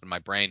pop up in my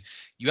brain.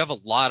 You have a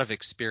lot of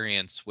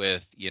experience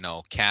with,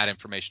 CAD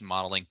information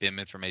modeling, BIM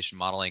information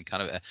modeling,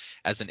 kind of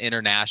as an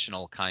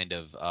international kind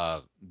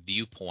of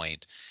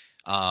viewpoint.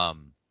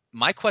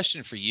 My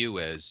question for you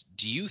is,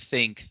 do you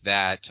think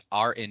that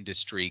our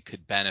industry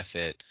could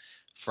benefit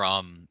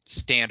from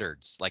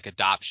standards like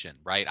adoption,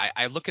 right?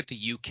 I look at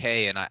the UK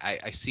and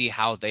I see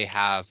how they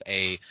have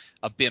a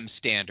BIM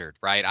standard,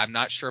 right? I'm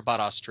not sure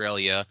about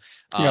Australia.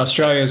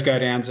 Australia's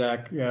got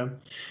ANZAC, yeah.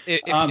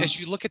 As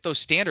you look at those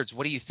standards,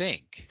 what do you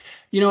think?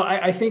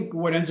 I think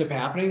what ends up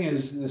happening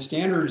is the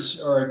standards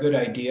are a good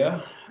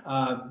idea,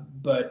 I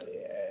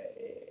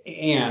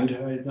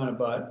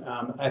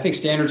think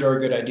standards are a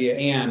good idea,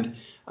 and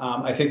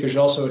I think there's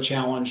also a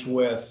challenge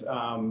with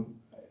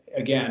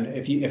again,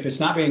 if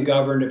it's not being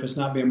governed, if it's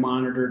not being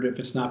monitored, if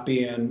it's not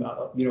being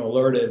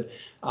alerted,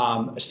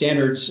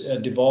 standards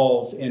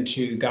devolve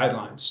into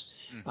guidelines.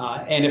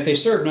 And if they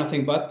serve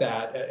nothing but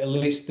that, at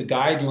least the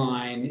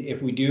guideline,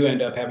 if we do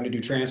end up having to do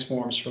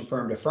transforms from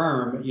firm to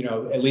firm,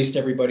 at least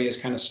everybody is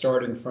kind of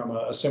starting from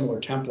a similar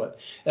template.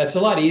 That's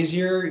a lot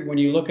easier when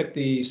you look at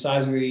the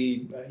size of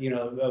the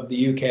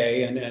UK,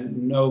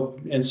 and no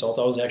insult,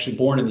 I was actually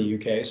born in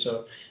the UK,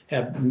 so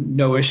have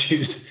no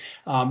issues.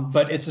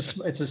 But it's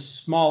a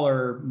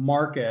smaller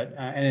market,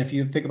 and if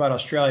you think about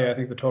Australia, I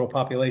think the total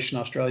population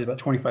in Australia is about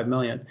 25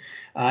 million,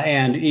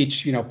 and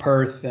each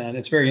Perth, and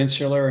it's very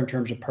insular in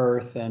terms of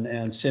Perth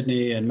and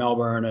Sydney and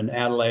Melbourne and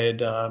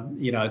Adelaide.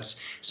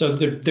 It's so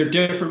they're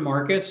different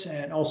markets,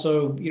 and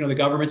also the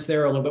governments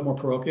there are a little bit more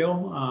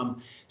parochial.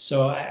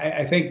 So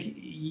I think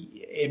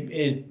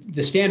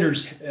the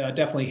standards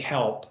definitely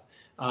help.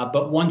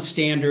 But one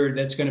standard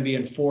that's going to be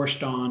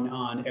enforced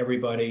on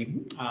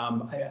everybody,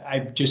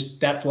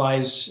 that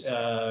flies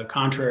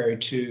contrary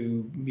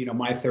to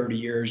my 30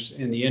 years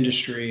in the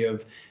industry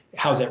of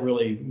how's that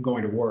really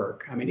going to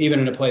work. I mean, even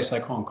in a place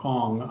like Hong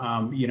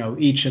Kong,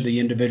 each of the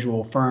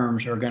individual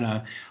firms are going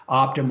to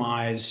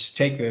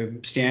take the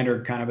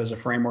standard kind of as a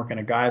framework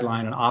and a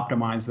guideline and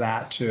optimize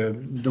that to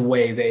the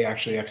way they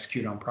actually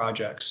execute on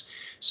projects.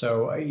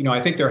 So,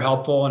 I think they're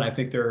helpful, and I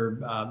think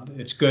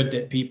it's good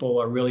that people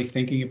are really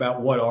thinking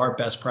about what are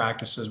best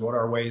practices, what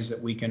are ways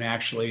that we can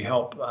actually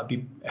help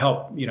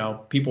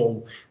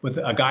people with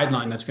a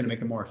guideline that's going to make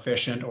them more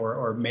efficient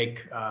or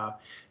make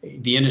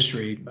the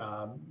industry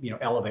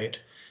elevate.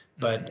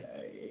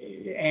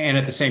 And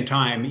at the same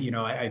time,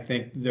 I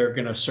think they're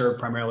going to serve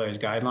primarily as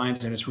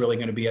guidelines, and it's really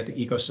going to be at the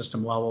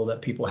ecosystem level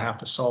that people have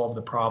to solve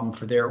the problem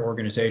for their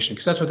organization,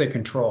 because that's what they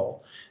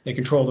control. They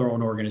control their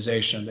own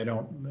organization. They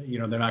don't,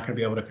 they're not going to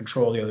be able to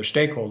control the other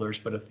stakeholders,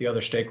 but if the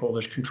other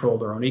stakeholders control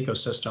their own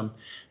ecosystem,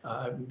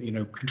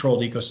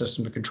 controlled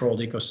ecosystem to controlled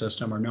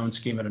ecosystem or known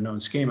schema to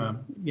known schema,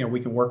 we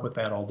can work with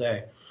that all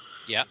day.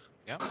 Yeah,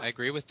 I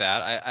agree with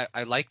that.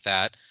 I like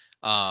that.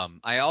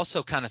 I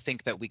also kind of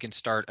think that we can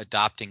start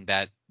adopting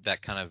that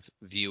kind of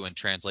view and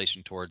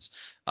translation towards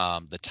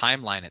the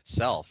timeline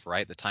itself,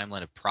 right? The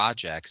timeline of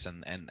projects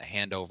and the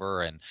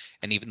handover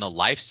and even the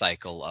life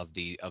cycle of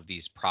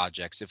these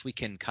projects. If we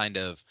can kind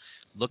of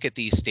look at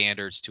these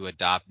standards to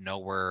adopt, know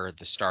where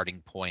the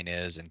starting point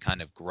is, and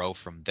kind of grow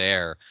from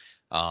there,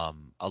 a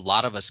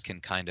lot of us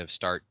can kind of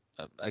start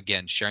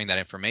again sharing that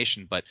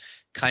information, but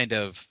kind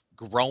of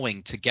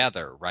growing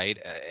together, right?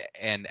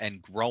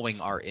 And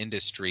growing our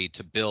industry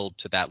to build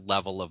to that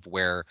level of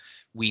where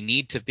we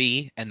need to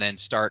be, and then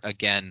start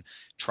again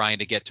trying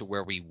to get to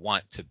where we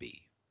want to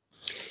be.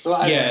 So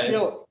I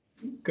feel.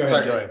 Go ahead.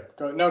 Sorry, go ahead.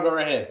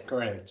 Go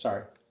right ahead.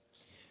 Sorry.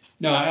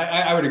 No,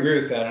 I would agree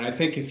with that. And I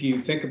think if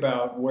you think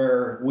about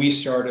where we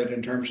started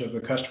in terms of the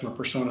customer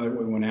persona that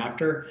we went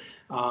after,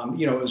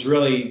 it was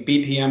really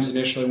BPMs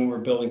initially when we were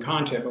building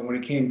content. But when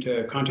it came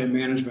to content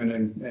management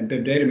and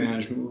big data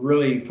management, we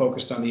really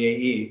focused on the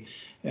AE.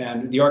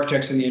 And the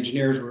architects and the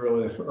engineers were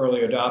really the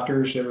early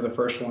adopters. They were the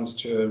first ones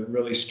to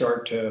really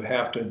start to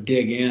have to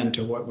dig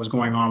into what was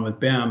going on with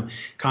BIM.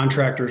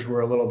 Contractors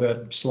were a little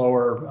bit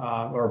slower,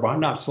 or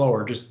not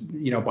slower, just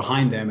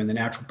behind them in the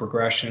natural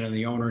progression, and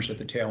the owners at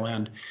the tail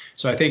end.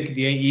 So I think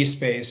the AE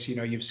space,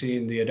 you've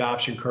seen the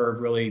adoption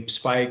curve really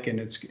spike, and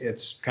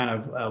it's kind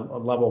of a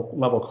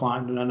level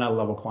climb, not a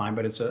level climb,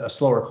 but it's a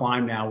slower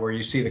climb now, where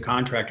you see the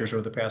contractors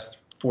over the past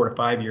 4 to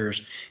 5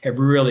 years have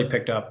really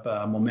picked up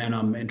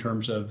momentum in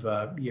terms of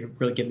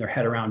really getting their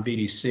head around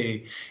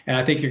VDC. And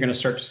I think you're going to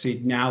start to see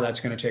now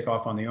that's going to take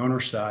off on the owner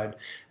side.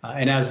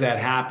 And as that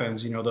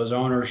happens, those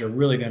owners are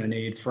really going to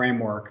need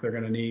framework. They're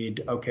going to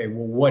need, okay,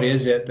 well, what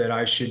is it that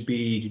I should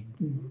be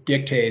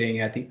dictating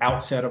at the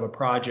outset of a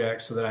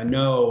project, so that I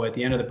know at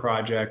the end of the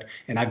project,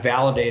 and I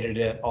validated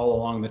it all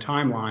along the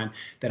timeline,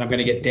 that I'm going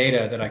to get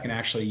data that I can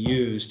actually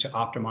use to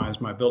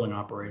optimize my building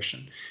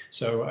operation.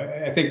 So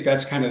I think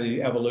that's kind of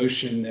the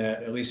evolution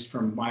that, at least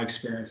from my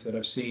experience, that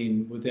I've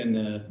seen within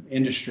the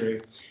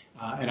industry.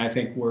 And I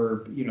think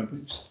we're,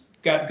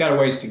 got a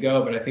ways to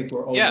go, but I think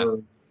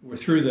we're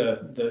through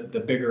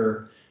the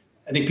bigger.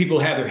 I think people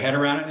have their head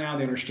around it now.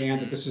 They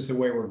understand that this is the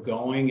way we're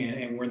going,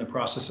 and we're in the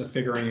process of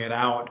figuring it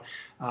out,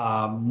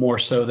 more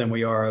so than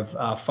we are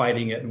of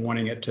fighting it and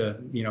wanting it to,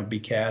 be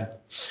CAD.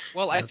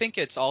 Well, I think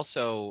it's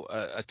also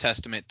a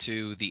testament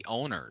to the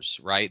owners,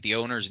 right? The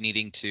owners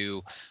needing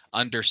to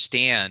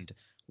understand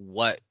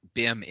what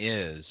BIM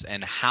is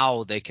and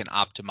how they can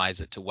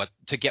optimize it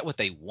to get what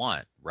they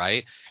want,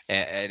 right?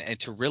 And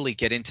to really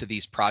get into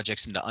these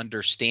projects and to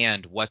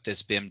understand what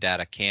this BIM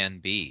data can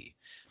be,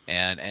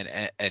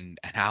 and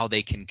how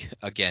they can,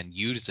 again,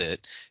 use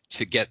it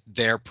to get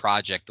their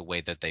project the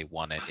way that they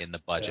want it in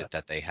the budget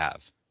that they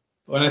have.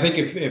 Well, and I think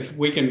if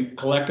we can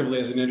collectively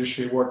as an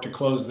industry work to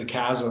close the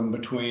chasm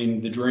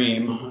between the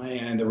dream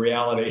and the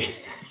reality,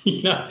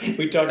 we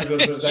talked about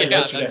this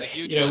yesterday. That's a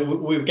huge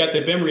one. We've got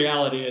the BIM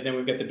reality, and then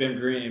we've got the BIM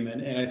dream,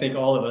 and I think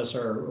all of us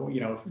are,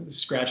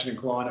 scratching and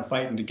clawing and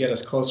fighting to get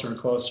us closer and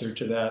closer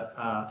to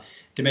that,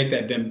 to make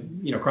that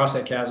BIM, cross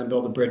that chasm,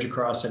 build a bridge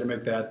across it, to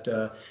make that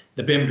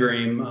the BIM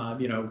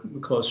dream,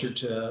 closer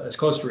to as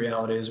close to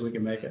reality as we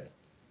can make it.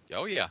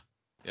 Oh yeah,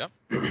 yep.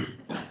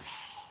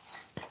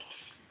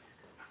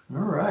 All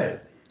right.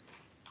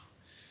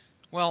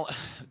 Well,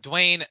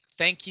 Dwayne,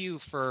 thank you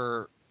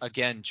for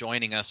again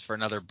joining us for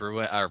another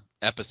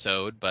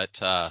episode. But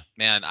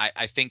man,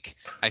 I think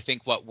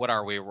what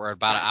are we? We're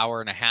about an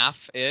hour and a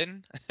half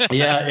in.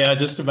 yeah,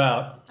 just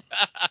about.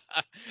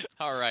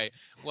 All right.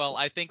 Well,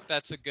 I think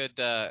that's a good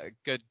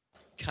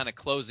kind of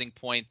closing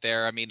point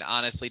there. I mean,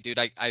 honestly, dude,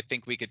 I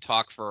think we could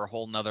talk for a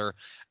whole nother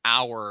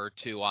hour or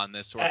two on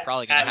this. So we're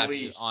probably going to have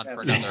you on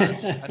for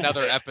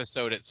another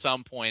episode at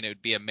some point. It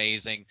would be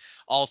amazing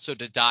also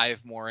to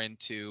dive more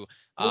into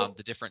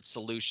the different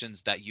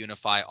solutions that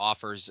Unify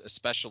offers,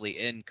 especially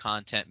in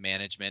content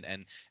management,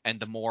 and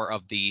the more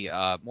of the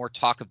more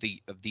talk of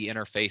the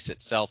interface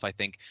itself. I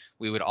think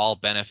we would all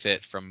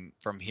benefit from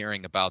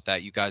hearing about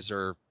that. You guys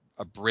are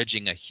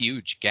bridging a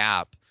huge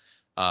gap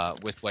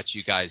with what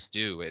you guys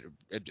do.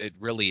 It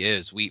really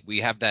is. We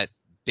have that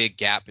big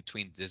gap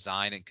between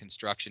design and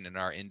construction in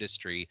our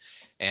industry,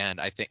 and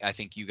I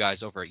think you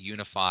guys over at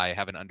Unify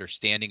have an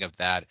understanding of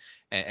that,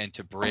 and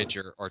to bridge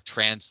or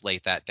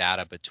translate that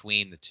data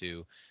between the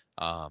two,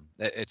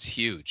 it's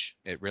huge.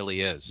 It really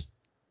is.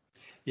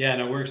 Yeah,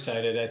 no, we're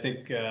excited. I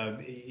think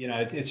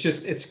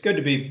it's good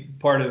to be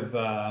part of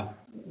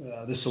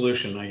the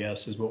solution, I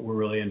guess, is what we're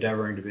really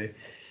endeavoring to be.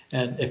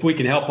 And if we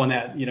can help on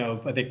that,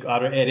 I think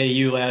at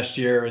AU last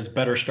year is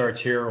Better Starts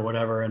Here or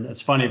whatever. And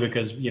it's funny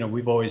because,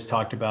 we've always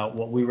talked about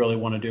what we really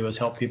want to do is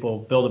help people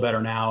build a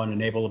better now and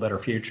enable a better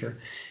future.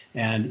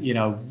 And,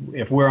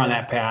 if we're on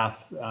that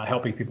path,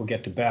 helping people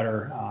get to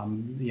better,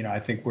 I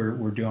think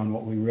we're doing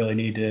what we really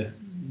need to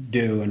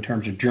do in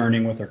terms of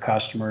journeying with our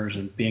customers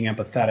and being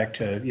empathetic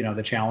to,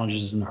 the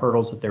challenges and the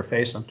hurdles that they're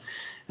facing.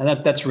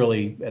 And that's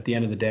really, at the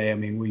end of the day, I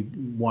mean, we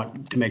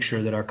want to make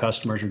sure that our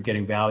customers are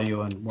getting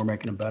value and we're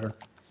making them better.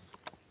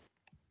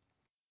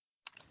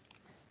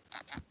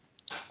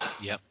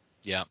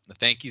 Yep.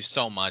 Thank you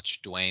so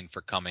much, Dwayne,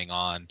 for coming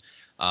on.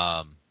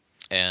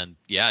 And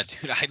yeah,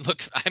 dude,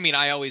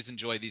 I always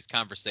enjoy these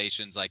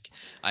conversations.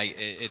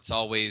 It's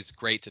always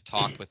great to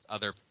talk with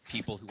other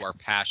people who are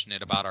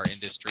passionate about our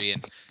industry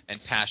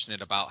and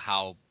passionate about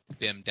how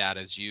BIM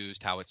data is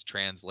used, how it's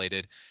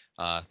translated.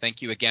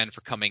 Thank you again for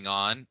coming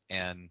on.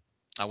 And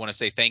I want to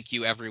say thank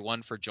you,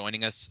 everyone, for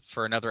joining us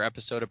for another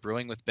episode of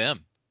Brewing with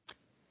BIM.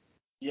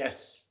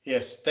 Yes.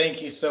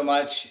 Thank you so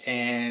much,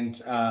 and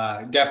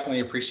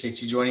definitely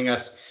appreciate you joining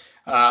us.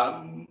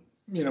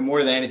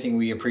 More than anything,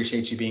 we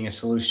appreciate you being a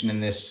solution in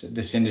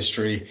this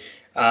industry,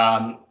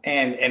 and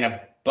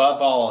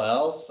above all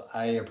else,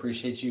 I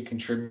appreciate you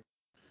contributing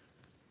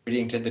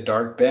migrating to the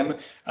dark BIM.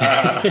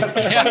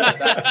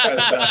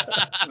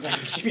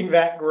 Keeping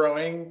that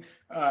growing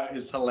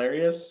is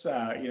hilarious.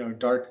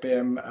 Dark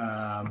BIM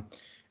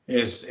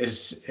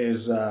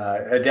is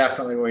a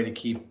definitely way to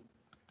keep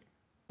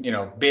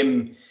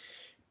BIM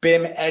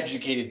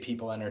educated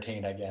people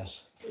entertained, I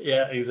guess.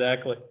 Yeah,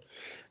 exactly.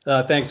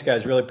 Thanks,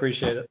 guys. Really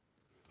appreciate it.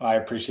 I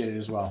appreciate it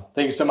as well.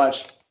 Thank you so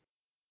much.